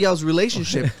destroy y'all's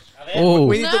relationship. Oh.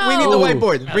 We need the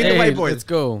whiteboard. Bring the whiteboard. Let's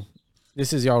go.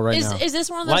 This is y'all right now. Is this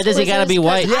one of those Why does it gotta quizzes? be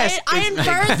white? 'Cause Yes, I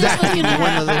inferred this was gonna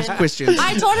one of those happen. questions.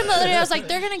 I told him the other day, I was like,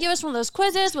 they're gonna give us one of those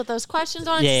quizzes with those questions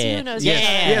on it to see Yeah. who knows.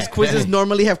 Yeah. Yes, quizzes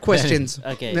normally have questions.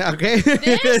 Okay. Okay.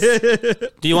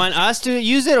 Do you want us to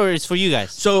use it, or it's for you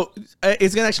guys? So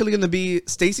it's gonna be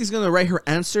Stacey's gonna write her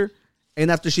answer,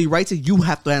 and after she writes it, you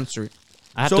have to answer it.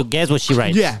 I have So- to guess what she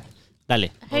writes. Yeah. Dale.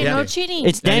 Hey, Yeah. no cheating.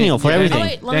 It's Daniel for Yeah. everything. Oh,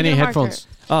 wait, let me Danny get a marker. headphones.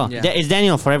 Oh, Yeah. it's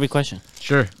Daniel for every question.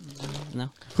 Sure. No.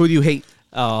 Who do you hate?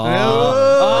 Oh,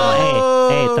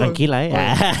 hey, tranquila,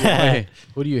 eh? Hey,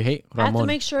 who do you hate? I have to Ramon.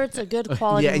 make sure it's a good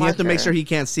quality. Yeah, and you have to make marker. sure he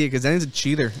can't see it because then he's a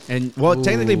cheater. And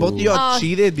technically, both of y'all Oh,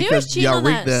 cheated he was because cheating y'all on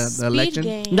rigged that the speed election.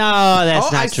 game. No, that's Oh,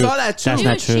 not I true. saw that too. That's He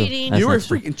not was true. cheating. That's You were a not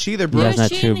true. freaking cheater, He bro. That's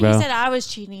was not cheating. true, bro. He said I was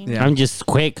cheating. Yeah. I'm just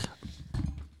quick.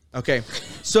 Okay,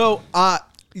 so a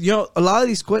lot of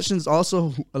these questions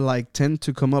also tend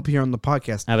to come up here on the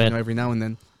podcast. I bet. Every now and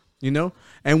then.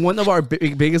 And one of our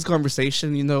biggest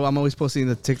conversation, I'm always posting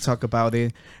the TikTok about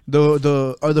it.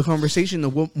 The conversation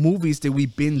of what movies did we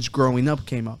binge growing up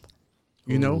came up.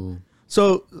 Ooh.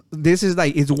 So this is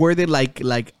it's worded like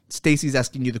Stacey's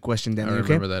asking you the question. Then I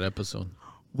remember that episode.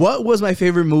 What was my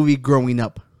favorite movie growing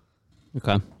up?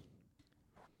 Okay.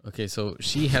 Okay, so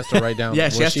she has to write down. Yeah,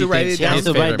 she what has to write thinks it down. She his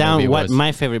has to write favorite down movie what was.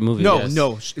 my favorite movie No, is.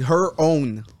 no, her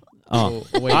own. Oh,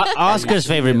 wait. Oscar's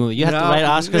favorite movie. You have to No. write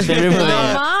Oscar's favorite movie.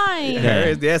 Oh, mine. There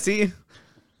it is. Yeah, see?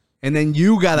 And then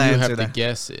you gotta You answer have to that.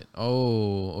 guess it.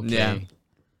 Oh, okay. Yeah.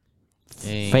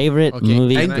 Dang. Favorite Okay,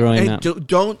 movie can I- growing up.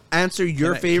 Don't answer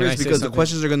your Can I favorites say because the something?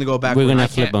 questions are gonna go back. We're gonna I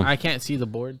flip can't, them. I can't see the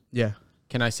board. Yeah.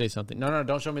 Can I say something? No,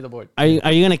 don't show me the board. Are you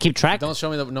gonna keep track? Don't show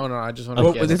me the. No, I just want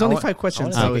Well, to guess. there's I only want- 5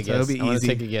 questions, I so wanna it'll take a be guess. I want to easy.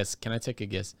 take a guess. Can I take a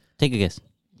guess? Take a guess.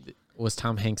 Was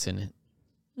Tom Hanks in it?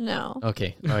 No.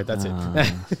 Okay, all right, that's Ah.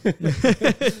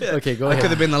 it. Okay, go It could ahead.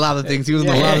 have been a lot of things. He was in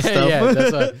a lot of stuff. Yeah,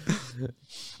 that's what.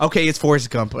 Okay, it's Forrest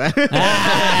Gump. Forrest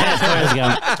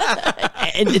Gump.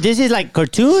 And this is like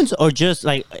cartoons or just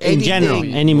like in Anything. general,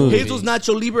 any movie. Jesus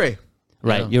Nacho Libre.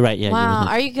 Right, Yeah. you're right. Yeah. Wow. you're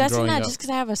right. Are you guessing Growing that up. just because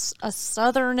I have a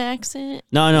southern accent?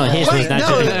 No, his was Wait, not. no,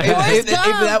 true. if that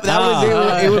was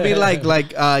Ah. it would be like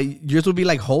yours would be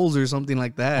like holes or something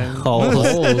like that. Holes.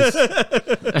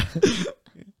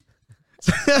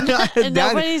 And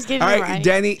nobody's getting All it right, right.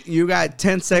 Danny, you got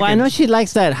 10 seconds. Well, I know she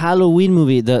likes that Halloween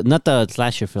movie, not the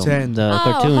slasher film, 10. the Oh,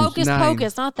 cartoons. Hocus 9.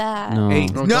 Pocus, not that. No,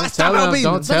 8. No, No, don't stop tell him, helping.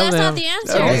 don't But tell that's them. not the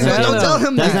answer. Okay, That's don't tell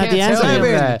him That's that. not the Can't tell answer.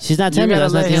 him that. She's not You telling me. gotta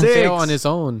That's not let the him answer. fail 6. on his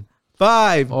own.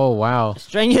 5, Oh wow!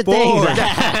 Stranger 4, Things.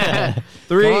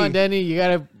 3, Come on, Danny, you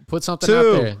gotta put something 2.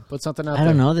 out there. Put something out I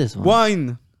don't there. know this one.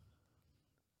 1.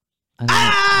 I don't know.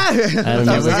 Ah! I don't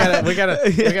know. Yeah, we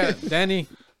gotta, Danny.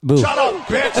 Boo. Shut up,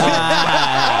 bitch.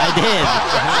 I did.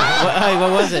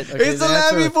 What was it? Okay, It's the the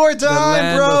Land answer- Before the Time,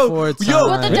 Land bro. Before Yo,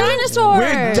 Time. With the dinosaurs.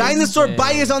 we're dinosaur Yeah.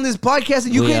 bias on this podcast,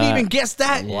 and you We can't are. even guess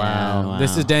that. Wow. Yeah,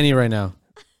 This is Danny right now.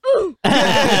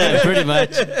 Pretty much.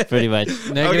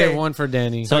 Negative Okay. 1 for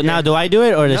Danny. So now, do I do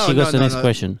it or does No, she go no, to the no, next no.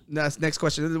 question? That's next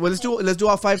question. Well, let's do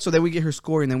all 5 so that we get her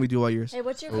score, and then we do all yours. Hey,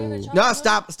 what's your favorite chocolate? No,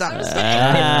 stop.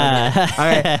 Ah. All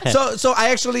right. So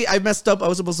I messed up. I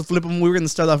was supposed to flip them. We were gonna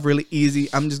start off really easy.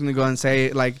 I'm just gonna go and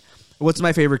say what's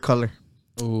my favorite color?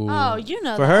 Ooh. Oh, you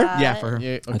know For her? that. Yeah, for her.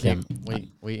 Yeah, okay.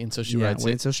 Wait until she Yeah, writes wait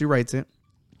it. until she writes it.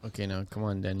 Okay, now come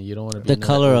on, Danny. You don't want to be The in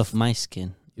color that of my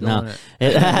skin. You don't No.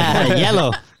 wanna-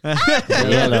 Yellow. Yellow.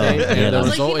 Okay, Yellow. I was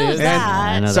like, result he knows is- that.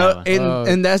 I know that So one.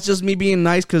 and that's just me being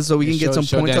nice so we can get some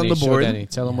points Danny, on the board. Show Danny.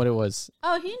 Tell him what it was.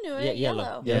 Oh, he knew it. Yeah, yellow.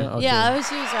 yellow. Yeah. Okay. Yeah, I was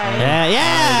he was right. Yeah.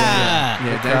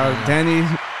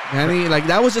 Yeah, Danny,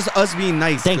 that was just us being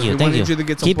nice. Thank 'cause you. we Thank wanted you. you to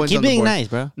get some Keep points on the being board. nice,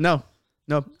 bro. No.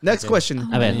 Next question.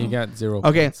 I bet. You got 0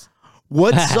 Okay. points.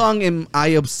 What song am I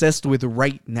obsessed with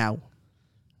right now?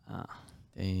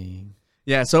 Dang.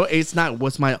 Yeah, so it's not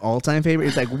what's my all-time favorite.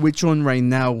 It's like which one right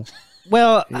now.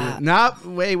 Well,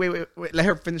 Wait. Let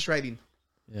her finish writing.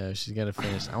 Yeah, she's got to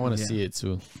finish. I want to see it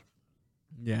too.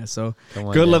 Yeah, so Come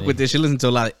on, good luck Danny. with this. She listens to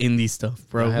a lot of indie stuff,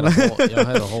 bro. Y'all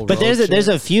had a whole but road there's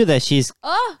trip. a few that she's.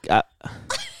 Oh,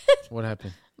 What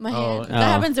happened? my Oh, hand. oh. That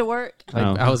happens at work. Like,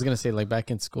 Oh. I was gonna say like back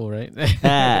in school, right?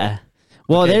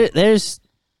 Well, Okay. there's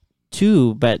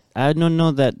two, but I don't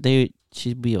know that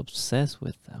she'd be obsessed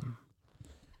with them.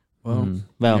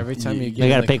 Well, Every time you you get,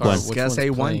 gotta in the pick car, one. which Gotta one's say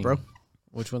one, playing? bro.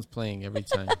 Which one's playing every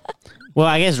time? well,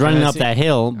 I guess running I up see- that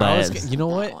hill, I was but you know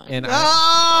what? That one. And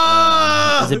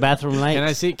is it bathroom light? can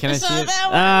I see? Can I It's see not it?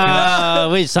 that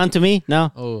one. Wait, Son to Me?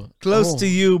 No. Oh, Close oh. to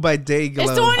You by Dayglow.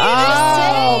 It's the one you Oh, just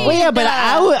saved. well, yeah, but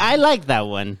I like that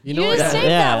one. You know You what? just saved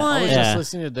Yeah. that I one. was Yeah. just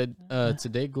listening to the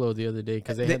Today Glow the other day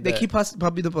because they They keep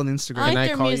popping up on Instagram. I Can like I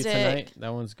their call music. you tonight?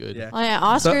 That one's good. Yeah. Oh yeah,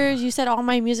 Oscars. You said all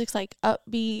my music's like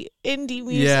upbeat indie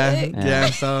music. Yeah.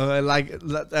 So like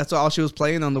that's all she was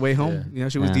playing on the way home. Yeah. You know,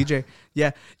 she was Yeah. DJ.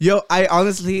 Yeah, yo, I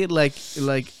honestly like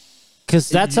Because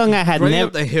that song I had running never.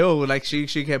 up the hill. Like she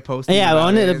kept posting. Yeah,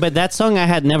 about it. but that song I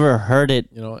had never heard it.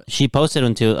 You know what? She posted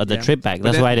until the Yeah. trip back. But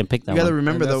That's then why I didn't pick that You gotta one.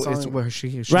 remember And that though, it's song- where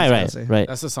she Right.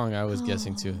 That's the song I was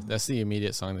guessing too. That's the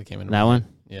immediate song that came in. That one?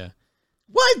 Yeah.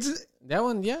 What? That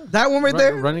one, yeah. That one right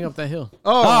there? Running up that hill.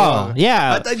 Oh,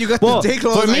 yeah. I thought you got Well, the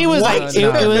Dayglow. for me, it was what?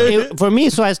 like for me.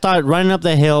 So I started running up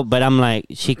the hill, but I'm like,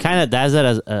 she kind of does it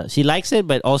as she likes it,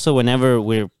 but also whenever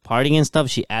we're partying and stuff,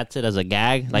 she adds it as a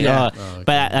gag. Like, Yeah. Oh, okay.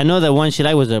 but I know the one she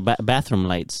liked was the bathroom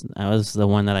lights. That was the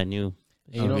one that I knew.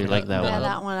 And I really like that Yeah, one.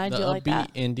 that one. I the do like upbeat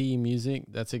that. indie music.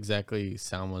 That's exactly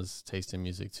Salma's taste in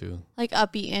music too. Like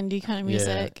upbeat indie kind of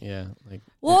music. Yeah. Like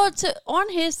Well, on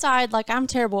his side, like I'm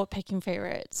terrible at picking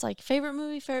favorites. Like favorite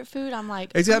movie, favorite food. I'm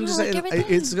like, I'm I'm just gonna saying, like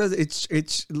everything. it's because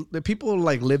it's the people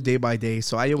like live day by day.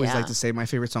 So I always Yeah. like to say my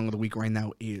favorite song of the week right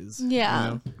now is. Yeah. You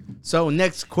know? So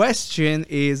next question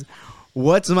is,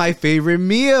 what's my favorite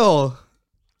meal?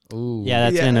 ooh. Yeah,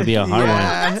 that's gonna be a hard one.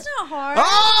 That's not hard.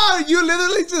 Oh, you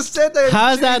literally just said that.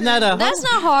 How's that not a? That's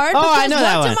not hard. Oh, I because know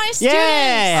that one one. of my students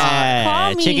Yeah,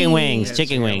 call me. chicken wings, Yeah, chicken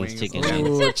chicken wings, wings. chicken Ooh.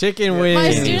 wings. Ooh, chicken wings. My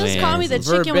Chicken students call me the wings.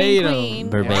 chicken wing Verbatim. queen.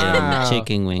 Verbatim, Wow.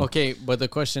 chicken wing. Okay, but the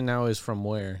question now is from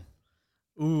where?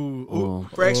 Ooh.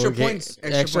 For extra Okay, points.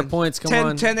 Extra points. Come 10,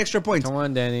 on. 10 extra points. Come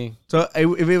on, Danny. So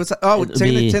if it was It'd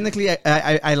be- technically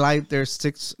I lied. There's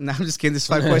 6. No, I'm just kidding. There's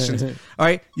 5 questions. All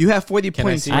right, you have 40 Can I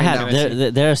points. see I right had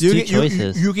now? there's You two get- you-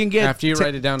 choices. You can get After you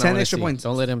write it down, I 10 wanna extra see. points.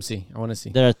 Don't let him see. I want to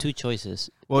see. There are two choices.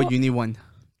 Well, you need one.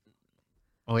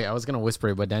 Oh wait, I was gonna whisper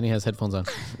it, but Danny has headphones on.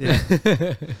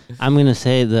 I'm gonna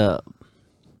say the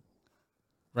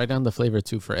Write down the flavor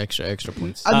too for extra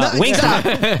points. Wingstop.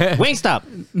 Wingstop.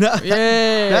 No,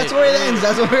 Yay! that's where it ends.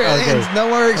 That's where it Okay. ends. No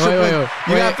more extra Wait, points.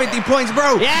 wait. You got 50 points,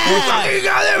 bro. Yeah. You fucking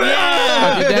got it, bro.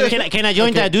 Yeah. Okay, Danny- Can I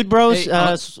join okay. that Dude Bros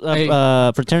Hey,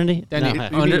 fraternity? Danny, No. You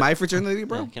mean Under- my fraternity,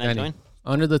 bro? Can I Danny, join?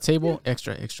 Under the table,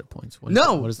 extra points. What is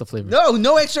No. What is the flavor?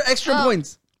 No extra Oh.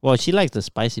 points. Well, she likes the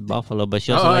spicy buffalo, but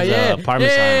she also Oh, likes yeah. the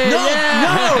parmesan. No.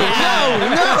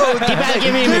 Keep on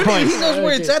giving me Dude, points. He knows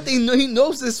where it's at. He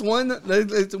knows this one.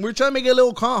 We're trying to make it a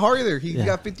little harder. He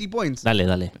got 50 points. Dale. Don't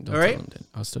All tell right. him, Dan.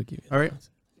 I'll still give you. All right.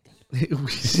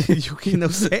 You can no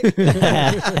say.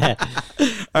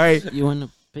 All right. You want a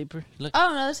paper? Look.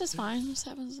 Oh no, this is fine. This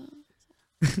happens. All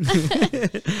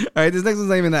right. This next one's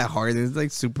not even that hard. It's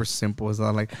like super simple. It's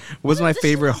not like, what's my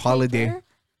favorite holiday?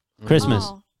 Christmas.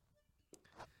 Oh.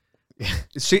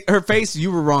 Her face,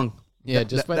 you were wrong. Yeah,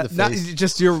 just by the Not face.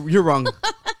 just you're wrong.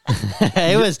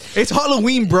 It was It's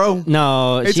Halloween, bro.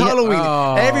 no. It's she, Halloween.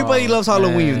 Oh, Everybody loves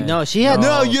Halloween. man. No, she had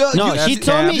No, no. you She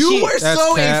told me you she. were That's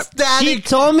so cap. ecstatic. She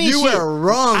told me you she- were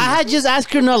wrong. I had just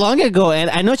asked her not long ago, and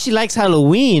I know she likes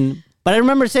Halloween, but I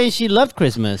remember saying she loved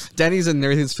Christmas. Danny's a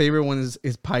nerd. His favorite one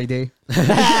is Pie Day.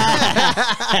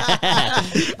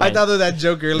 I thought of that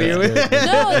joke earlier. No,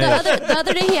 the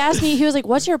other day he asked me, he was like,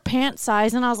 "What's your pant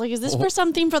size?" And I was like, "Is this for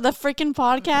something for the freaking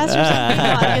podcast or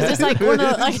something? Like, is this like one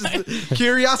of like?"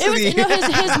 Curiosity. It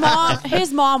was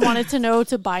his mom wanted to know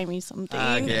to buy me something.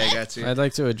 Okay, I got you. I'd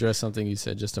like to address something you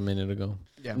said just a minute ago.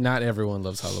 Yeah. Not everyone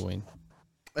loves Halloween.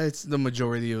 It's the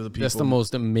majority of the people. That's the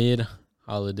most mid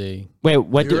holiday. Wait,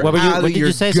 what You're did out of you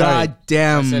your say? Sorry.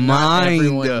 goddamn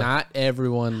mind. Not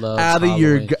everyone loves Out of Halloween.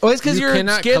 your. It's because You you're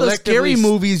cannot scared of scary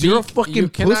collectively movies. You're a speak- fucking you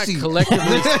cannot pussy.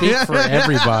 collectively speak for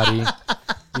everybody.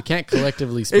 You can't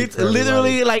collectively speak. It's for everybody.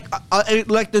 literally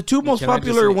like the two most Can I just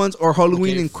popular say- ones are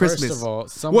Halloween Okay, and first Christmas. of all,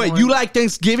 What, someone- you like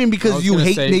Thanksgiving I because was you gonna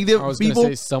hate say- Native I was people?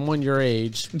 gonna say someone your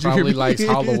age probably likes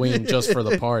Halloween just for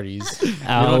the parties. You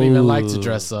Oh. don't even like to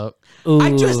dress up. I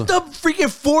Ooh. dressed up freaking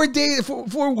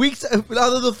 4 weeks out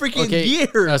of the freaking Okay,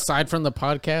 year. aside from the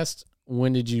podcast,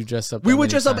 when did you dress up? We that would many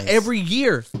dress up times? every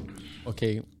year.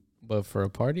 Okay, but for a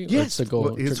party? Yes, or to go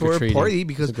well, it's trick or for a treating? party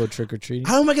because- to go trick or treating.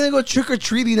 How am I gonna go trick or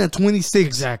treating at 26?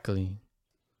 Exactly.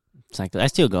 Exactly. I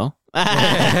still go.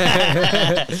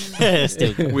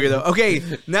 Still go. Weirdo. Okay,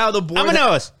 now the board.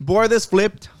 Vámonos. Board is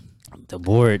flipped. The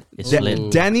board is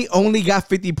split. Danny only got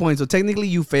 50 points, so technically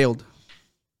you failed.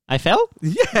 I fell?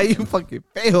 Yeah, you fucking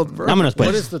failed, bro. Vámonos, What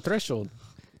pues. is the threshold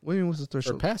What do you mean, what's the for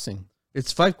threshold? passing?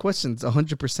 It's 5 questions,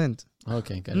 100%.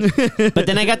 Okay, got it. But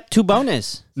then I got 2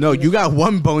 bonus. No, you got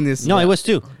 1 bonus. No, it was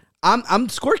 2. I'm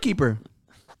scorekeeper.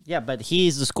 Yeah, but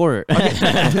he's the scorer. You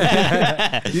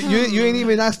ain't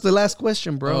even asked the last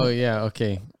question, bro. Oh yeah,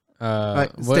 okay. right,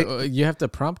 You have to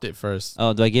prompt it first.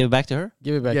 Oh, do I give it back to her?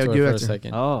 Give it back Yeah, to give it her back for a to her.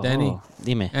 second. Oh, Danny,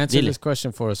 Dime. answer Dile. this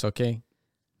question for us, okay?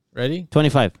 Ready?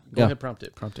 25. Go Go. ahead, prompt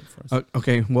it for us.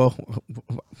 Okay, well,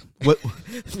 what?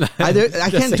 I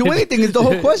can't do anything. It's the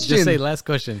whole question. Just say last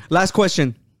question. Last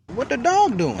question. What the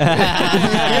dog doing?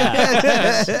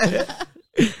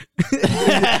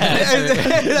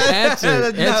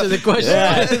 Answer the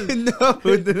question. No,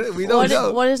 we don't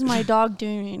know. What is my dog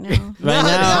doing right now? Right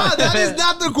now, No, that is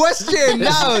not the question.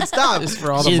 No, stop. It's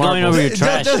for all she's the going marbles. over your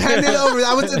trash. Just hand it over.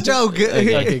 That was a joke.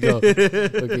 Okay, go.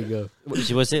 Okay, go.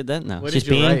 She was it then? No. What She's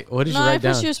did you peeing? write? What did No, you I write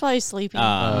thought down? she was probably sleeping.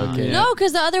 Okay. No,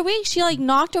 because the other week she like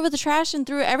knocked over the trash and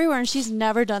threw it everywhere, and she's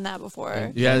never done that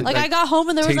before. Yeah, like I got home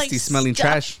and there was like tasty smelling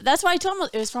stuff. trash. That's why I told him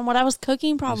it was from what I was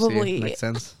cooking, probably. Makes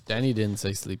sense. Danny didn't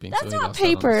say sleeping. That's so he not lost out on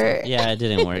this. paper. Yeah, it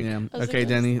didn't work. Yeah. was Okay, like,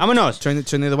 Danny. Vámonos. Turn it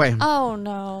the other way. Oh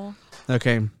no.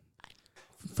 Okay.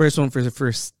 First one for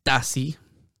Stacie.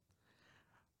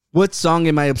 What song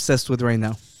am I obsessed with right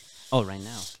now? Oh, right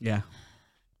now. Yeah.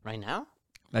 Right now?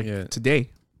 Like Yeah. today.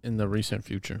 In the recent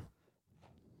future.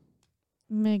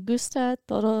 Me gusta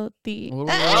todo ti.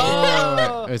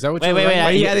 Oh. Is that what Wait, you wait, wait, writing?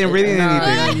 Why you hadn't written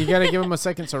anything? You gotta give him a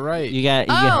second to write. You got.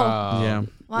 Oh. Yeah.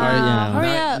 Wow. Yeah. Hurry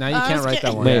Now- up. now you I can't was write getting-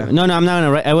 that one. Wait, Yeah. no, I'm not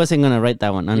gonna write. I wasn't gonna write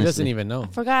that one. He Honestly. doesn't even know.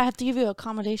 Forgot I have to give you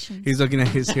accommodations. He's looking at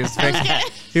his Vec-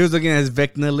 he was looking at his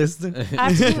Vecna list. I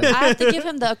have to give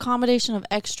him the accommodation of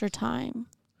extra time.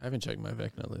 I haven't checked my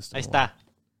Vecna list. in Ahí a while.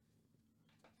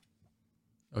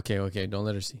 está. Okay. Don't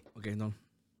let her see. Okay, no.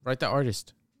 Write the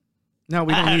artist. No,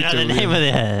 we don't I need don't know to. the name of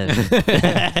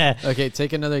that. Okay,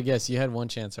 take another guess. You had one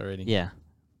chance already. Yeah,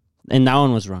 and that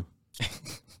one was wrong.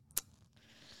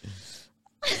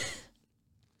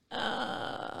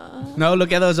 No,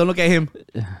 look at us. Don't look at him.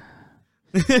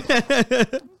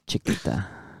 Chiquita.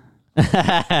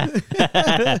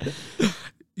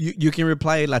 You can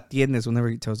reply La Tienes whenever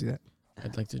he tells you that.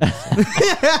 I'd like to do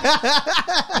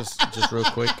just real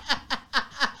quick.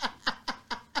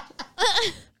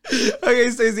 Okay,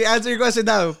 Stacie, answer your question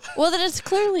now. Well, then it's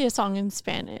clearly a song in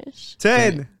Spanish.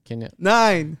 10, Can you?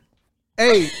 9,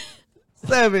 8,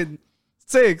 7,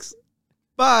 6,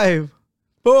 5,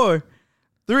 4,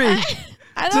 3,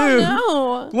 I don't Two.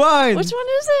 know. 1. Which one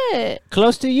is it?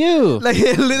 Close to you. Like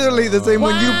literally the same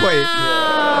one you play.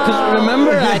 Because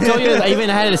remember, I told you I even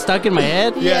had it stuck in my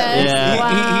head. Yes. Yeah.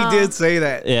 Wow. He did say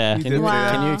that. Yeah. He Can did you, say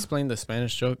that. can you Wow. explain the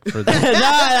Spanish joke for the No,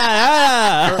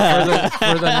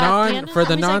 no. for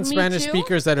the He's like, non me Spanish too?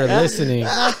 speakers that are listening?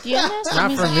 ¿La tienes? Not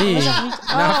He's for like, me. "What?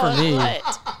 Not for Oh, me. what?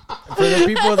 For the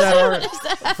people that What are is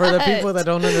that? for the people that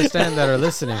don't understand that are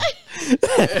listening.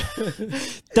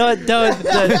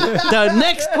 The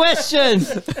next question.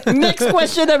 Next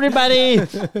question, everybody.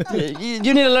 You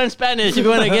need to learn Spanish if you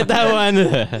want to get that one.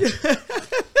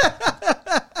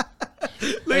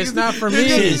 It's not for me.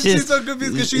 She's so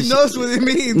confused because she knows what it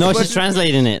means. No, but- she's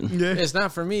translating it. Yeah. It's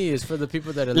not for me. It's for the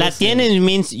people that are La listening. tienes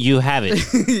means you have it.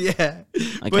 Yeah.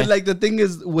 Okay. But like the thing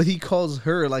is what he calls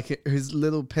her, like his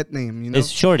little pet name, you know? It's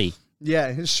shorty. Yeah,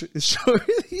 it's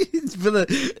shorty.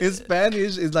 In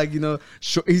Spanish, it's like, you know,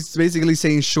 he's basically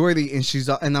saying shorty, and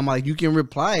and I'm like, you can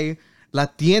reply, la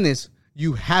tienes,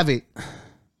 you have it.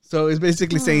 So it's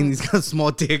basically saying he's got a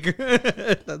small dick.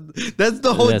 That's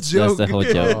the whole joke. That's the whole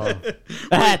joke.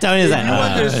 Oh. Tony's like,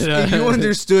 If you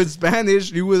understood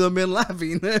Spanish, you would have been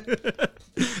laughing.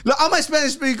 Look, all my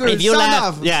Spanish speakers, If you sound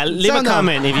laugh, off. yeah, leave a Sound off.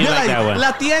 comment if you You're like that one.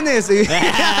 La tienes.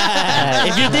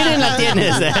 if you didn't, la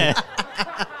tienes.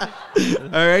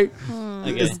 All right.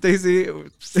 Okay. Stacie.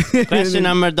 Question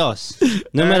number dos.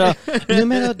 Número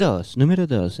dos.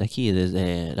 Aquí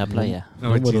desde la playa.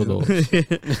 Oh, Número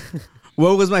Jesus.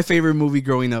 What was my favorite movie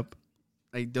growing up?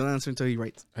 Like, don't answer until he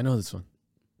writes. I know this one.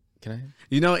 Can I?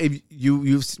 You know, if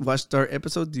you've watched our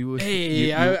episode, you would.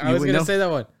 I was would gonna know. say that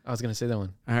one. I was gonna say that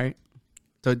one. All right.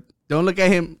 So don't look at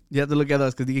him. You have to look at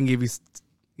us because he can give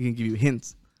you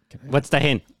hints. What's the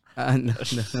hint?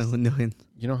 No hint.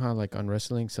 You know how like on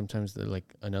wrestling, sometimes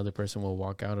another person will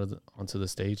walk out onto the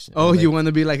stage. and, Oh, like, you want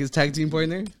to be like his tag team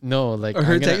partner? No, like Or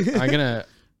her I'm gonna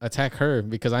attack her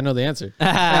because I know the answer.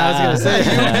 I was gonna say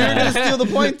You're gonna steal the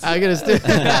points. I'm gonna steal.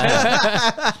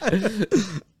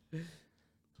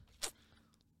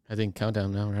 I think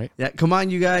countdown now, right? Yeah, come on,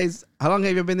 you guys. How long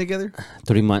have you been together?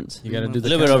 3 months. You gotta do the A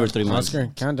little bit over countdown. 3 months. Oscar,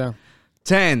 countdown.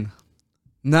 10,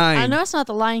 9, I know it's not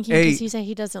the Lion King 8, because he said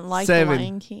he doesn't like 7, the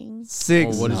Lion King.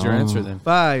 6, Oh, what is your No. answer then?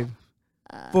 5,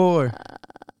 4,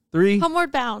 3.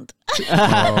 Homeward Bound. Oh,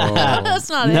 That's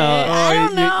not No. it. I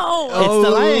don't know. It's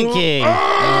the Lion King.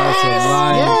 that's a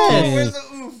Lion Yes.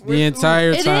 King. The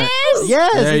entire It time. is?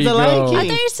 Yes, There it's you the Lion go. I King.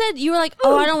 thought you said you were like,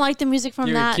 oh, I don't like the music from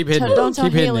Here, that. keep hitting it. Don't tell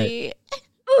Keep hitting Haley.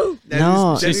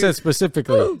 No. She said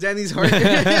specifically. Danny's heart. No,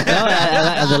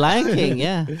 the Lion King,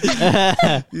 yeah.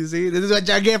 You see, this is what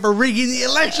y'all get for rigging the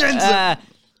elections.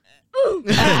 Oh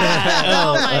my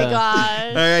All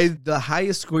god. right, the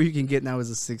highest score you can get now is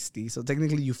a 60. So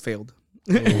technically, you failed.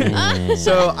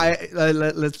 So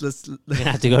let's. You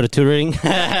have to go to tutoring.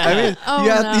 I mean, Oh, you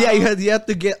have, no. yeah, you have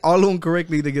to get all of them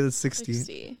correctly to get a 60.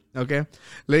 60. Okay,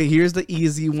 like, here's the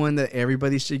easy one that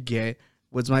everybody should get.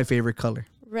 What's my favorite color?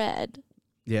 Red.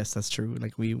 Yes, that's true.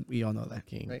 Like we all know that.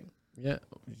 King. Right? Yeah.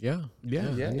 I Yeah.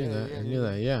 knew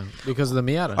that. Yeah, because of the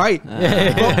Miata. All right,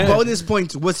 bonus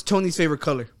points. What's Tony's favorite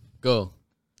color? Go.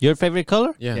 Your favorite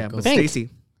color? Yeah. Yeah, go. but Pink. Stacie.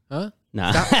 Huh?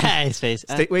 No. His face.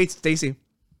 Wait, Stacie.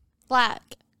 Black.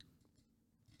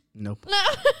 Nope.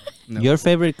 No. Your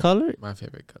favorite color? My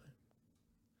favorite color.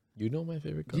 You know my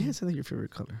favorite color? Yes, I think your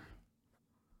favorite color.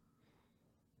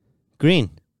 Green.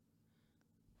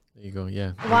 There you go.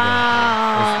 Yeah.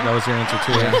 Wow. That was your answer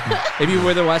too. Yeah. If you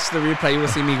were to watch the replay, you will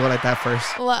see me go like that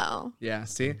first. Wow. Yeah,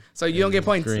 see? So you don't get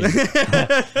points. Green.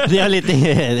 The only thing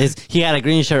is he had a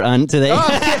green shirt on today.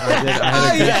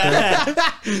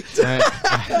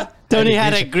 Tony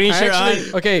had a green shirt on.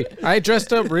 Okay, I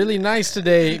dressed up really nice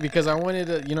today because I wanted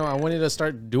to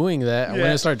start doing that. I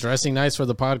wanted to start dressing nice for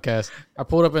the podcast. I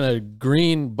pulled up in a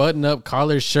green button-up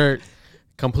collar shirt,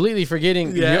 completely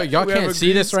forgetting. Yeah, y'all we have can't a see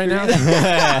green this right now.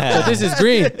 So this is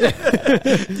green.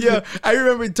 Yeah, I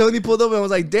remember Tony pulled up and I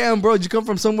was like, damn, bro, did you come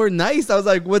from somewhere nice? I was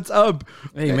like, what's up?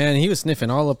 Hey man, he was sniffing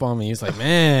all up on me. He's like,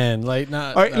 man, like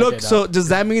not. All right, look, okay, so does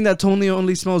that mean that Tony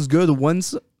only smells good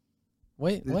once?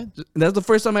 wait, what? That's the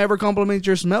first time I ever complimented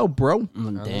your smell, bro.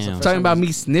 Damn. Talking about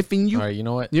me sniffing you. All right, you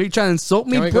know what? You're trying to insult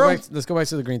me, Can we bro? go back? Let's go back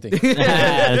to the green thing.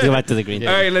 Let's go back to the green.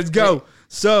 All right, let's go.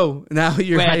 So now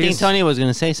you're Wait, I think Tony was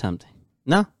gonna say something.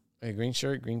 No. A green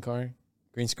shirt, green car,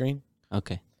 green screen.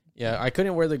 Okay. Yeah, I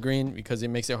couldn't wear the green because it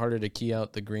makes it harder to key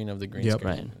out the green of the green screen.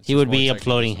 Right. It's He just would more be a technical.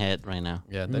 floating head right now.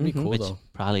 Yeah, that'd be cool Which though.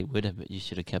 probably would have, but you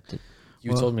should have kept it.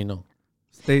 You told me no.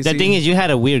 The thing is, you had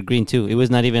a weird green too. It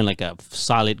was not even like a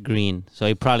solid green. So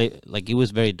it probably it was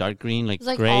very dark green, like It's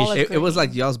like grayish. olive it was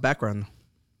like y'all's background.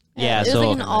 Yeah, it was so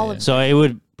like an olive. so it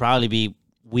would probably be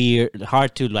weird,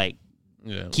 hard to like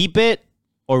Yeah. keep it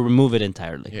or remove it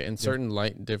entirely. Yeah, in certain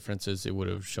light differences, it would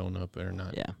have shown up or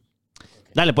not. Yeah.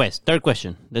 Dale pues. Third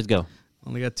question. Let's go.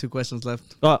 Only got 2 questions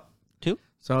left. Oh, 2?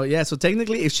 So yeah, so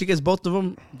technically, if she gets both of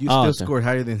them, you Oh, still okay. scored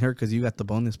higher than her because you got the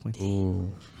bonus point.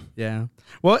 Ooh. Yeah.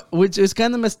 Well, which is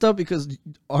kind of messed up because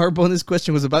our bonus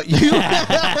question was about you.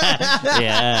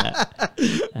 Yeah.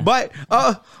 But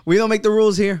we don't make the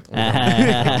rules here.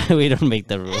 We don't make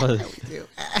the rules.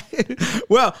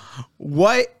 Well,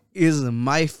 what is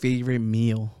my favorite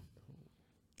meal?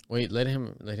 Wait, let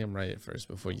him write it first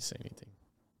before you say anything.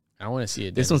 I want to see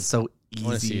it. This Denny. one's so I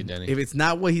wanna see easy. it, Denny. If it's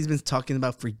not what he's been talking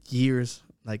about for years,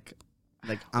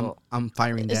 I'm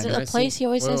firing Is Danny. it I a see? place he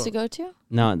always has Whoa. to go to?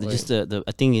 No, just the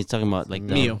I think he's talking about like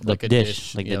the, Meal. the Like a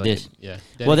dish, like Yeah, the dish. yeah.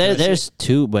 Well, Denny, can I see Mm. there's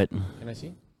 2, but it? Can I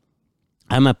see?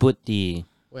 I'm gonna put the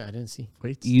Wait, I didn't see.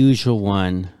 Wait. usual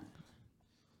one.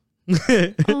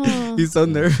 Oh. He's so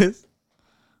nervous.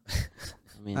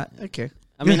 I mean, Okay.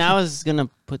 I was gonna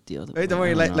put the other. Wait, don't one.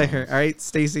 worry. I don't Let know. her. All right,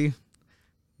 Stacie.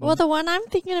 Well, the one I'm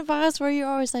thinking about is where you're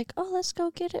always like, oh, let's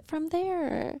go get it from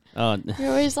there. Oh, You're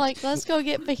always like, let's go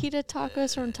get fajita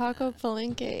tacos from Taco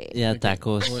Palenque. yeah,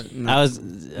 tacos. What? I was.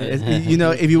 You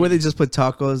know, if you would have just put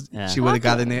tacos, Yeah. she would have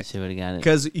gotten it. She would have got it.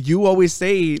 Because you always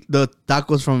say the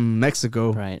tacos from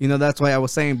Mexico. Right. You know, that's why I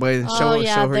was saying, but Oh,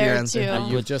 yeah, show her your there answer. too.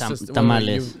 You With just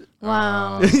tamales.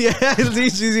 Wow. Yeah,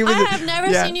 she's even. I have never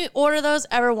yeah. seen you order those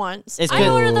ever once. It's I good.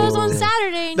 ordered those on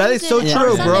Saturday. And That you is so did it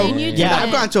true, on bro. Sunday and you did Yeah. it.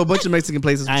 I've gone to a bunch of Mexican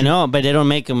places. I know, but they don't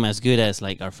make them as good as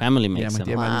like our family Yeah, makes my them.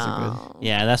 dear man is good. Wow.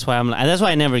 Yeah, that's why that's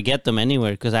why I never get them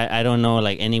anywhere because I don't know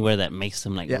like anywhere that makes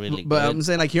them like Yeah, really but good. I'm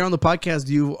saying like here on the podcast,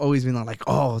 you've always been like,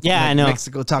 oh, Yeah, like I know.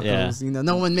 Mexico tacos. Yeah. You know,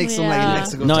 no one makes them like Yeah.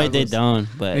 Mexico. No, tacos. they don't.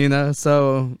 But You know,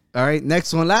 so all right,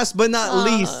 next one, last but not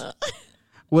least,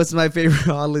 what's my favorite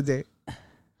holiday?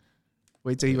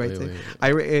 Wait till he writes it.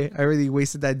 I already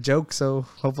wasted that joke, so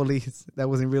hopefully that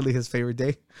wasn't really his favorite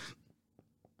day.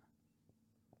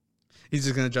 He's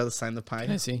just gonna draw the sign of the pie.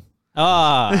 I see.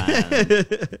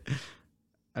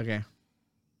 Okay.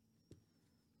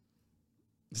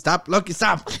 Stop looking.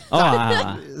 Stop.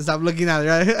 oh, Stop looking at it.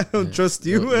 Right? I don't trust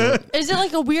you. Is it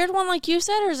like a weird one like you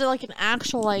said, or is it like an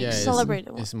actual like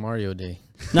celebrated one? It's Mario Day.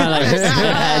 no, like,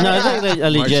 no, it's like a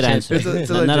legit 10th. answer. It's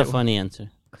a not a legit funny answer.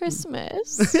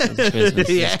 Christmas. Christmas.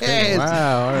 Yes.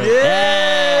 Wow. All right.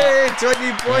 Yay!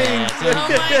 20 points. Oh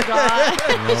my god.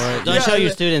 You know what? Don't show your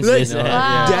students Look, this.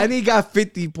 Wow. Danny got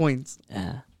 50 points.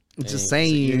 Yeah. Just Hey, so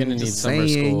saying. you're gonna need just summer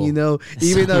saying, school. you know,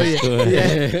 even though,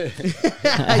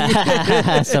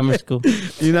 Summer school.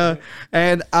 you know,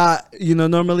 and, you know,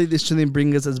 normally this shouldn't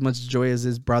bring us as much joy as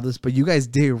this brought us, but you guys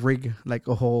did rig like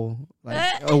a whole like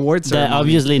award The ceremony.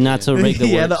 obviously not so rigged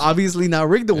Yeah, awards. the obviously not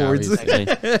rigged awards.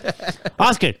 obviously. Okay.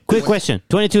 Oscar, quick question.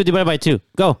 22 divided by 2.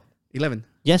 Go. 11.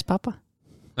 Yes, Papa?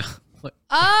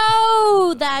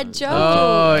 Oh, that joke.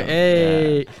 Oh,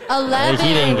 hey. 11.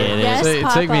 He didn't get it. Yes, So it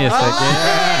Papa. took me a second.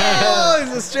 Oh,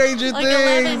 it's a Stranger Like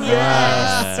Things. 11,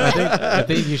 yes. I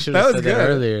think you should That have was said that good.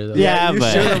 earlier. Though. Yeah, you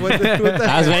but should've went with the-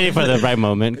 I was waiting for the right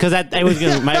moment because I was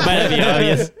gonna might be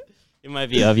obvious. It might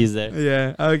be obvious there.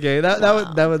 Yeah. Okay.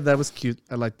 That was cute.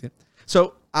 I liked it.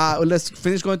 So let's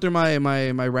finish going through my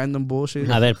random bullshit.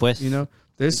 A ver, pues. You know,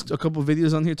 there's a couple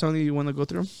videos on here. Tony, you want to go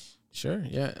through them? Sure,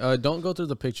 yeah. Don't go through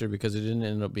the picture because it didn't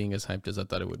end up being as hyped as I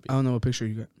thought it would be. I don't know what picture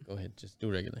you got. Go ahead, just do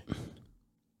regular.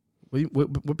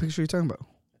 What picture are you talking about?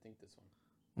 I think this one.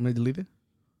 Want me to delete it?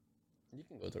 You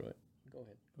can go through it. Go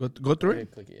ahead. Go through Go it.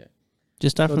 ahead, click it. Yeah.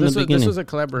 Just start So from the this beginning. was a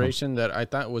collaboration that I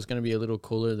thought was going to be a little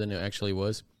cooler than it actually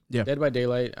was. Yeah. Dead by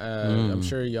Daylight. I'm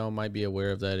sure y'all might be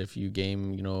aware of that if you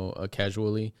game,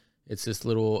 casually. It's this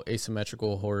little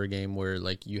asymmetrical horror game where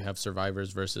like you have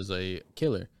survivors versus a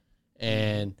killer,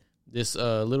 and this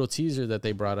little teaser that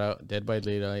they brought out, Dead by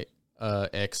Daylight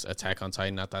X Attack on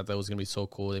Titan. I thought that was gonna be so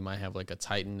cool. They might have like a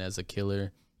Titan as a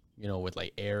killer, with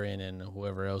like Eren and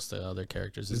whoever else the other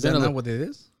characters. Is that not what it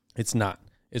is? It's not.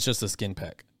 It's just a skin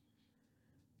pack.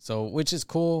 So, which is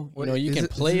cool. What- You is can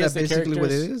it- play isn't as that the basically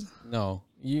characters. what it is? No,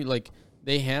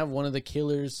 they have one of the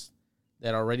killers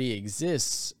that already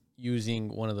exists using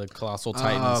one of the Colossal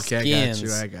Titan Oh, okay,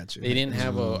 skins. I got you. They didn't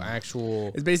have a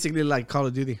actual. It's basically like Call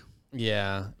of Duty.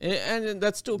 Yeah, and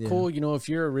that's still cool. If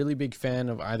you're a really big fan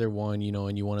of either one,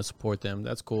 and you want to support them,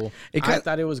 that's cool. I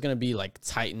thought it was gonna be like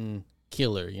Titan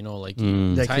killer, like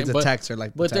Like Titan, his attacks are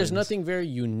like. but there's Titans. nothing very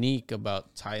unique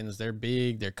about Titans. They're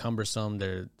big, they're cumbersome,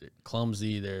 they're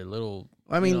clumsy, they're little.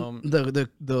 I mean, the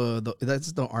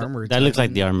that's the armor. That looks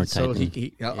like Titan. the armor So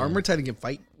Titan. armor Titan can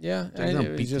fight. Yeah, They're and gonna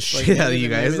it was beat the just shit out of you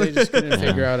maybe guys. they just couldn't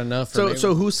figure out enough. or So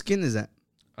maybe- whose skin is that?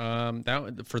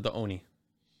 that for the Oni,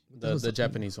 the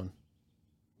Japanese one.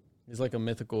 He's like a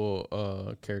mythical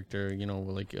character,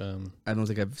 like I don't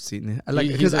think I've seen it. I like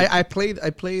He's because a- I played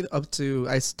up to.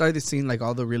 I started seeing like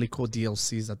all the really cool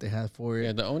DLCs that they had for it.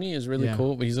 yeah, the Oni is really Yeah.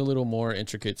 cool, but he's a little more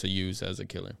intricate to use as a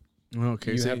killer.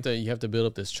 Okay, You have to build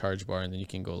up this charge bar, and then you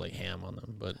can go like ham on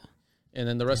them. And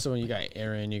then the rest of them, you got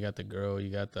Eren, you got the girl, you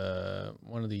got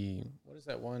what is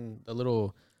that one?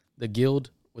 The guild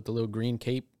with the little green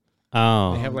cape.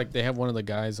 Oh. They have one of the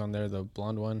guys on there, the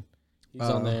blonde one. He's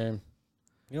on there.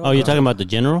 Oh, you're talking about the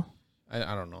general?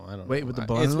 I don't know. I don't Wait, know. with the It's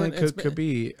blonde one been- could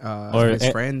be Or his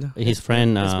friend. His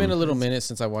friend. It's been a little minute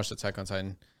since I watched Attack on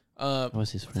Titan.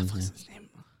 What's his friend's name?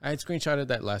 I had screenshotted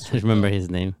that last I week. remember his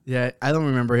name. Yeah, I don't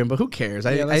remember him, but who cares?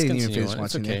 I let's didn't even continue finish on.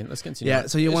 It's watching okay. it. Let's continue. Yeah, on.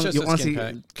 so you It's want just to a skin see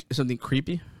pack. something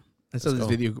creepy? I saw Let's this go.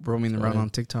 video roaming around ahead. on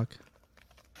TikTok.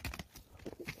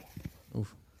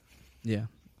 Oof. Yeah,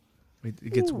 wait,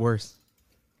 it gets worse.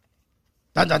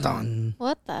 Dun dun dun.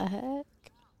 What the heck?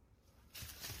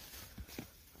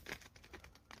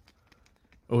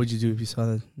 What would you do if you saw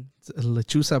that? It's a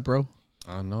lechuza, bro.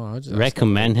 Oh no, I just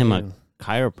Recommend him a I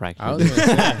chiropractor. was gonna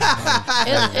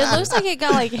say, It looks like it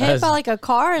got like hit by like a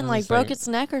car and like was broke like- its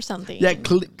neck or something. Yeah,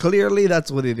 clearly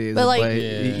that's what it is. But, like, i-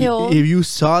 if you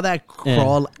saw that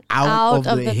crawl out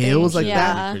of the hills thing, like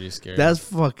yeah. that, pretty scary. that's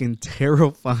fucking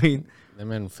terrifying. That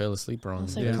man fell asleep wrong.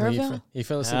 It's like Yeah. Kerrville? He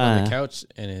fell asleep on the couch,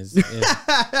 and his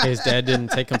dad didn't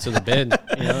take him to the bed.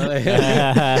 You know, like,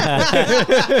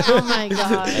 Oh my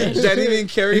gosh. Didn't even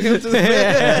carry him to the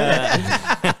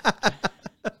bed.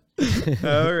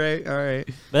 All right.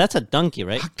 But that's a donkey,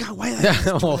 right? God, why?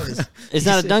 It's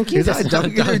not a donkey. It's not a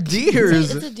donkey. They're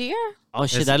deers. It's a deer? Oh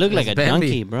shit, that looked like a That's Bambi.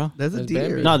 donkey, bro. That's a That's deer.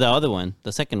 Bambi. No, the other one,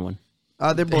 the second one.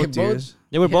 They're both deers.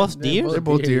 They were both deer. They're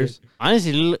both deers.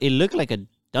 Honestly, it looked like a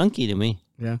donkey to me.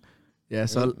 Yeah.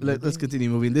 So let's continue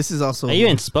moving. This is also. You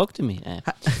even spoke to me.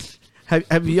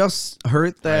 Have you all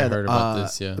heard that? heard about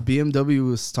this, yeah. BMW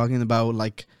was talking about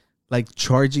like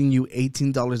charging you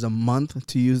 $18 a month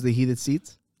to use the heated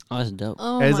seats. Oh, that's dope.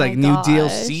 Oh It's my like new gosh.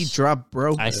 DLC drop,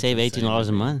 bro. I save $18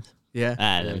 a month. Yeah.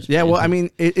 That Yeah, well, I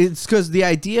mean, it's because the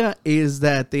idea is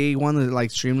that they want to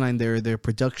like streamline their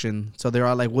production. So they're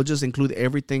all like, we'll just include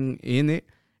everything in it,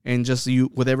 and just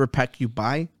whatever pack you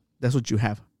buy, that's what you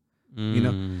have. You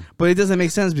know, but it doesn't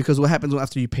make sense because what happens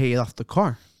after you pay off the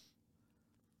car?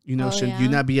 You know, Oh, should yeah. you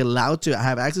not be allowed to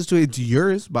have access to it? It's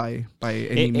yours by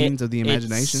any means of the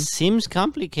imagination. It seems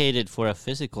complicated for a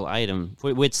physical item.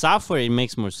 With software, it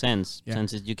makes more sense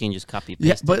since you can just copy paste.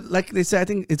 Yeah, it. but like they said, I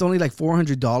think it's only like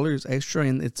 $400 extra,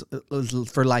 and it's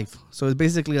for life. So it's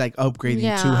basically like upgrading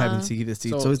to Yeah. having heated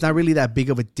seats. So So- it's not really that big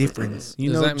of a difference.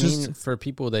 You does know, that just mean for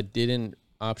people that didn't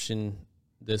option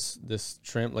this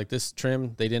trim, like this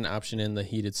trim, they didn't option in the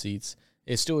heated seats?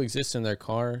 It still exists in their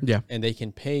car. Yeah. And they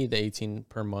can pay the $18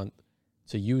 per month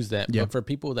to use that. Yeah. But for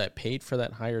people that paid for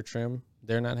that higher trim,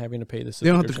 they're not having to pay the they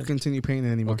don't have to subscription. continue paying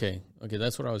it anymore. Okay,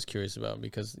 that's what I was curious about,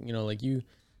 because you know, like you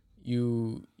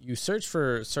search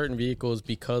for certain vehicles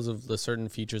because of the certain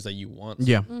features that you want.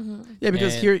 Yeah, Mm-hmm. yeah,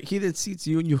 because And- here heated seats,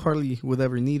 you hardly would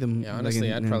ever need them. Yeah, like honestly,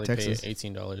 in I'd probably Texas. pay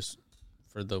 $18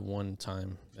 for the one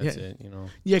time. That's Yeah. it. You know.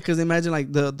 Yeah, because imagine like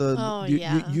Oh,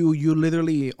 you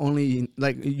literally only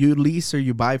like you lease or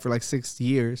you buy for like 6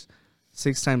 years.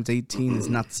 6 times 18 is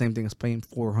not the same thing as paying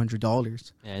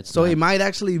 $400. Yeah, it's So not. it might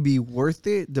actually be worth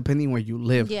it depending where you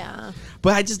live. Yeah.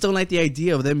 But I just don't like the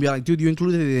idea of them being like, dude, you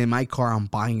included it in my car. I'm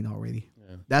buying it already.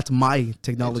 Yeah. That's my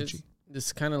technology.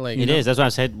 It's kind of like It is. That's why I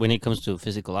said when it comes to a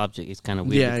physical object, it's kind of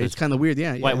weird. Yeah, it's kind of weird.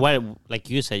 Yeah. why, like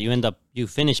you said, you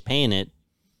finish paying it.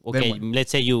 Okay, what?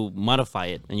 let's say you modify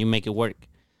it and you make it work.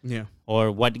 Yeah. Or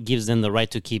what gives them the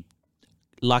right to keep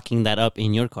locking that up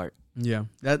in your cart? Yeah.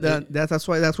 That's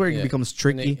where it Yeah. becomes And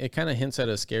tricky. It kind of hints at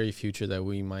a scary future that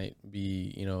we might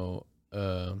be,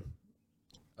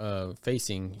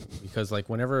 facing, because like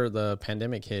whenever the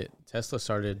pandemic hit, Tesla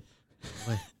started.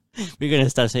 We're gonna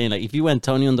start saying like, if you want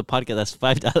Tony on the podcast, that's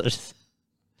 $5.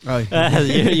 Oh, yeah.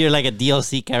 you're like a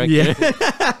DLC character.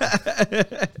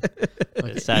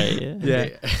 Okay. Sorry. Yeah.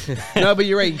 No, but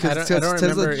you're right. I Because don't remember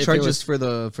Tesla if it charges was- for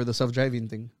the self-driving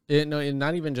thing.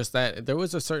 Not even just that. There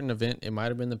was a certain event. It might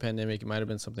have been the pandemic. It might have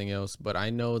been something else. But I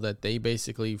know that they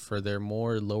basically, for their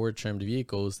more lower trimmed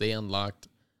vehicles, they unlocked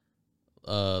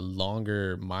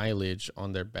longer mileage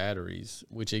on their batteries,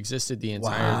 which existed the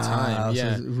entire time.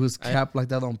 Yeah, So it was capped like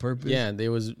that on purpose. yeah. It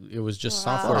was just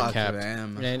Wow. software Fuck capped,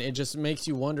 them. and it just makes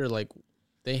you wonder, like,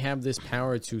 they have this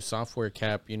power to software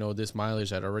cap, this mileage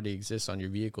that already exists on your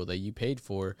vehicle that you paid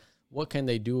for. What can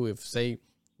they do if, say,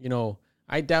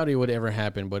 I doubt it would ever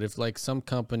happen, but if like some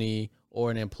company or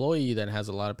an employee that has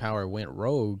a lot of power went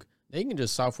rogue, they can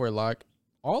just software lock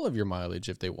all of your mileage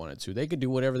if they wanted to. They could do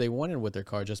whatever they wanted with their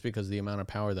car just because of the amount of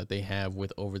power that they have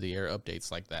with over-the-air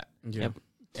updates like that. Yeah. Yep.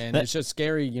 And That- it's just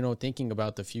scary, thinking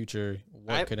about the future,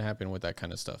 what I- could happen with that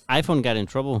kind of stuff. iPhone got in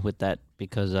trouble with that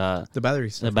because The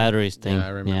batteries. the batteries thing. I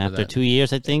remember after that. 2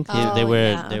 years, I think they Oh, were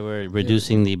yeah. they were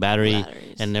reducing the battery,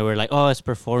 Batteries. and they were like, "Oh, it's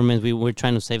performance. We're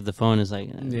trying to save the phone." It's like,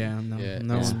 Yeah, no.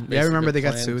 it's Yeah, I remember basically they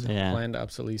got planned- sued. Yeah. Planned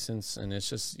obsolescence, and it's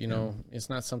just it's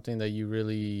not something that you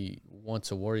really want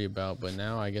to worry about. But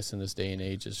now, I guess in this day and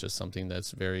age, it's just something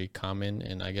that's very common,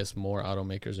 and I guess more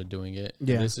automakers are doing it.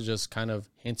 Yeah. This is just kind of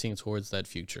hinting towards that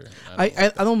future.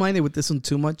 I don't mind it with this one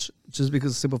too much, just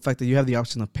because of the simple fact that you have the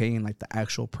option of paying like the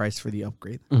actual price for the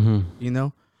upgrade.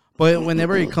 mhm. But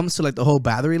whenever it comes to like the whole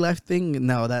battery life thing,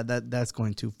 no, that's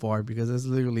going too far, because it's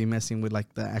literally messing with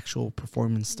like the actual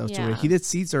performance stuff. To Yeah. where heated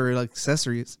seats are like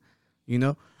accessories,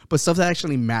 but stuff that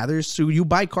actually matters. So you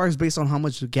buy cars based on how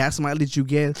much gas mileage you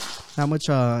get, how much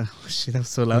shit, that was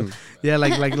so loud. Yeah,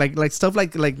 like stuff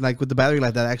like with the battery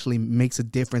life that actually makes a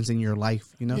difference in your life.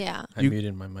 Yeah. I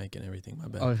muted my mic and everything. My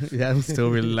bad. Oh, yeah, I'm still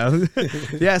really loud.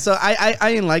 Yeah, so I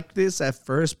didn't like this at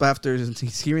first, but after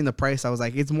hearing the price, I was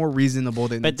like, it's more reasonable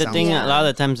than. But it the sounds. thing, Yeah. a lot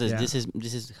of the times, is Yeah.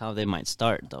 this is how they might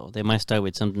start. Though they might start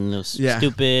with something little Yeah.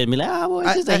 stupid, be like, "Oh, well,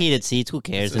 it's just I- the heated seats. Who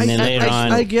cares?" I, And then I- later I-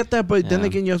 on, I get that, but then Yeah.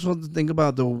 again, you also have to think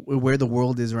about where the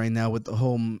world is right now with the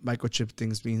whole microchip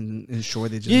things being in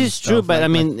shortages. Yeah, it's true, but I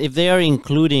mean, if they are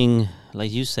including,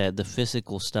 like you said, the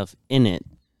physical stuff in it,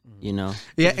 you know.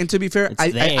 Yeah, and to be fair, It's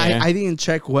I there. didn't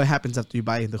check what happens after you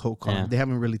buy the whole car. Yeah. They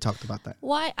haven't really talked about that.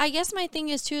 Why? I guess my thing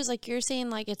is too is like you're saying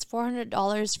like it's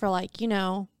 $400 for like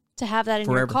to have that in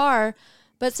your Forever. car.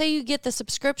 But say you get the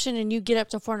subscription and you get up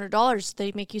to $400,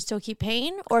 they make you still keep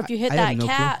paying. Or if you hit I have that no clue.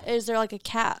 cap, is there like a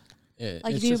cap? Yeah,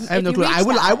 Like it's if you, just- I have no if you clue. reach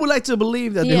I that, would like to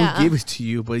believe that they Yeah. would give it to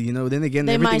you, but then again,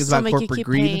 they everything might is still about make you corporate keep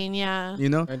greed. paying. Yeah.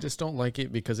 I just don't like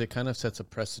it because it kind of sets a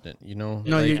precedent, No,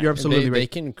 Like, you're absolutely They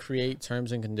right. can create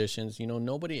terms and conditions.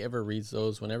 Nobody ever reads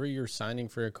those. Whenever you're signing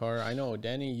for a car, I know,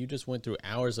 Danny, you just went through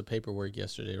hours of paperwork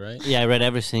yesterday, right? Yeah, I read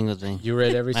every single thing. You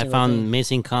read every I single found thing?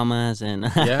 missing commas and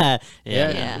Yeah.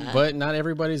 yeah. Yeah. But not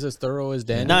everybody's as thorough as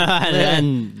Danny. No,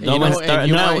 and You no know, one's and thorough.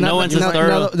 you No, might- no one's as Not,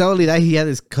 thorough. not only that, he had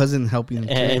his cousin helping him.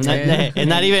 And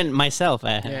not even myself.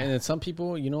 Yeah, and then some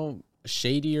people,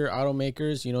 shadier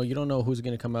automakers, you don't know who's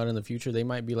going to come out in the future. They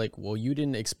might be like, well, you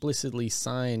didn't explicitly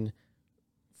sign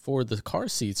for the car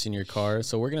seats in your car,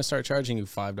 so we're going to start charging you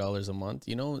 $5 a month.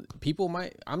 People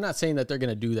might, I'm not saying that they're going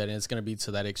to do that and it's going to be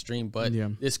to that extreme, but Yeah.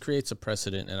 this creates a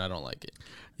precedent and I don't like it.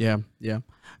 Yeah.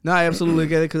 No, I absolutely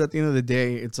get it because at the end of the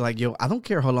day, it's like, yo, I don't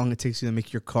care how long it takes you to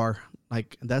make your car.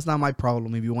 Like, that's not my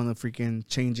problem. If you want to freaking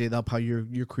change it up how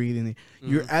you're creating it,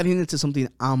 you're adding it to something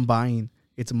I'm buying.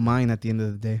 It's mine at the end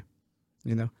of the day,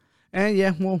 And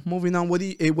yeah, well, moving on.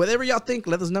 Whatever y'all think,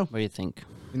 let us know. What do you think?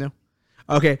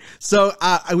 Okay, so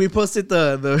we posted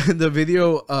the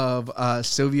video of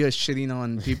Sylvia shitting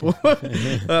on people,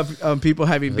 people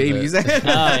having babies. Oh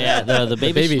yeah, the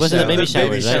baby. Was it the baby shower.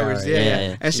 showers? Baby right? showers,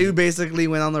 yeah. And she basically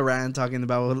went on the rant talking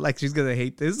about like she's gonna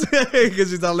hate this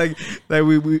because she's not like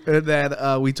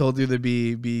that we told you to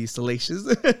be salacious,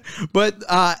 but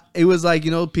it was like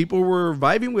people were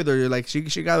vibing with her. Like she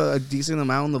got a decent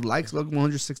amount of likes, like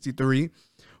 163.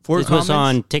 This was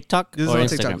on TikTok This is or on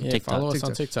Instagram. TikTok. Yeah, follow us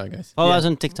on TikTok, guys. Follow us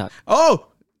on TikTok. Oh,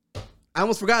 I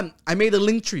almost forgot. I made a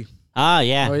link tree. Ah,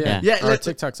 yeah, Oh, yeah. Yeah, Our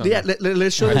TikTok's on there.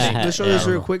 let's show this. Yeah. Let's show this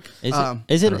real quick. Is Um,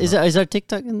 is our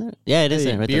TikTok in there? Yeah, it is.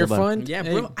 Hey, Right beer there. fund? yeah,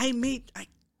 Hey, bro. I made.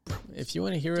 if you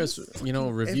want to hear us,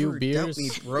 review ever beers, doubt me,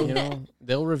 bro.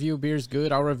 they'll review beers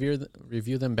good. I'll review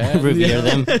them bad. Revere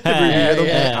them.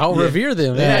 Yeah, I'll revere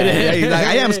them.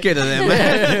 I am scared of them.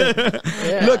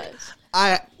 Yeah. Look,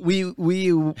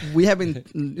 we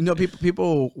haven't.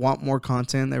 People want more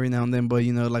content every now and then, but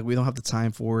like we don't have the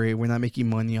time for it. We're not making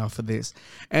money off of this,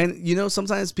 and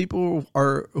sometimes people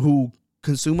who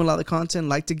consume a lot of content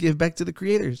like to give back to the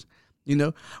creators.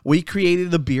 We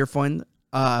created the beer fund.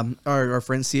 Our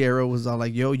friend Sierra was all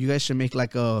like, "Yo, you guys should make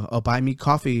like a buy me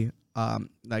coffee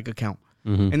like account."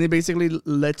 And it basically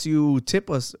lets you tip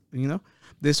us,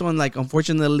 This one, like,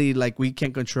 unfortunately, like, we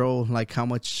can't control, like, how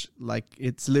much, like,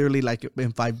 it's literally, like,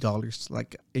 in $5.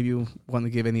 Like, if you want to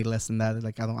give any less than that,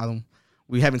 like,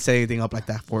 we haven't set anything up like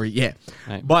that for it yet.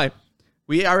 Right. But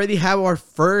we already have our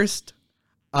first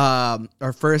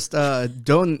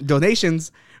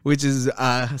donations, which is,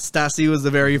 Stacie was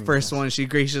the very first one. She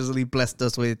graciously blessed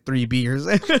us with 3 beers,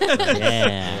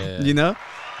 Yeah.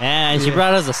 And she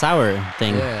brought us a sour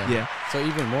thing. Yeah. So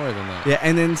even more than that. Yeah,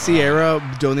 and then Sierra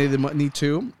donated money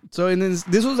too. So and then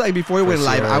this was like before it went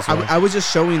live. Sierra as well. I was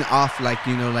just showing off like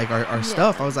our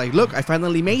stuff. I was like, look, I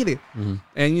finally made it.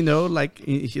 And like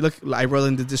look, I wrote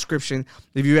in the description.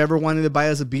 If you ever wanted to buy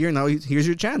us a beer, now here's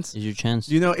your chance. Is your chance?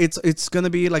 It's gonna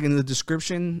be like in the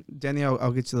description. Danny,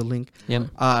 I'll get you the link. Yep.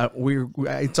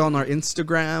 It's on our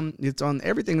Instagram. It's on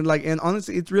everything. Like, and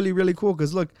honestly, it's really really cool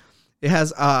because look, it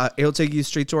has it'll take you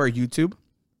straight to our YouTube.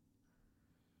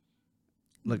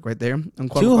 Look right there.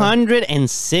 Unqualified.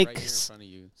 206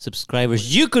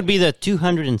 subscribers. You could be the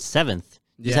 207th.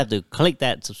 You just Yeah. have to click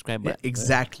that subscribe Yeah, button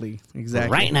exactly.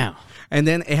 right now. And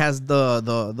then it has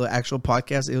the actual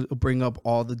podcast. It'll bring up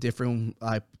all the different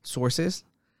sources.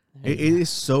 It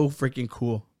is so freaking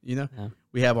cool. Yeah.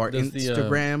 We have our Does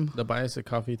Instagram. the buy us a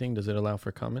coffee thing, does it allow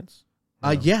for comments?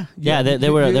 Yeah. Yeah,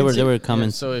 there were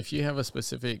comments. So if you have a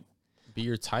specific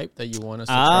beer type that you want us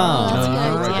to Oh. try, That's you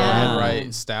good, can yeah.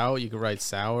 write stout, you can write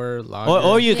sour, lager.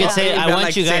 Or you could Yeah. say, I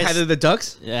want you say hi guys. to the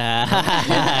ducks.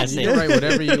 Yeah. you can write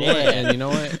whatever you want, Yeah. and you know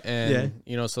what?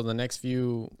 And so the next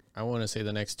few, I want to say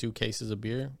the next 2 cases of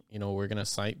beer, we're gonna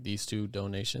cite these 2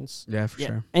 donations. Yeah, for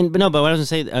sure. But what I was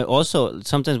gonna say also,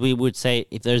 sometimes we would say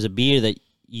if there's a beer that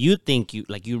you think you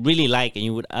really like and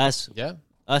you would ask Yeah.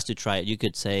 us to try it, you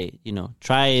could say,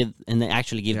 try it and then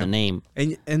actually give the name.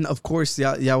 And of course,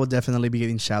 y'all will definitely be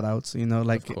getting shout outs,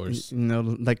 like, Of course.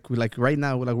 like right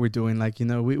now, like we're doing, like,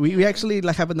 we actually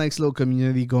like have a nice little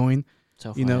community going,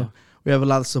 So we have a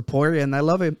lot of support and I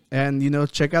love it. And,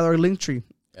 check out our link tree.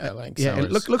 Yeah, I like Yeah,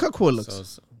 and sours. look how cool it looks.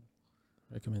 So,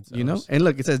 recommend sours. You know, and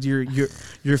look, it says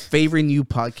your favorite new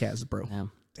podcast, bro. Yeah.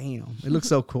 Damn, it looks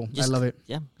so cool. I Just- love it.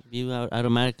 Yeah, you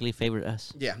automatically favorite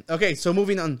us. Yeah. Okay, so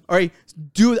moving on. All right,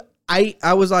 dude.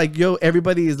 I was like, yo,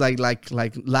 everybody is like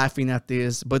laughing at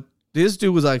this, but this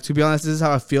dude was like, to be honest, this is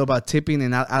how I feel about tipping,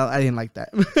 and I didn't like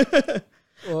that.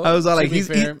 Well, I was all to like, be he's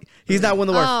fair, not one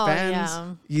of our Oh, fans.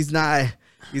 yeah.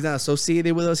 He's not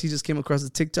associated with us. He just came across the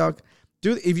TikTok,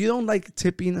 dude. If you don't like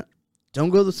tipping, don't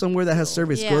go to somewhere that has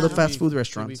service. Go to Yeah. fast food To be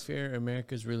restaurants. fair,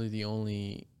 America's really the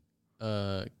only.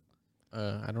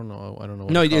 I don't know. What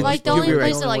No, to yeah, call Like it. the only you're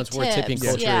right. place that like ones where tipping tips.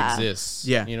 culture Yeah. exists.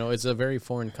 Yeah. You know, it's a very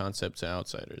foreign concept to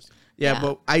outsiders. Yeah, Yeah.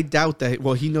 but I doubt that.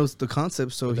 Well, he knows the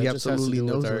concept, so That he just has to absolutely do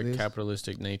knows with our what it is.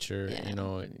 capitalistic nature. Yeah. You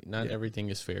know, not Yeah. everything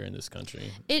is fair in this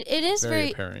country. It is Very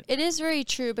very apparent. It is very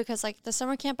true because like the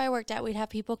summer camp I worked at, we'd have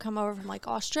people come over from like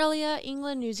Australia,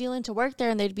 England, New Zealand to work there,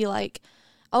 and they'd be like,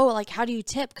 "Oh, like how do you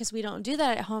tip? Because we don't do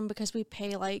that at home because we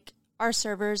pay like our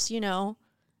servers, you know,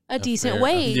 a decent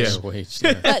wage." A fair wage.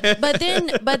 Yeah.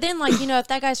 But then like you know if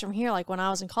that guy's from here, like when I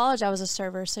was in college, I was a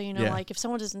server, so you know Yeah. like if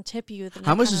someone doesn't tip you, then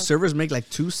How it much kind do of- servers make? Like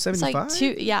It's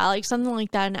 $2.75? like like something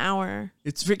like that an hour.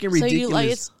 It's freaking So ridiculous. you like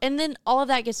it's and then all of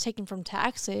that gets taken from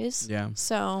taxes. Yeah.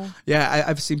 So Yeah,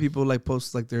 I've seen people like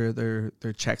post like their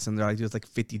checks and they're like it's like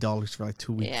 $50 for like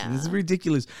 2 weeks. And it's Yeah.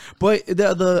 ridiculous. But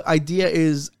the idea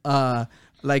is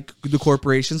like the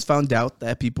corporations found out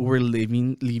that people were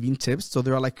leaving tips, so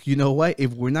they're like, you know what?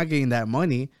 If we're not getting that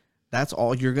money, that's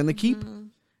all you're gonna keep. Mm-hmm.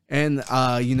 And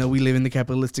you know, we live in the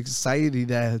capitalistic society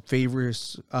that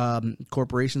favors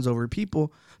corporations over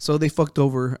people, so they fucked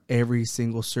over every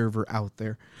single server out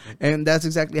there, and that's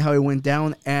exactly how it went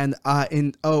down. And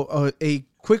a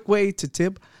quick way to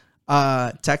tip.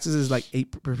 Taxes is like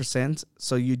 8%,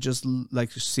 so you just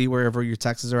like see wherever your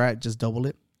taxes are at, just double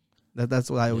it. That's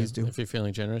what I always do. If you're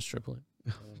feeling generous, triple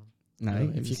it. Nice.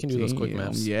 if you can do those quick Damn,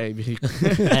 maths. yeah.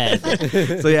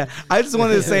 Yeah. So yeah, I just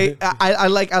wanted to say I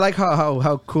like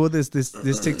how cool this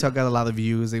TikTok got a lot of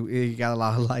views. It got a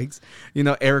lot of likes. You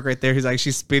know, Eric right there. He's like,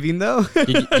 she's spitting though.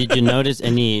 Did you notice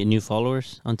any new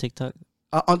followers on TikTok?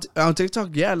 On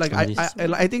TikTok, yeah. Like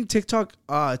On I think TikTok.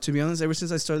 To be honest, ever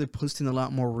since I started posting a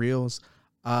lot more reels,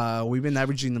 we've been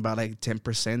averaging about like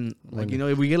 10%. Like you know,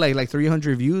 if we get like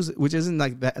 300 views, which isn't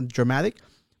like that dramatic,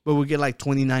 but we get like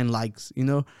 29 likes. You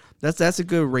know, that's a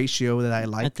good ratio that I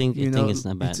like. I think it's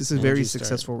not bad. It's a When very did you start-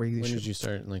 successful When ratio. did you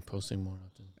start like posting more often?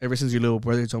 Ever since your little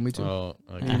brother told me to. Oh,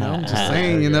 okay. You know, just Uh,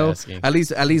 saying. You you're know, asking. at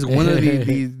least one of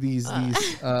these The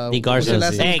what's your Garzas.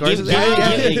 last name? Hey, Garzas? give Yeah,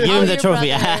 him Oh, the your trophy.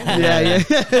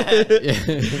 brother.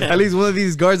 yeah. At least one of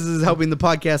these guards is helping the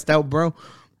podcast out, bro.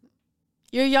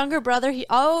 your younger brother, Julian.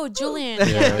 Yeah,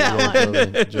 Yeah,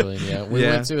 that one. Julian. Yeah, we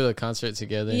Yeah. went to a concert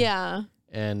together. Yeah.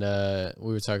 and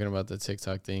we were talking about the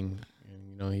TikTok thing. And,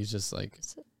 you know, he's just like,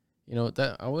 you know,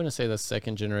 that I wouldn't say that's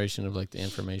second generation of like the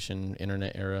information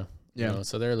internet era. Yeah. You know,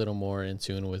 so they're a little more in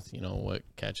tune with, you know, what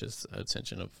catches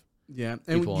attention of. Yeah,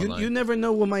 and People you online. never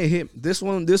know what might hit. This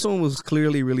one was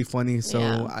clearly really funny, so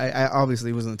Yeah. I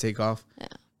obviously was gonna take off. Yeah.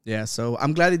 Yeah, so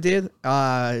I'm glad it did.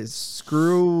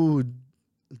 Screw,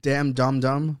 damn,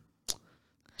 dumb.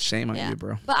 Shame on you,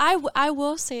 bro. But I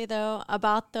will say though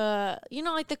about the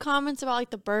like the comments about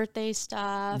like the birthday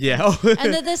stuff Yeah,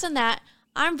 and the this and that.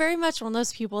 I'm very much one of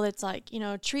those people that's like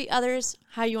treat others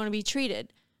how you want to be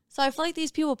treated. So I feel like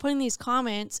these people putting these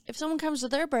comments, if someone comes to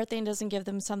their birthday and doesn't give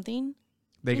them something,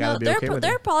 they gotta be okay with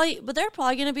they're it.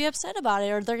 probably gonna be upset about it,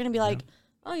 or they're gonna be like,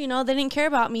 oh, they didn't care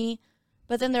about me.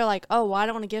 But then they're like, oh, well, I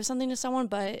don't want to give something to someone,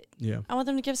 but Yeah, I want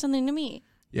them to give something to me.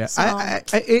 yeah. So-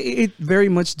 It very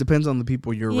much depends on the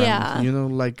people you're around. Yeah. You know,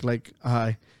 like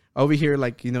over here,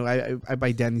 like I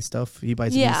buy Danny stuff, he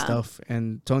buys me Yeah. stuff,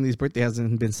 and Tony's birthday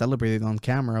hasn't been celebrated on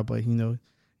camera, but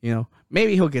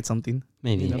maybe he'll get something.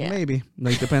 Maybe. Yeah. Maybe.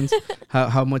 Like depends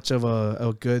how much of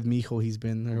a good mijo he's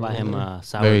been. Or Buy him whatever. a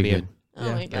sour Very beer. good.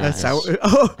 Oh my god. That's sour.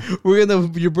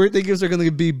 Oh, your birthday gifts are gonna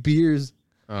be beers.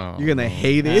 Oh, You're gonna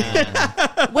hate it.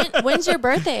 When's your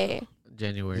birthday?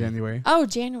 January. January. Oh,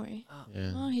 January.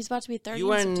 Yeah. Oh, he's about to be 30 You in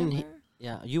weren't. September.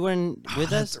 Yeah, you weren't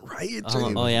with us. That's right. You're Oh,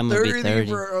 turning oh, yeah, I'm gonna be 30.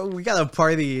 bro. We got a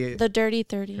party. The dirty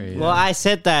 30. Crazy. Well, I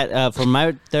said that for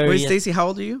my 30th. Wait, Stacie, how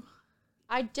old are you?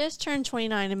 I just turned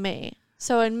 29 in May.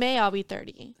 So in May, I'll be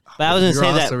 30. But I was gonna You're say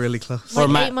also that really close. For Like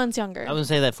my- 8 months younger. I was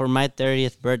gonna say that for my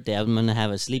 30th birthday, I'm gonna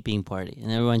have a sleeping party, and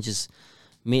everyone just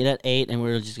meet at 8, and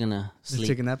we're just gonna Just sleep.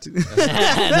 take a nap too.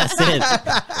 That's it.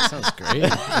 That sounds great.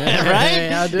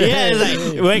 Right? I'll do it. Yeah, it's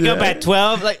like wake up at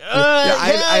 12, like,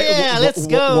 let's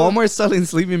go. Walmart's selling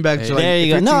sleeping bags. for like There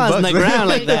you go. No, it's on the $15. ground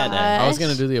like that. I was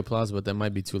gonna do the applause, but that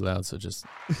might be too loud. So just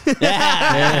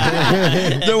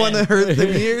Don't want to hurt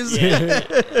the ears.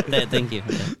 Thank you.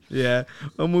 Yeah.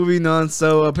 Well, moving on.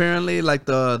 So apparently, like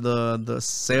the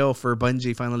sale for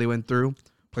Bungie finally went through.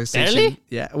 PlayStation. Really?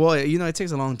 Yeah. Well, it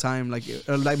takes a long time. Like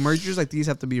mergers like these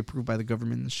have to be approved by the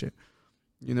government and shit.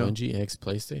 Bungie X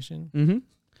PlayStation. Mm-hmm.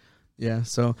 Yeah.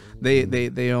 So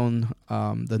they own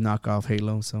the knockoff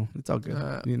Halo, so it's all good.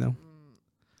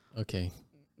 Okay.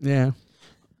 Yeah.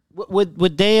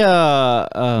 Would they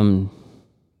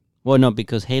well, no,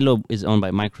 because Halo is owned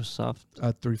by Microsoft.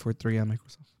 343 on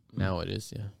Microsoft. Now it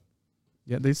is. Yeah.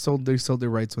 Yeah, they sold their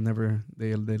rights whenever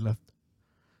they left.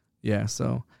 Yeah.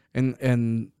 So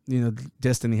and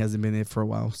Destiny hasn't been it for a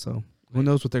while, so who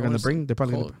knows what they're gonna bring? They're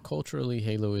probably gonna culturally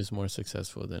Halo is more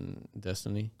successful than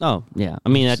Destiny. Oh yeah, I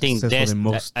mean, I think Successful than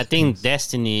most I think things.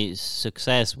 Destiny's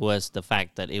success was the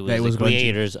fact that it was, That it was the Bungie.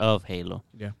 creators of Halo.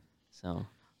 Yeah. So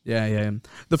Yeah.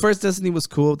 The first Destiny was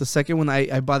cool. The second one,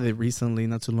 I bought it recently,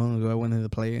 not too long ago. I wanted to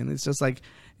play it, and it's just like,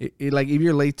 like if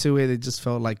you're late to it just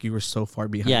felt like you were so far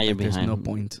behind. yeah, like, you're there's behind. no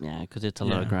point. Yeah, because it's a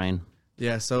lot of grind.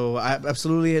 Yeah, so I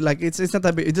absolutely like it's not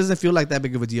that big. It doesn't feel like that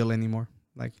big of a deal anymore.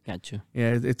 Like, Got you.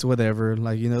 yeah, it's whatever.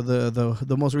 Like,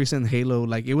 the most recent Halo,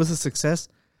 like it was a success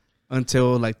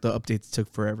until like the updates took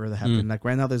forever to happen. Like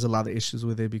right now, there's a lot of issues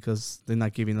with it because they're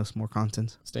not giving us more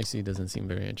content. Stacie doesn't seem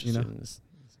very interested in this.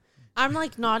 I'm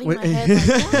like nodding Wait. my head.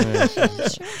 Like, yeah,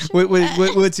 sure.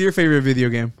 What's your favorite video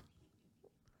game?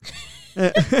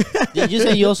 Did you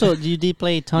say you did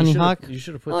play Tony Hawk? You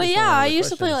should have put. Oh this yeah, on I the used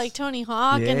to play like questions. Tony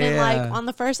Hawk, and then like Yeah. on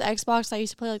the first Xbox, I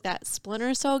used to play like that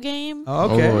Splinter Cell game. Oh,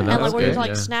 okay. Oh, And that like was where you're good, like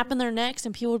yeah. snapping their necks,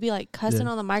 and people would be like cussing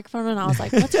Yeah. on the microphone, and I was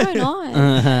like, "What's going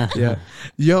on?" Yeah.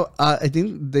 Yo, I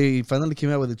think they finally came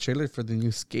out with a trailer for the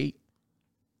new Skate.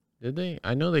 Did they?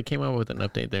 I know they came out with an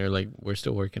update there. Like we're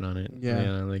still working on it.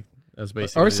 Yeah. Like that's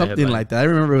basically Or the something headline. like that. I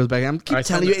remember it was back. I keep I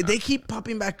telling signed you, up- they keep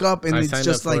popping back up, and I it's signed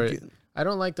just up for like, it. I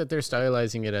don't like that they're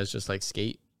stylizing it as just like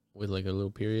Skate with like a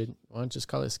little period. Why don't you just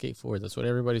call it Skate 4? That's what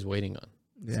everybody's waiting on.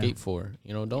 yeah, Skate 4.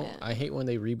 Don't. Yeah. I hate when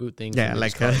they reboot things. yeah, and they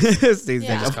like, just call it- Stacy's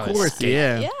Yeah. like, Just of call it course, Skate.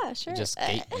 yeah. Yeah, sure. just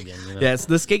Skate again. Yes,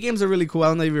 the Skate games are really cool. I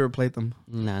don't know if you ever played them.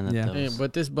 No, not Yeah. those. Yeah,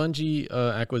 but this Bungie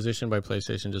acquisition by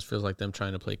PlayStation just feels like them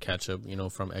trying to play catch up,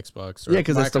 from Xbox. Or Yeah,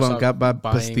 'cause that's the one Microsoft got by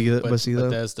buying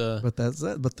Bethesda.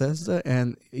 Bethesda, Bethesda,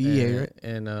 and EA, right?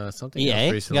 and something EA?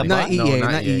 else recently. Yeah, Not No, EA,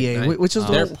 not EA. Which is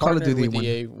They're the Call of partnered Duty with one?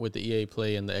 EA with the EA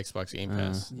Play and the Xbox Game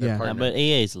Pass. They're Yeah. partnered. But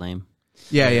EA is lame.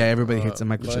 Yeah, everybody hates the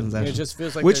But microtransactions. it just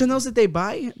feels like Which they're- one else did they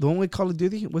buy? The one with Call of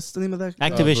Duty? What's the name of that?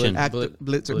 Activision.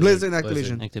 Blizzard and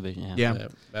Activision. Activision. Yeah.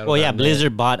 Well, yeah, Battle.net.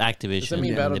 Blizzard bought Does Activision. that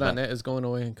mean Yeah. Battle.net is going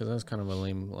away? Because that's kind of a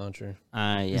lame launcher.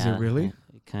 Yeah. Is it really?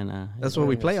 Kind of. That's what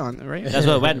we play on, right? That's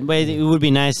what. But it would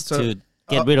be nice So- to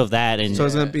get rid of that and. So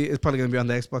it's probably gonna be on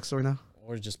the Xbox store now.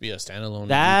 Or just be a standalone.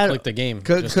 That- You click the game.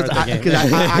 Because Just start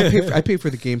the game. I pay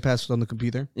for the Game Pass on the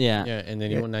computer. yeah. Yeah, and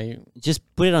then you Just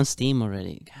put it on Steam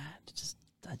already. God, just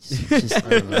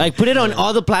like put it on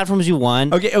all the platforms you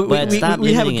want. Okay, but stop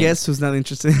we have a limiting it. guest who's not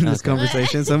interested in this Okay.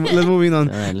 conversation, so let's moving on.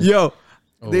 All right, let's- Yo,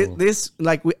 Oh. this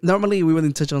like normally we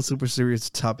wouldn't touch on super serious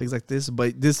topics like this,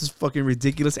 but this is fucking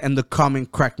ridiculous, and the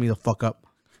comment cracked me the fuck up.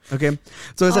 Okay,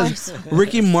 so it says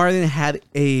Ricky Martin had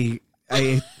a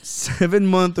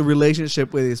 7-month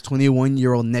relationship with his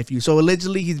 21-year-old nephew. So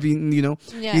allegedly he's being, Yeah,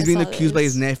 he's I being saw accused by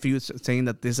his this. nephew, saying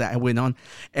that this went on,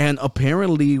 and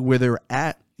apparently where they're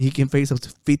at, he can face up to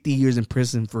 50 years in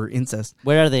prison for incest.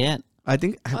 Where are they at? I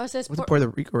think Oh, it says what's it, Puerto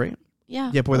Rico, right? Yeah.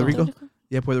 Yeah, Puerto Rico. Rico.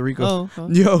 Yeah, Puerto Rico. Oh.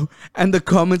 Yo, and the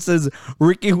comment says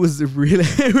Ricky was really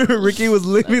Ricky was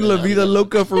living la vida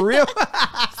loca for real.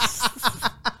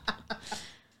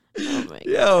 Oh my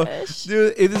Yo, gosh.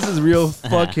 dude, if this is real,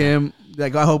 fuck him.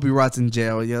 Like, I hope he rots in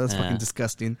jail. Yeah, that's Yeah. fucking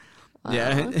disgusting.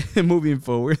 Yeah, moving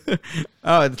forward.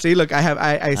 Oh, see, look,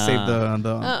 I saved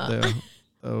the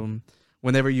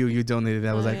whenever you donated,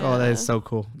 I was Oh, like, oh, that is yeah. so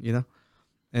cool, And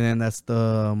then that's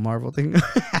the Marvel thing.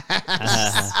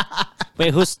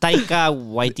 Wait, who's Taika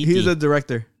Waititi? He's a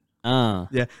director.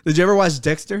 Yeah. Did you ever watch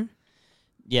Dexter?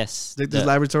 Yes. This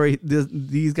laboratory.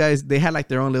 These guys, they had like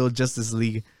their own little Justice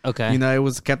League. Okay. It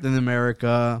was Captain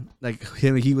America. Like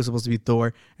he was supposed to be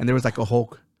Thor, and there was like a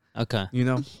Hulk. Okay.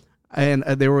 And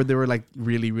they were like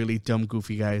really really dumb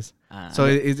goofy guys. So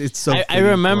it's so. I fitting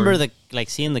remember for-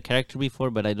 seeing the character before,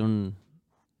 but I don't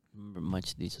remember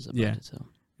much details about Yeah. it. So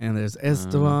And there's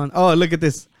Esteban. Oh, look at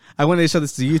this! I wanted to show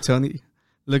this to you, Tony.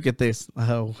 Look at this.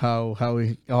 How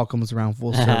it all comes around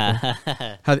full circle.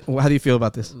 How do you feel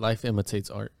about this? Life imitates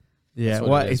art. Yeah, That's what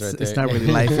well, it is it's right not there.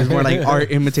 really life. It's more like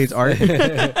art imitates art.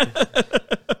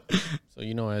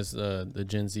 So as the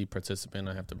Gen Z participant,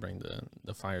 I have to bring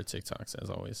the fire TikToks as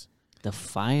always. The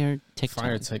fire TikTok.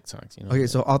 Fire TikToks. Okay,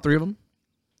 so all three of them.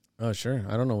 Oh sure,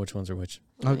 I don't know which ones are which.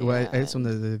 Okay, well, I had some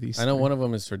of these. I know one of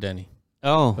them is for Denny.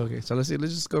 Oh. Okay, so let's see.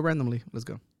 Let's just go randomly. Let's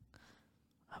go.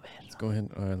 Let's go ahead.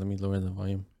 All right, let me lower the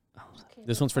volume. Okay,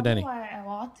 This one's for tell me Denny. Why I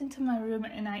walked into my room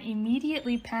and I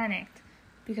immediately panicked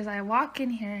because I walk in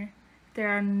here, there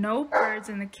are no birds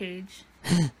in the cage,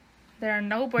 there are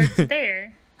no birds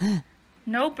there,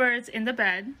 no birds in the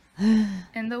bed,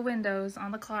 in the windows,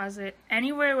 on the closet,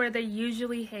 anywhere where they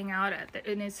usually hang out at,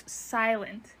 and it's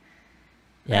silent.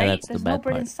 Yeah, Right? that's There's the no bad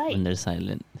bird in part sight. when they're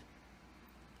silent.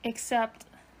 Except,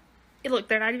 look,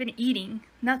 they're not even eating,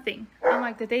 nothing. I'm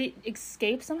like, did they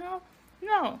escape somehow?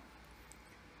 No.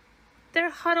 They're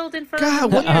huddled in front God,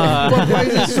 of me. why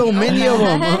is there so many of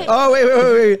them? Oh,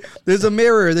 wait. There's a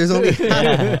mirror. There's only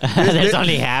There's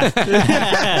only half.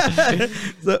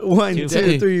 so 1,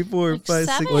 2, 3, 4, Like 5,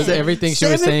 6. seven. Was everything she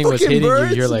was Seven saying was fucking hitting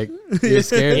birds? you? You're like, you're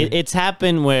scared. It's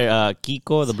happened where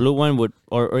Kiko, the blue one, would,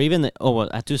 or even I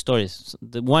have two stories.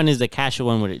 The one is the casual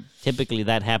one where typically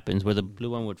that happens, where the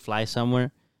blue one would fly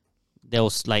somewhere. He'll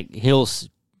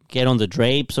get on the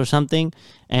drapes or something,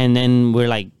 and then we're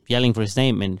like yelling for his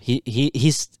name, and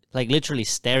he's like literally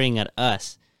staring at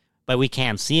us, but we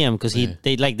can't see him because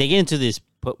they get into this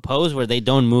pose where they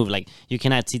don't move, like you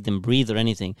cannot see them breathe or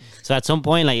anything. So at some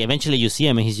point, like eventually you see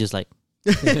him, and he's just like.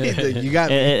 You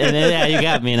got me. and yeah, you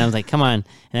got me. And I was like, come on.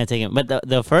 And I take him. But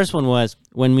the first one was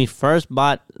when we first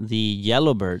bought the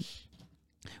yellow bird,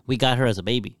 we got her as a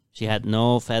baby. She had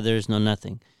no feathers, no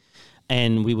nothing.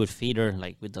 And we would feed her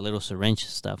like with the little syringe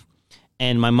stuff.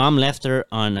 And my mom left her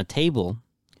on a table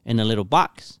in a little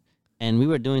box. And we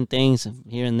were doing things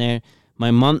here and there.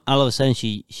 My mom, all of a sudden,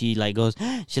 she like goes,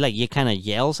 she kind of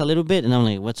yells a little bit. And I'm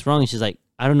like, what's wrong? And she's like,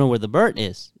 I don't know where the bird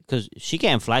is. Because she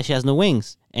can't fly. She has no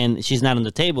wings. And she's not on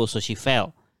the table, so she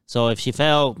fell. So if she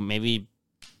fell, maybe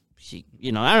she,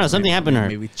 I don't know, something happened to her.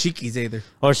 Maybe Chiquis either.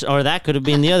 Or that could have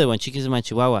been the other one. Chiquis is my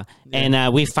chihuahua. Yeah.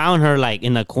 And we found her like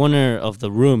in the corner of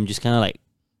the room, just kind of like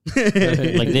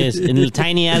this. And a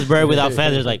tiny ass bird without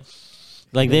feathers, like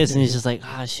this. And it's just like,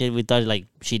 shit, we thought like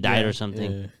she died or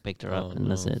something. Yeah. Picked her up and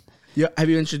that's it. Yeah, have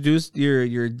you introduced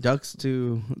your ducks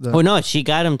to the? Oh no, she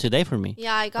got them today for me.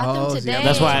 Yeah, I got them today.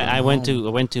 That's why I went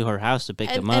to her house to pick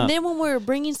them up. And then when we were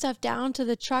bringing stuff down to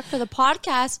the truck for the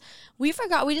podcast, we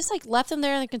forgot. We just like left them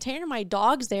there in the container. My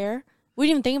dog's there. We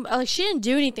didn't even think about, like, she didn't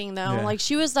do anything though. Yeah. Like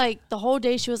she was like the whole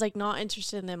day she was like not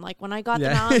interested in them. Like when I got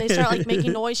them out, they start like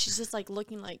making noise. She's just like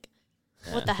looking like,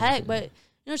 what the heck? But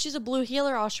she's a blue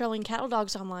heeler Australian cattle dog.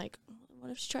 So I'm like,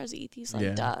 what if she tries to eat these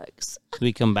like ducks?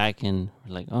 We come back and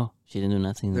we're like, oh, she didn't do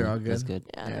nothing. They're all good. That's good.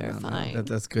 Yeah, they're fine.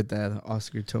 That's good. That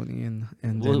Oscar, Tony, and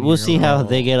we'll see how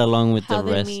they get along with How the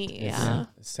they rest. meet, yeah.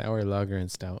 Sour, lager, and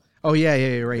stout. Oh yeah,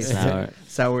 right. Sour.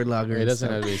 Lager. It doesn't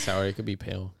and have to be sour. It could be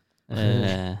pale.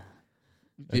 Uh,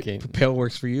 Okay. Pale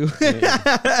works for you.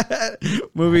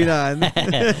 Moving on. Wait,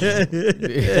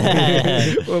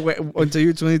 until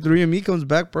you're 23 and me comes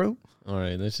back, bro. All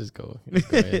right, let's just go. Let's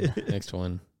go ahead. Next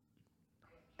one.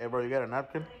 Hey, bro, you got a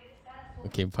napkin?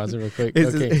 Okay, pause it real quick.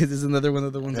 Is Okay. this another one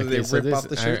of the ones where they rip off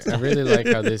the shirts? I really like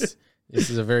how this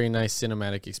is a very nice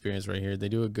cinematic experience right here. They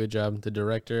do a good job, the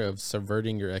director, of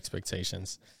subverting your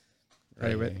expectations.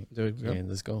 Right, right. Okay,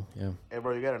 let's go. Yeah. Hey,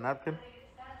 bro, you got a napkin?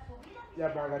 Yeah,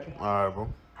 bro, I got you. All right,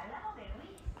 bro.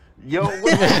 Yo,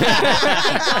 what?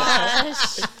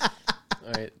 Gosh.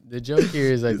 All right. The joke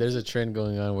here is like there's a trend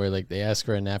going on where like they ask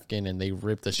for a napkin and they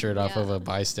rip the shirt off of a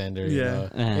bystander. You know?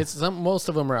 It's most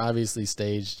of them are obviously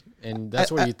staged, and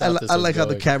that's where you thought this I was like how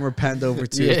the going. camera panned over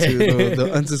to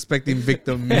the unsuspecting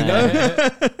victim. You know?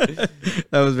 That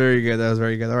was very good.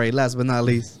 All right, last but not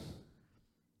least.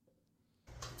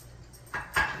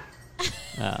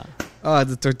 Oh,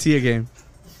 it's a tortilla game.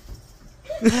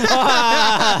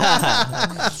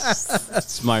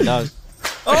 Smart dog.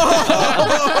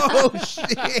 Oh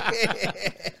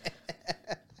shit!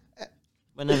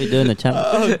 When are we doing the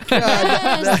challenge?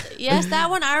 Yes, that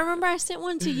one. I remember I sent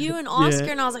one to you and Oscar,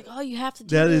 and I was like, "Oh, you have to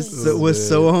do That this." was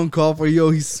so uncalled for. Yo,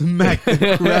 he smacked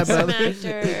the crap out of it.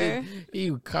 Smacked her.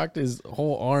 He cocked his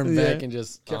whole arm back and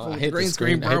just Careful with hit the green the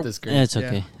screen. screen, I hit bro. the screen. Yeah, it's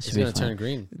okay. It It's should be gonna fine. turn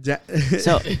green.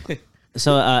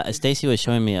 So Stacie was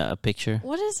showing me a picture,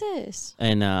 What is this?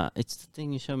 and it's the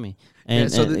thing you showed me.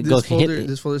 And, so and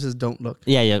this folder says "Don't look."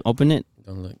 yeah, open it,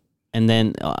 Don't look. and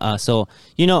then so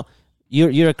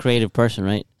you're a creative person,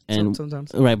 right? And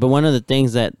Sometimes. right, but one of the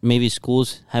things that maybe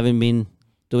schools haven't been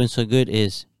doing so good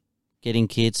is getting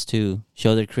kids to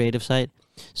show their creative side.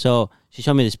 So she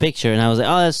showed me this picture, and I was like,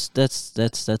 "Oh,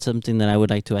 that's something that I would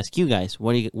like to ask you guys.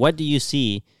 What do you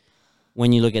see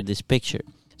when you look at this picture?"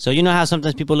 So you know how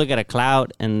sometimes people look at a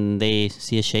cloud and they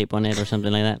see a shape on it or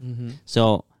something like that. Mm-hmm.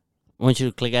 So I want you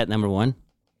to click at number 1,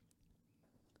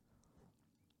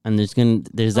 and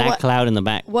there's that cloud in the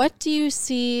back. What do you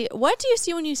see? What do you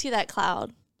see when you see that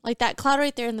cloud? Like that cloud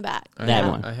right there in the back. That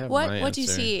one. I have What my What do you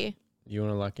answer. see? You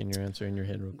want to lock in your answer in your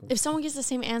head real quick? If someone gets the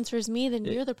same answer as me, then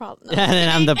you're the problem. No. Then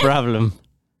I'm the problem.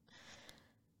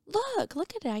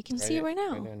 Look at it. I can see it right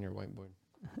now. Right on your whiteboard.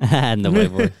 And the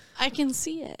whiteboard. I can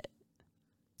see it.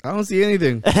 I don't see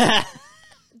anything.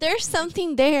 There's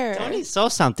something there. Tony saw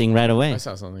something right away. I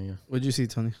saw something. Yeah. What'd you see,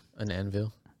 Tony? An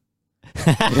anvil.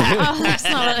 Oh, that's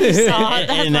not what I saw.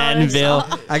 That's An not what I anvil.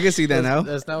 saw. I can see that now.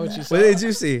 That's not what you saw. What did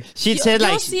you see? She said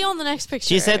You'll like see on the next picture.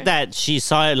 she said that she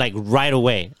saw it like right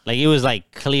away. Like it was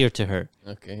like clear to her.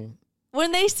 Okay.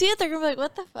 When they see it, they're gonna be like,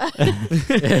 "What the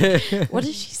fuck? What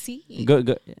did she see? Go.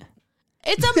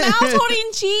 It's a mouse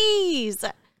holding cheese.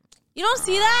 You don't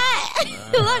see that?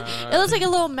 Look, it looks like a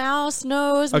little mouse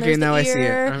nose. And Okay, there's now the I see it.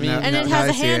 ear, I mean, and it now has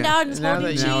I a see hand it. out and it's Now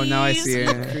holding that cheese. you- Now I see You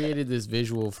it. created this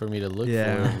visual for me to look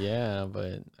Yeah. for. Yeah,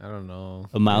 but I don't know.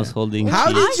 A mouse holding.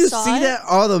 How cheese. did you saw see it. that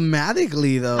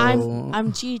automatically though?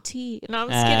 I'm GT. No, I'm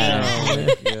just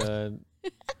kidding. Oh, God.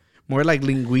 More like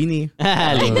linguini.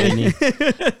 Linguini.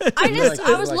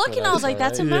 I was looking. I was like,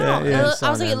 "That's a mouse." yeah. I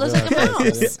was like, "It looks like a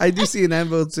mouse." I do see an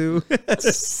anvil too.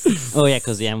 Oh yeah,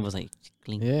 because the animal was like.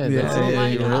 Clink. Yeah, Yeah. that's Oh it. my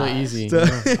Really gosh. easy. So-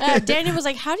 Yeah. Daniel was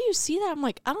like, "How do you see that?" I'm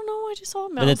like, "I don't know. I just saw a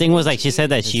mouse." But the thing was holding like she said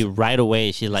that cheese." she right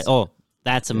away she's like, oh,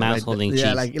 that's a mouse Like, holding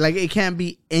yeah, cheese. like it can't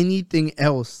be anything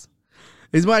else.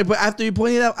 It's my, but after you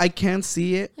point it out, I can't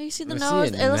see it. You see the I see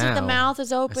nose. it It looks like the now. mouth is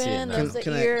see it open. now. There's the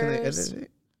Can I ears. edit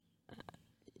it?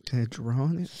 Can I draw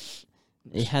on it?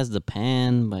 It has the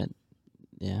pan, but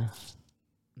yeah.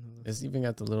 It's even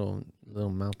got the little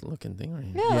mouth looking thing right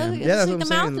here. Yeah, Yeah. look, Yeah, it's that's like what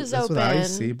the I'm mouth saying. is That's open. what I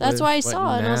see, That's but- why I But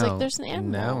saw it, and I was like, now- "There's an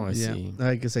animal." Now I Yeah, see.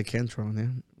 I guess I can draw on it.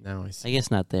 Now I I see.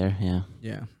 guess not there, yeah.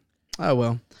 Yeah. Oh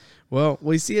well,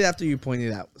 we see it after you point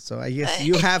it out. So I guess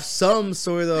you have some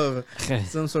sort of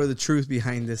the truth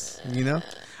behind this. You know.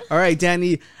 All right,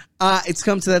 Danny. It's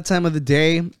come to that time of the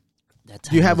day.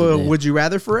 Do you have a would you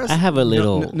rather for us? I have a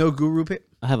little- no guru pit.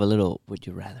 I have a little would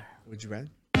you rather. Would you rather?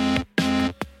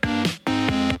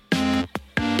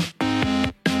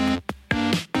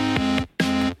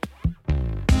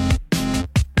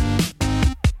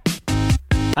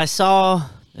 I saw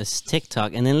this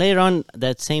TikTok, and then later on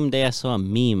that same day I saw a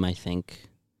meme, I think.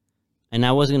 And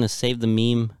I was going to save the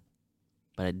meme,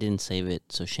 but I didn't save it,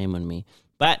 so shame on me.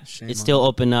 But Shame it on still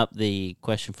opened up the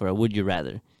question for a would you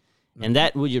rather. And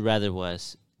that would you rather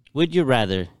was, would you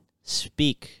rather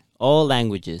speak all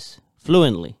languages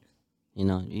fluently? You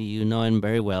know, you know them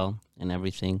very well and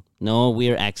everything. No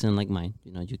weird accent like mine.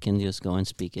 You know, you can just go and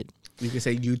speak it. You can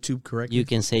say YouTube correctly. You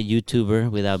can say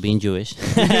YouTuber without being Jewish.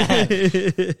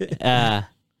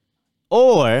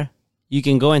 Or you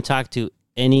can go and talk to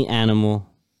any animal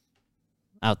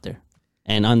out there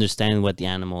and understand what the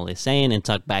animal is saying and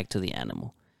talk back to the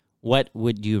animal. What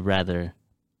would you rather?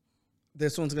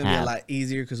 This one's gonna be a Have. lot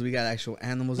easier because we got actual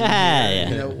animals. In Yeah, here. yeah.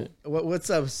 You know what's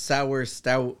up? Sour,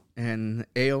 stout, and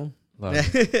ale.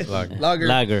 Lager. Lager.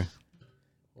 Lager.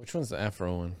 Which one's the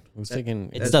Afro one? Who's taking?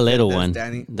 It's the little that's one.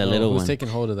 Danny. The little Who's one. taking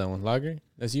hold of that one? Lager.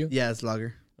 That's you. Yeah, it's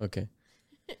lager. Okay.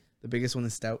 The biggest one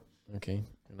is stout. Okay.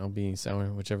 And I'll be sour.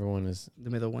 Whichever one is. The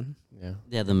middle one. Yeah.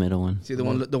 Yeah, the middle one. See the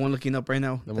one looking up right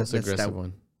now. The most That's aggressive stout.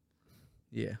 one.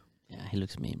 Yeah. Yeah, he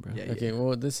looks mean, bro. Yeah. Okay.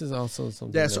 Well, this is also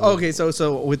something. Yeah. that So, we- okay.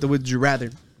 So with the would you rather?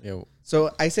 Yeah.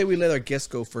 So I say we let our guests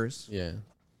go first. Yeah.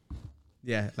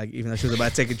 Yeah. Like even though she was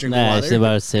about to take a drink Nah, of it's water.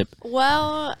 about a sip.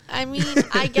 Well, I mean,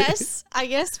 I guess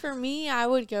for me, I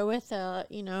would go with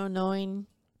knowing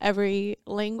every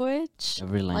language,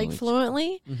 Every like language.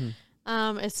 fluently. Mhm.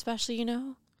 Especially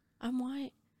I'm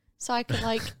white, so I could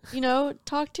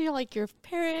talk to like your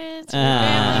parents, or your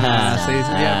Ah. family and So it's,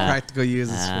 stuff. yeah, practical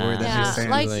uses for that. Yeah, You're saying.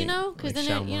 like Like- because like then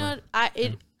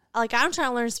Shyamalan. I'm trying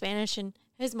to learn Spanish, and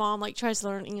his mom like tries to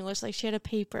learn English. Like she had a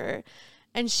paper,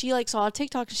 and she like saw a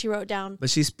TikTok and she wrote down. But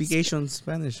she speaks Asian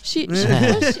Spanish. She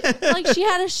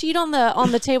had a sheet on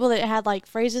the table that had like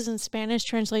phrases in Spanish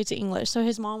translated to English. So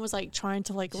his mom was like trying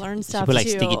to like learn She stuff put like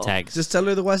too. sticky tags. Just tell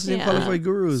her to watch the Yeah. Qualified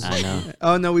Gurus. I know.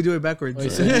 Oh no, we do it backwards.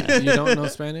 Wait, so you don't know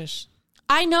Spanish?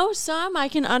 I know some. I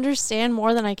can understand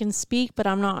more than I can speak, but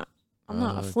I'm not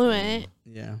Okay. fluent.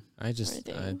 Yeah, I Right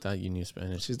there. thought you knew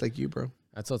Spanish. she's like you, bro.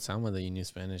 I told Salma that you knew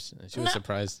Spanish. And she was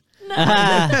surprised.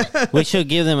 We should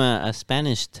give them a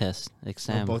Spanish test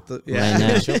exam. Both right yeah.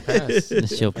 now. She'll pass.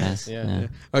 She'll pass. Yeah.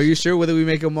 Are you sure whether we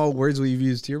make them all words we've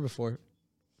used here before?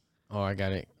 Oh, I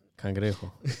got it.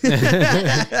 Cangrejo.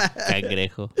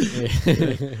 Cangrejo.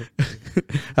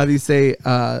 How do you say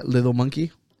little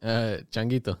monkey?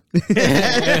 Changuito.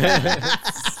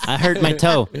 I hurt my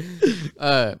toe.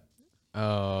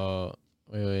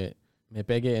 Wait. Me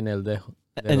pegué en el dedo.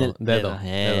 En el Dedo. dedo.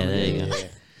 Yeah, there you go.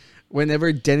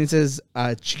 Whenever Denny says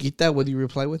chiquita, what do you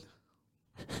reply with?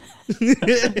 I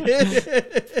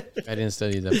didn't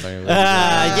study that part.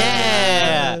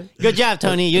 Yeah. Good job,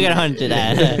 Tony. You got 100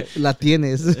 that. La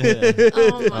tienes.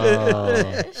 Oh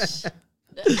my gosh.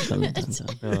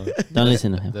 Don't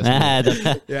listen to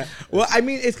him. Yeah. Well, I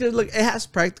mean, it's because look, it has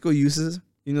practical uses,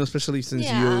 you know, especially since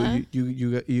Yeah.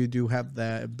 you do have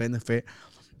that benefit.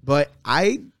 But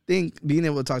I think being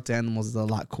able to talk to animals is a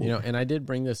lot cooler. You know, and I did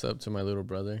bring this up to my little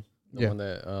brother, the Yeah. one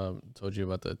that told you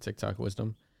about the TikTok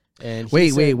wisdom. And he Wait.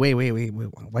 said- Why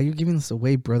are you giving this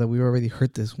away, brother? We already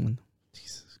heard this one.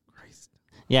 Jesus Christ.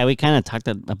 Yeah, we kind of talked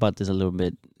about this a little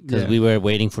bit because Yeah. we were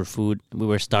waiting for food. We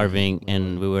were starving,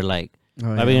 and we were like, Oh,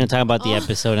 "Are we going to talk about the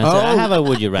episode?" And I said, "I have a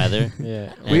would you rather."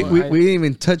 Yeah, We, and we, I- we didn't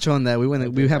even touch on that. We I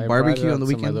have brought barbecue it on the up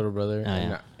to weekend. My little brother,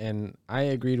 yeah. and I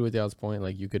agreed with y'all's point.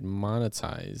 Like you could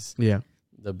monetize Yeah.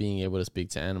 the being able to speak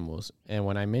to animals. And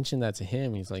when I mentioned that to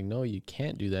him, he's like, "No, you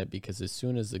can't do that because as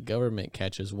soon as the government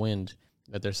catches wind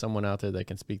that there's someone out there that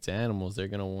can speak to animals, they're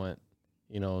gonna want,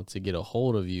 to get a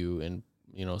hold of you and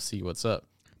see what's up."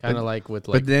 Kind of like with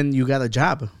But then you got a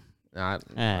job. I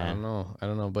don't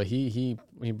know. But he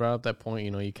brought up that point.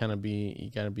 You gotta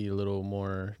be a little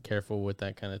more careful with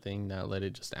that kind of thing. Not let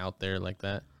it just out there like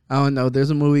that. I don't know. There's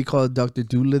a movie called Dr.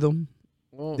 Doolittle.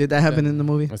 Well, Did that happen in the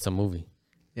movie? It's a movie.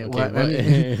 Yeah. Okay, what,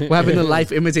 but- what happened to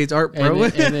life imitates art, bro?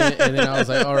 And then I was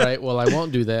like, all right, well, I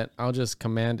won't do that. I'll just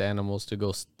command animals to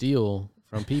go steal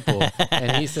from people.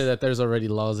 And he said that there's already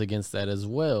laws against that as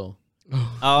well.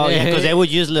 Oh yeah, because they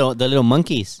would use the little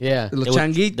monkeys. Yeah. Los They would-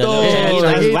 changuitos. the little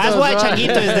changuitos. Changuitos, That's why right.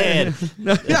 Changuito is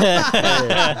dead.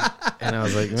 And I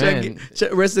was like, man.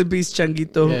 Rest in peace,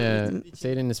 Changuito. Yeah.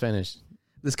 Say it in Spanish.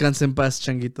 Descansa en paz,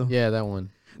 Changuito. Yeah, that one.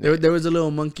 There was a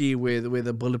little monkey with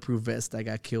a bulletproof vest that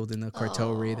got killed in a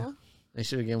cartel raid. They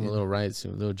should have given him a little ride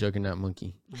suit, a little juggernaut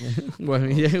monkey. Well,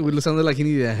 yeah, it sounded like he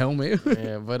needed a helmet.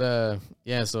 Yeah, but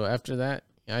so after that,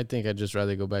 I think I'd just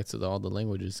rather go back to all the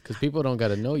languages because people don't got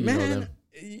to know you know them.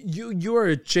 You are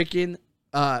a chicken.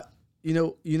 Well,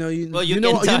 you you know,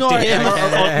 can talk to him.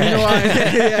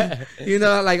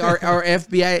 like our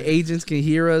FBI agents can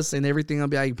hear us and everything. I'll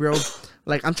be like, bro,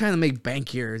 like I'm trying to make bank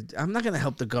here. I'm not gonna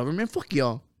help the government. Fuck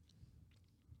y'all.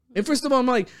 And first of all, I'm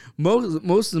like,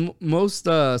 most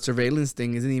surveillance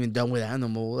thing isn't even done with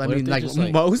animals. I What if mean, they like just,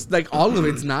 like- most, like all of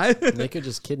it's not. They could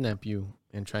just kidnap you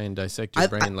and try and dissect your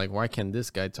brain. Like, why can this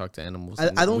guy talk to animals?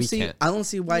 and I don't we see. can't? I don't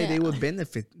see why they Yeah. would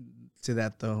benefit to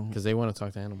that though. Because they want to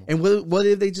talk to animals. And what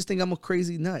if they just think I'm a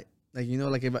crazy nut? Like,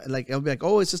 like if I'll be like,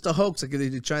 oh, it's just a hoax. Like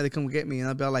they try to come get me, and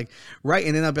I'll be like, right,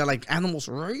 and then I'll be like, animals,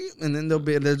 right, and then they'll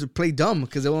just play dumb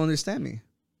because they won't understand me.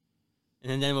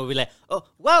 And then we'll be like, "Oh,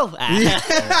 whoa!"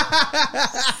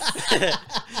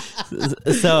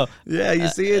 So Yeah, you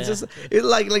see, it's just it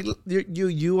like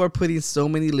you are putting so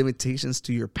many limitations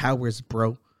to your powers,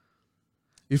 bro.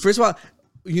 You first of all,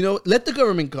 let the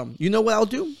government come. You know what I'll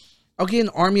do? I'll get an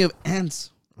army of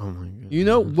ants. Oh my god! You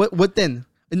know what then?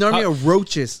 An army of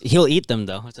roaches. he'll eat them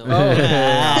though. So,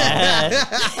 Damn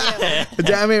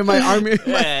it, my army,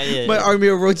 Yeah. my army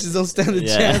of roaches don't stand a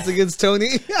Yeah. chance against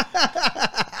Tony.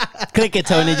 Click it,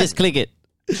 Tony. Just click it.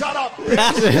 Shut up!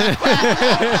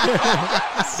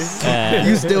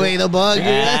 You still ain't a bug.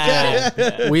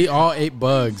 We all ate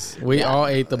bugs. We all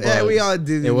ate the bugs. Yeah, we all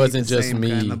did. It wasn't eat the just same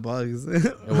me. kind of bugs.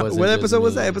 wasn't What just episode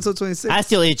was me. that? Episode 26. I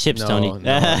still eat chips, No, Tony.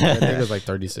 no, I think it was like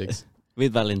 36.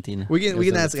 With Valentina. We can It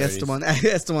was ask in the Esteban.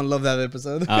 Esteban loved that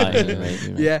episode. Oh, yeah, you're right.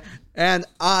 Yeah, and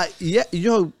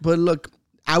but look,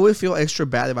 I would feel extra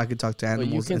bad if I could talk to But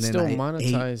animals. you can and then still I ate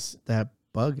monetize. that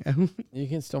bug. You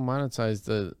can still monetize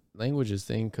the languages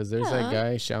thing because there's that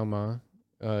guy Xiaoma.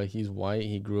 He's white.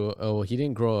 He grew up. Oh, he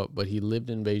didn't grow up, but he lived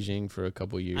in Beijing for a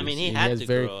couple years. I mean, he And had has to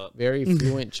very, grow up. very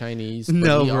fluent Chinese. But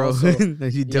No, he bro. Also, No,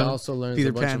 you he don't. also learns Peter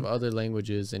a bunch Pan. of other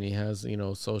languages, and he has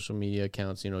social media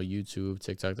accounts, YouTube,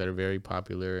 TikTok that are very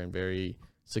popular and very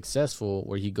successful.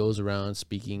 Where he goes around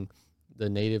speaking the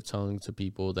native tongue to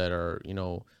people that are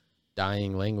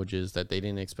dying languages that they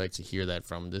didn't expect to hear that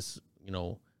from this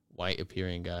white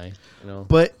appearing guy.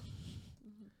 But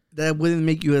that wouldn't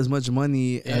make you as much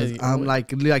money as Yeah, I'm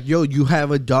like yo, you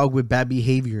have a dog with bad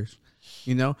behaviors.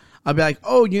 You know, I'll be like,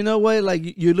 oh, you know what?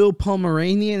 Like your little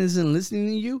Pomeranian isn't listening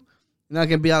to you. And I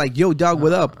can be like, yo, dog,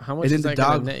 what up? How much and is then that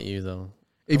gonna net you though?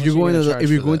 If How you're much going you to gonna if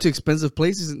you're charge for going that? to expensive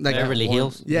places like Beverly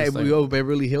Hills. yeah, It's if like- we go to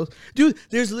Beverly Hills, dude.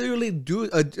 There's literally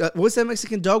what's that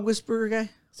Mexican dog whisperer guy?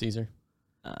 Caesar.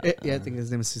 Yeah, I think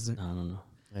his name is Caesar. I don't know.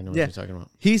 I know Yeah. what you're talking about.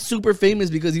 He's super famous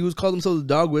because he was called himself the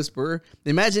dog whisperer.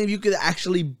 Imagine if you could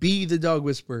actually be the dog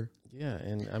whisperer. Yeah,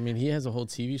 and I mean he has a whole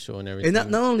TV show and everything.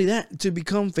 And not only that, to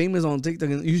become famous on TikTok,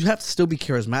 you have to still be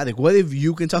charismatic. What if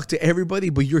you can talk to everybody,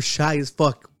 but you're shy as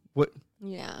fuck? What,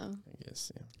 Yeah. I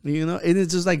guess. Yeah. you know? And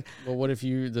it's just like, Well, what if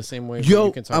you the same way yo,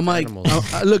 you can talk I'm to like,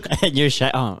 animals? look, You're shy.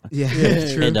 Oh, yeah,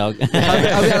 hey, true. dog.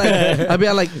 I'll be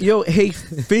like, yo, hey,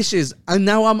 fishes. And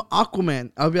now I'm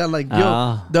Aquaman. I'll be like, yo,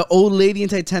 Ah. the old lady in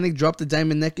Titanic dropped the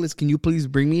diamond necklace. Can you please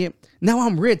bring me it? Now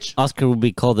I'm rich. Oscar would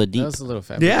be called the That deep. was a little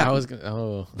fat. Yeah. I was gonna.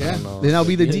 Oh, I Yeah. don't know. Then I'll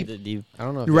be the Yeah, deep. the deep. I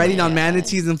don't know. If Riding that- on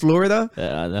manatees in Florida.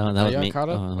 That Are was y'all me. caught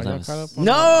up? Oh, Are that y'all was- caught up? on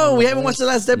No, the we haven't boys? watched the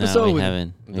last No, episode. we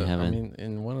haven't. We I haven't. mean,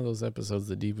 in one of those episodes,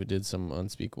 the Deep did some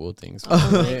unspeakable things. With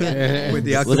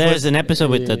the Well, octopus. there's an episode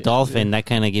with the Yeah. dolphin that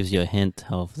kind of gives you a hint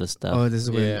of the stuff. Oh, this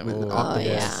is where Yeah. with the Oh, octopus.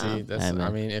 yeah. See, that's. Yeah, I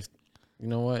man. mean, if you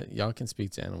know what, y'all can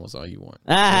speak to animals all you want.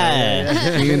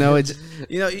 You know, it's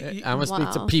I'm gonna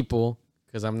speak to Wow. people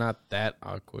because I'm not that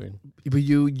awkward. but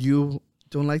you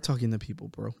don't like talking to people,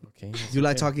 bro. Okay. You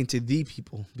like talking to the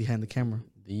people behind the camera.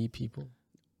 the people.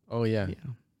 Oh yeah, Yeah,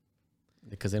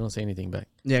 because they don't say anything back.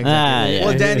 yeah. Exactly. yeah.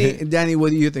 Well, Danny, what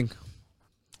do you think?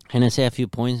 Can I say a few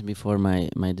points before my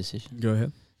decision? Go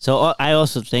ahead. So I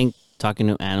also think talking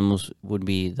to animals would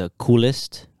be the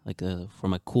coolest, like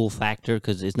from a cool factor,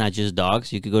 because it's not just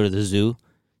dogs. You could go to the zoo,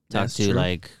 talk That's to true.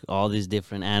 like all these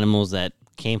different animals that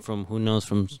came from who knows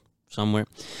from somewhere.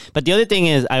 But the other thing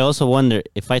is, I also wonder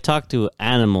if I talk to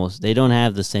animals, they don't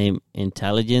have the same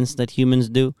intelligence that humans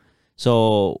do.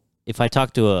 So if I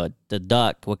talk to the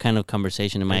duck, what kind of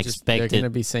conversation am I They're expected? gonna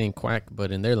be saying quack,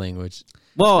 but in their language.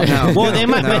 Well, No, well, they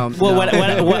might. no, well,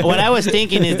 no. what I was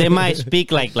thinking is they might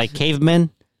speak like cavemen.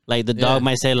 Like the dog Yeah.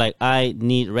 might say like, "I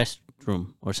need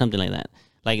restroom" or something like that.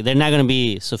 Like they're not gonna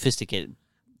be sophisticated.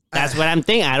 That's what I'm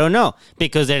thinking. I don't know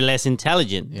because they're less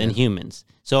intelligent than humans.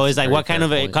 So it's like, Very what kind fair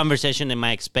of a point. conversation am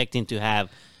I expecting to have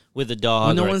with a dog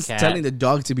Well, no or a one's cat? telling the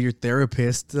dog to be your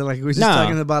therapist. They're like, we're just No.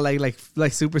 talking about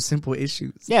like super simple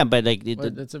issues. Yeah, but like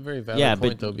But that's a very valid yeah,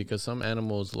 point but- though, because some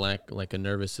animals lack like a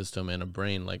nervous system and a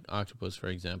brain, like octopus, for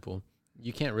example.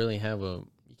 You can't really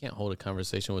you can't hold a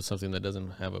conversation with something that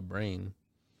doesn't have a brain.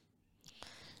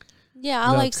 Yeah,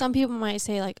 Look. like some people might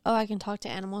say like, "Oh, I can talk to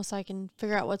animals so I can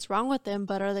figure out what's wrong with them,"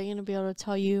 but are they going to be able to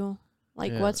tell you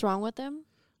like Yeah. what's wrong with them?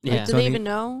 yeah. Like, do they even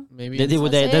know? Maybe Does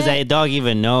That's a it. dog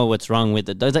even know what's wrong with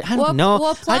it? Does it? I don't Well- know.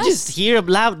 well, I just plus- hear a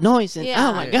loud noise and Yeah.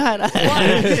 oh my god.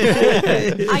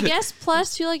 I guess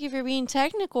plus too, like if you're being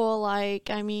technical, like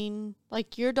I mean,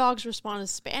 like your dogs respond to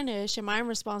Spanish and mine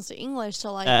responds to English.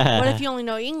 So like, what if you only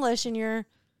know English and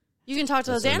you can talk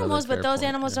to That's those another animals, but fair those point,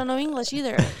 animals yeah. don't know English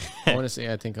either. I want to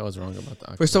say I think I was wrong about the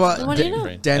octopus. First of all, Then what do you know?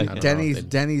 I don't know if they-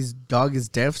 Danny's dog is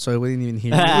deaf, so I wouldn't even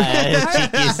hear.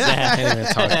 Cheeky sad. I didn't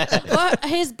even talk. Well,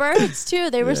 his birds too,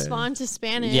 they respond to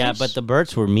Spanish. Yeah, but the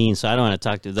birds were mean, so I don't want to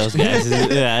talk to those guys.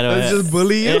 Yeah, I don't. Let's just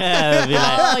bully you. Yeah, it'd be like,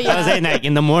 Oh, I was yeah. saying like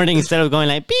in the morning instead of going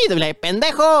like "pee," they'd be like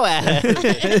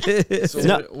pendejo. So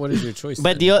No. what is your choice?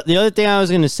 But then? the other thing I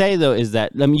was gonna say though is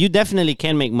that you definitely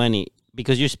can make money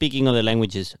because you're speaking other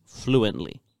languages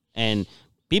fluently, and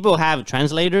people have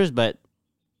translators. But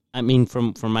I mean,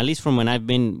 from at least from when I've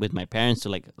been with my parents to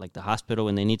like the hospital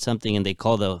when they need something and they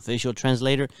call the official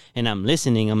translator, and I'm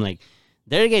listening, I'm like,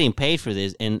 they're getting paid for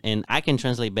this, and I can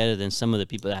translate better than some of the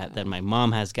people that my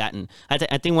mom has gotten. I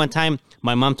think one time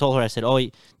my mom told her, I said, oh,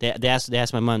 they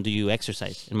asked my mom, do you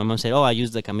exercise? And my mom said, oh, I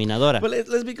use the caminadora. But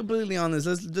let's be completely honest.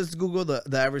 Let's Google the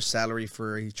average salary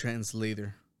for a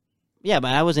translator. Yeah,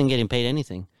 but I wasn't getting paid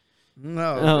anything.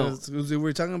 No, Oh. 'cause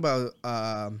we're talking about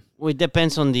Well, it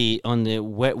depends on the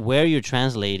where you're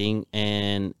translating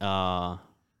and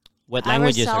what average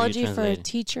languages are salary you for a translating.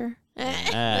 teacher.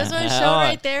 That's what it showed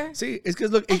right there. See, it's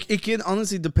because look, it can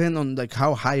honestly depend on like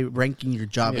how high ranking your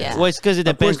job Yeah. is. Well, it's because it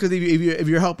Of course, depends. because if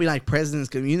you're helping like presidents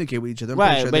communicate with each other, I'm pretty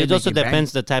Right, sure but they're it also making bank.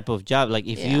 depends the type of job. Like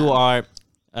if you Yeah. are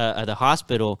at the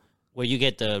hospital where you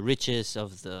get the richest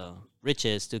of the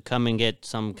richest to come and get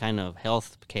some kind of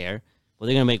health care, well,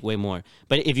 they're gonna make way more.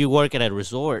 But if you work at a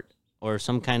resort or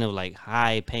some kind of like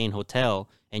high paying hotel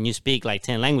and you speak like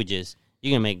 10 languages,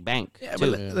 you're gonna make bank Yeah,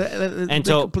 too. but And and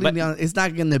so- completely but- honest, it's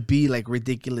not gonna be like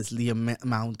ridiculously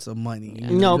amounts of money.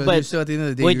 You No, because but you're still at the end of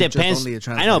the day, well, it you're just depends. only a I know,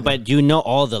 translator. but you know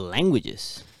all the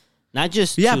languages, not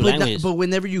just Yeah, two but languages. but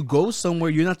whenever you go somewhere,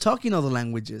 you're not talking other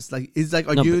languages. Like it's like,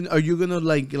 are No, you gonna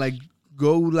like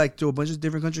go like to a bunch of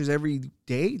different countries every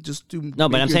day just to No, but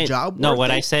make I'm your saying job no. worth What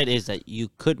it? I said is that you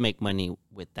could make money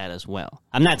with that as well.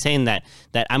 I'm not saying that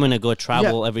I'm gonna go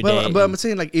travel every day. But I'm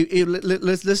saying like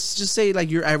let's just say like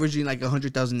you're averaging like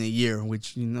 100,000 a year,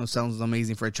 which sounds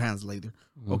amazing for a translator.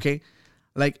 Mm-hmm. Okay,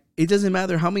 like it doesn't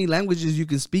matter how many languages you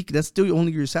can speak. That's still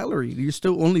only your salary. You're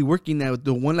still only working at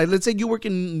the one. Like let's say you work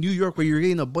in New York where you're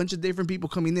getting a bunch of different people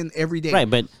coming in every day. right,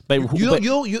 but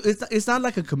It's not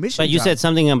like a commission. But you job. said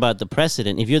something about the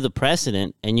president. If you're the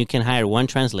president and you can hire one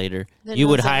translator, Then you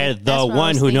would that's hire what- the that's what I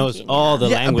one was who knows thinking, all yeah.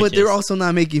 the languages. but they're also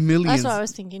not making millions. That's what I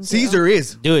was thinking. Too. Caesar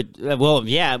is. Dude, but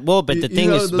the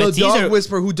thing is, the but dog Caesar,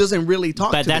 whisperer who doesn't really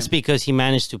talk. but to that's them. because he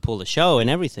managed to pull the show and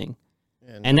everything,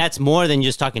 and that's more than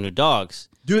just talking to dogs.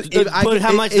 Dude,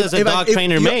 How much does a dog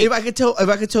trainer make? If I could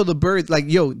tell the bird like,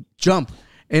 yo, jump,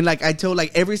 and like I tell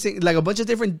like like a bunch of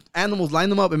different animals, line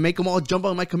them up and make them all jump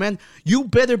on my command, you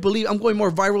better believe I'm going more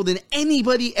viral than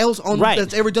anybody else on Right.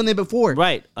 that's ever done it before.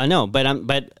 Right, I know, but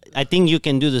I think you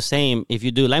can do the same if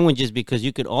you do languages, because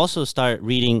you could also start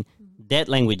reading dead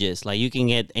languages. Like you can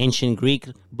get ancient Greek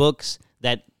books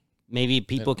that maybe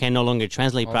people can no longer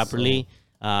translate Also- properly.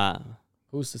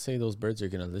 Who's to say those birds are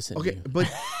gonna listen to Okay, you? but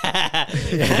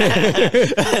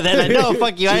Then I know,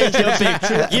 fuck you, I ain't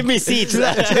jumping. Give me seats.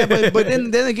 but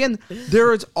then again,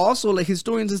 there's also like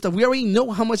historians and stuff. We already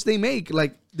know how much they make.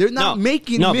 Like they're not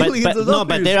making millions of dollars.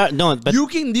 but there are no. But you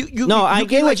can. You I you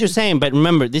get can, what like, you're saying, but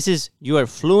remember, you are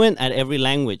fluent at every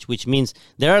language, which means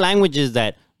there are languages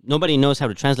that nobody knows how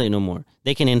to translate no more.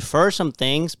 They can infer some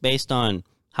things based on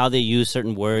how they use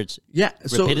certain words. Yeah,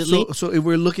 repeatedly. so if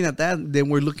we're looking at that, then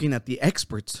we're looking at the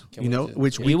experts.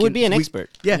 Which You would be an expert.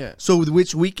 Yeah, so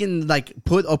which we can like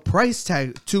put a price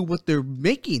tag to what they're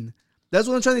making. That's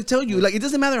what I'm trying to tell you. Like it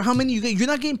doesn't matter how many you get. You're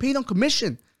not getting paid on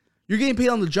commission. You're getting paid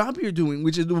on the job you're doing,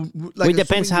 which is like It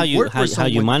depends how you work for how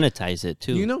you someone, monetize it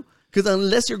too. You know. Because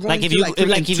unless you're going Like if to you- like, if-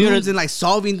 like if you're- tunes and like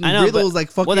solving I know, riddles but- like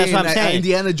fucking well, that's what I'm saying.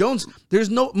 Indiana Jones, there's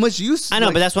no much use. I know,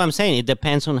 like, but that's what I'm saying. It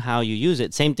depends on how you use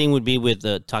it. Same thing would be with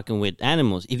talking with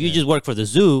animals. If you just work for the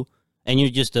zoo and you're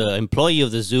just an employee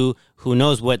of the zoo who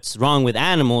knows what's wrong with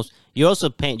animals, you're also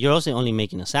paying. You're also only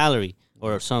making a salary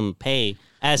or some pay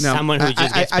as no, someone who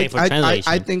just gets paid for translation.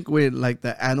 I think with like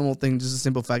the animal thing, just a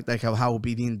simple fact like how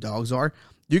obedient dogs are,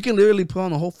 you can literally put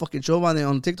on a whole fucking show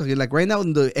on TikTok. Like right now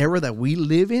in the era that we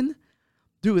live in,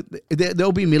 dude,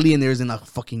 there'll be millionaires in a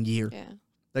fucking year. Yeah.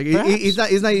 Like it's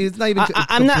not even.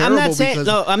 I'm not comparable saying because-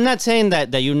 no. I'm not saying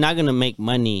that you're not gonna make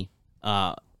money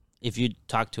if you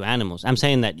talk to animals. I'm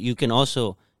saying that you can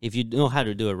also, if you know how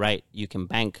to do it right, you can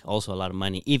bank also a lot of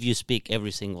money if you speak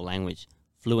every single language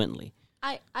fluently.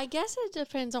 I guess it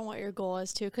depends on what your goal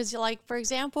is too, because like for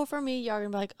example, for me, you're gonna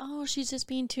be like, oh, she's just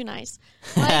being too nice.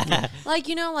 Like,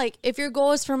 like if your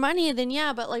goal is for money, then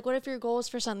yeah. But like, what if your goal is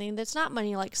for something that's not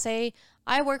money? Like, say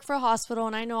I work for a hospital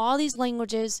and I know all these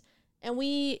languages, and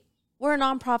we're a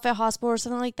nonprofit hospital or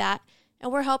something like that,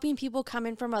 and we're helping people come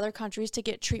in from other countries to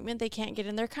get treatment they can't get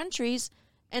in their countries,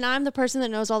 and I'm the person that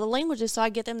knows all the languages, so I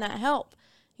get them that help.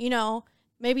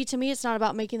 Maybe to me it's not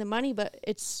about making the money, but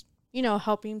it's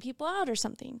helping people out or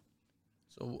something.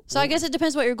 So I guess it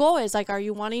depends what your goal is. Like, are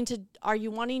you wanting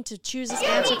to choose this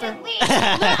answer for? We're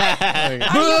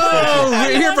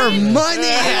here for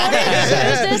money.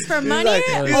 Choose this for money,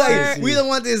 He's like, we don't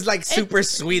want this like super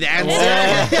sweet answer.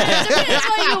 it depends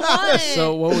what you want.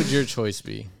 So what would your choice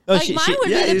be? Like mine would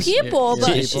be the people, yeah,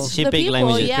 but people. She the pick people,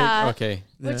 languages. yeah. Okay.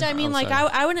 Which I mean, I'm like sorry.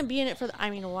 I wouldn't be in it for.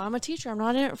 I'm a teacher. I'm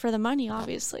not in it for the money,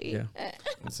 obviously. Yeah.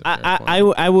 That's a fair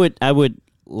point. I would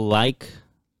like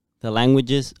the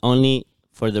languages only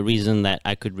for the reason that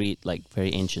I could read like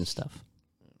very ancient stuff.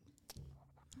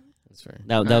 That's fair.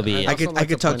 That'll be it. I also could like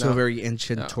to talk point to a out- very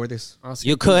ancient Yeah. tortoise. Also,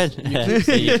 You could.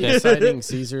 You keep citing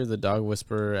Caesar, the dog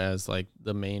whisperer, as like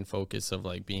the main focus of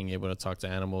like being able to talk to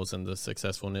animals and the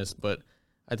successfulness, but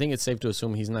I think it's safe to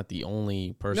assume he's not the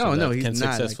only person No, that he's can not,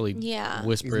 like- successfully Yeah.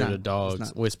 whisper He's to not. He's dogs,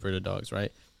 not. whisper to dogs,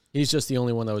 right? He's just the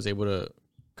only one that was able to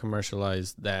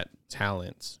commercialize that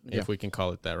talent, if we can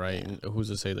call it that, right? And who's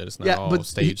to say that it's not all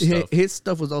stage stuff? His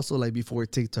stuff was also like before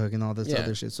TikTok and all this Yeah,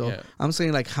 other shit. So yeah. I'm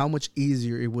saying like how much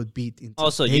easier it would be. In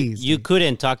Also, today's you day.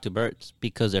 couldn't talk to birds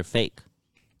because they're fake.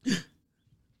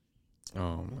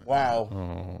 Oh my Wow. God.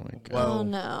 Oh my god! Oh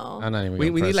no. I'm not even. We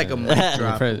gonna need like a press mic it.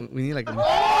 drop. Press- We need like a.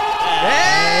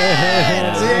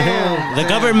 The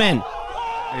government.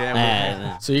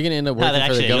 Yeah, So you're gonna end up they're working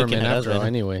for the actually looking government at us after all, right now.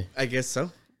 anyway. I guess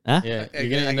so. Huh? Yeah, I you're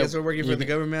gonna end guess up we're working for the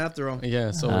government after all.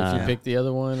 Yeah, so if Yeah. you pick the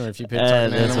other one, or if you pick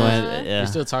talking That's animals, one. Yeah. you're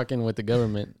still talking with the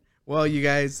government. Well, you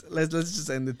guys, let's just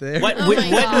end it there. What Oh would, my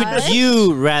what would gosh.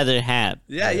 you rather have?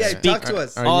 Yeah, Speak talk to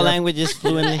us. all languages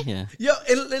fluently. Yeah. Yo,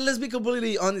 and let's be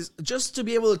completely honest. Just to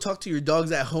be able to talk to your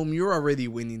dogs at home, you're already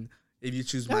winning if you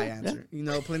choose my answer. You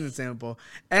know, plain and simple.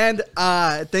 And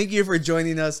thank you for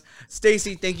joining us.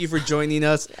 Stacie, thank you for joining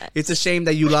us. It's a shame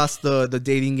that you lost the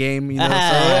dating game, you know. So.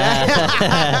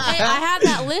 Hey, I have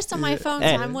that list on my phone, so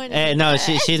I'm winning. No,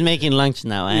 she's making lunch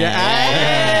now.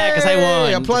 Yeah. Because I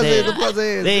won. Aplauses, Sí.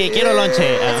 aplauses. Sí, quiero lonche.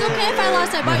 It's okay if I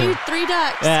lost. I bought you 3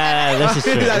 ducks. This is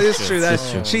true. That is true.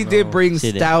 That's true. She did bring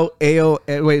She did. stout, ale,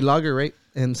 lager, right?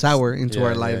 And sour into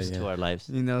our lives. To our lives.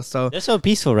 You know, so They're so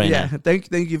peaceful right yeah, now.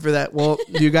 thank you for that. Well,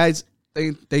 you guys,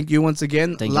 thank you once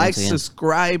again. Thank you Like, once again.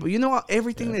 subscribe. You know what?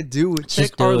 Everything they do.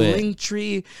 Check do our it. link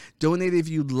tree. Donate if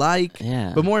you'd like.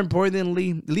 Yeah. But more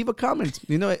importantly, leave a comment.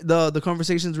 You know, the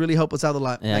conversations really help us out a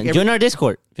lot. Yeah. Like Join our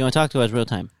Discord if you want to talk to us real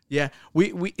time. yeah,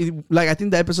 we like I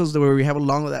think the episodes where we have a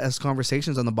long ass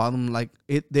conversations on the bottom, like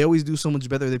they always do so much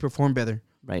better. They perform better.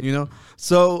 Right. You know?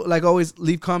 So like always,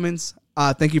 leave comments.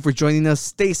 Thank you for joining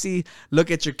us. Stacie, look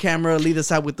at your camera, lead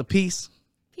us out with the peace.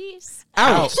 Peace.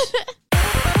 Out.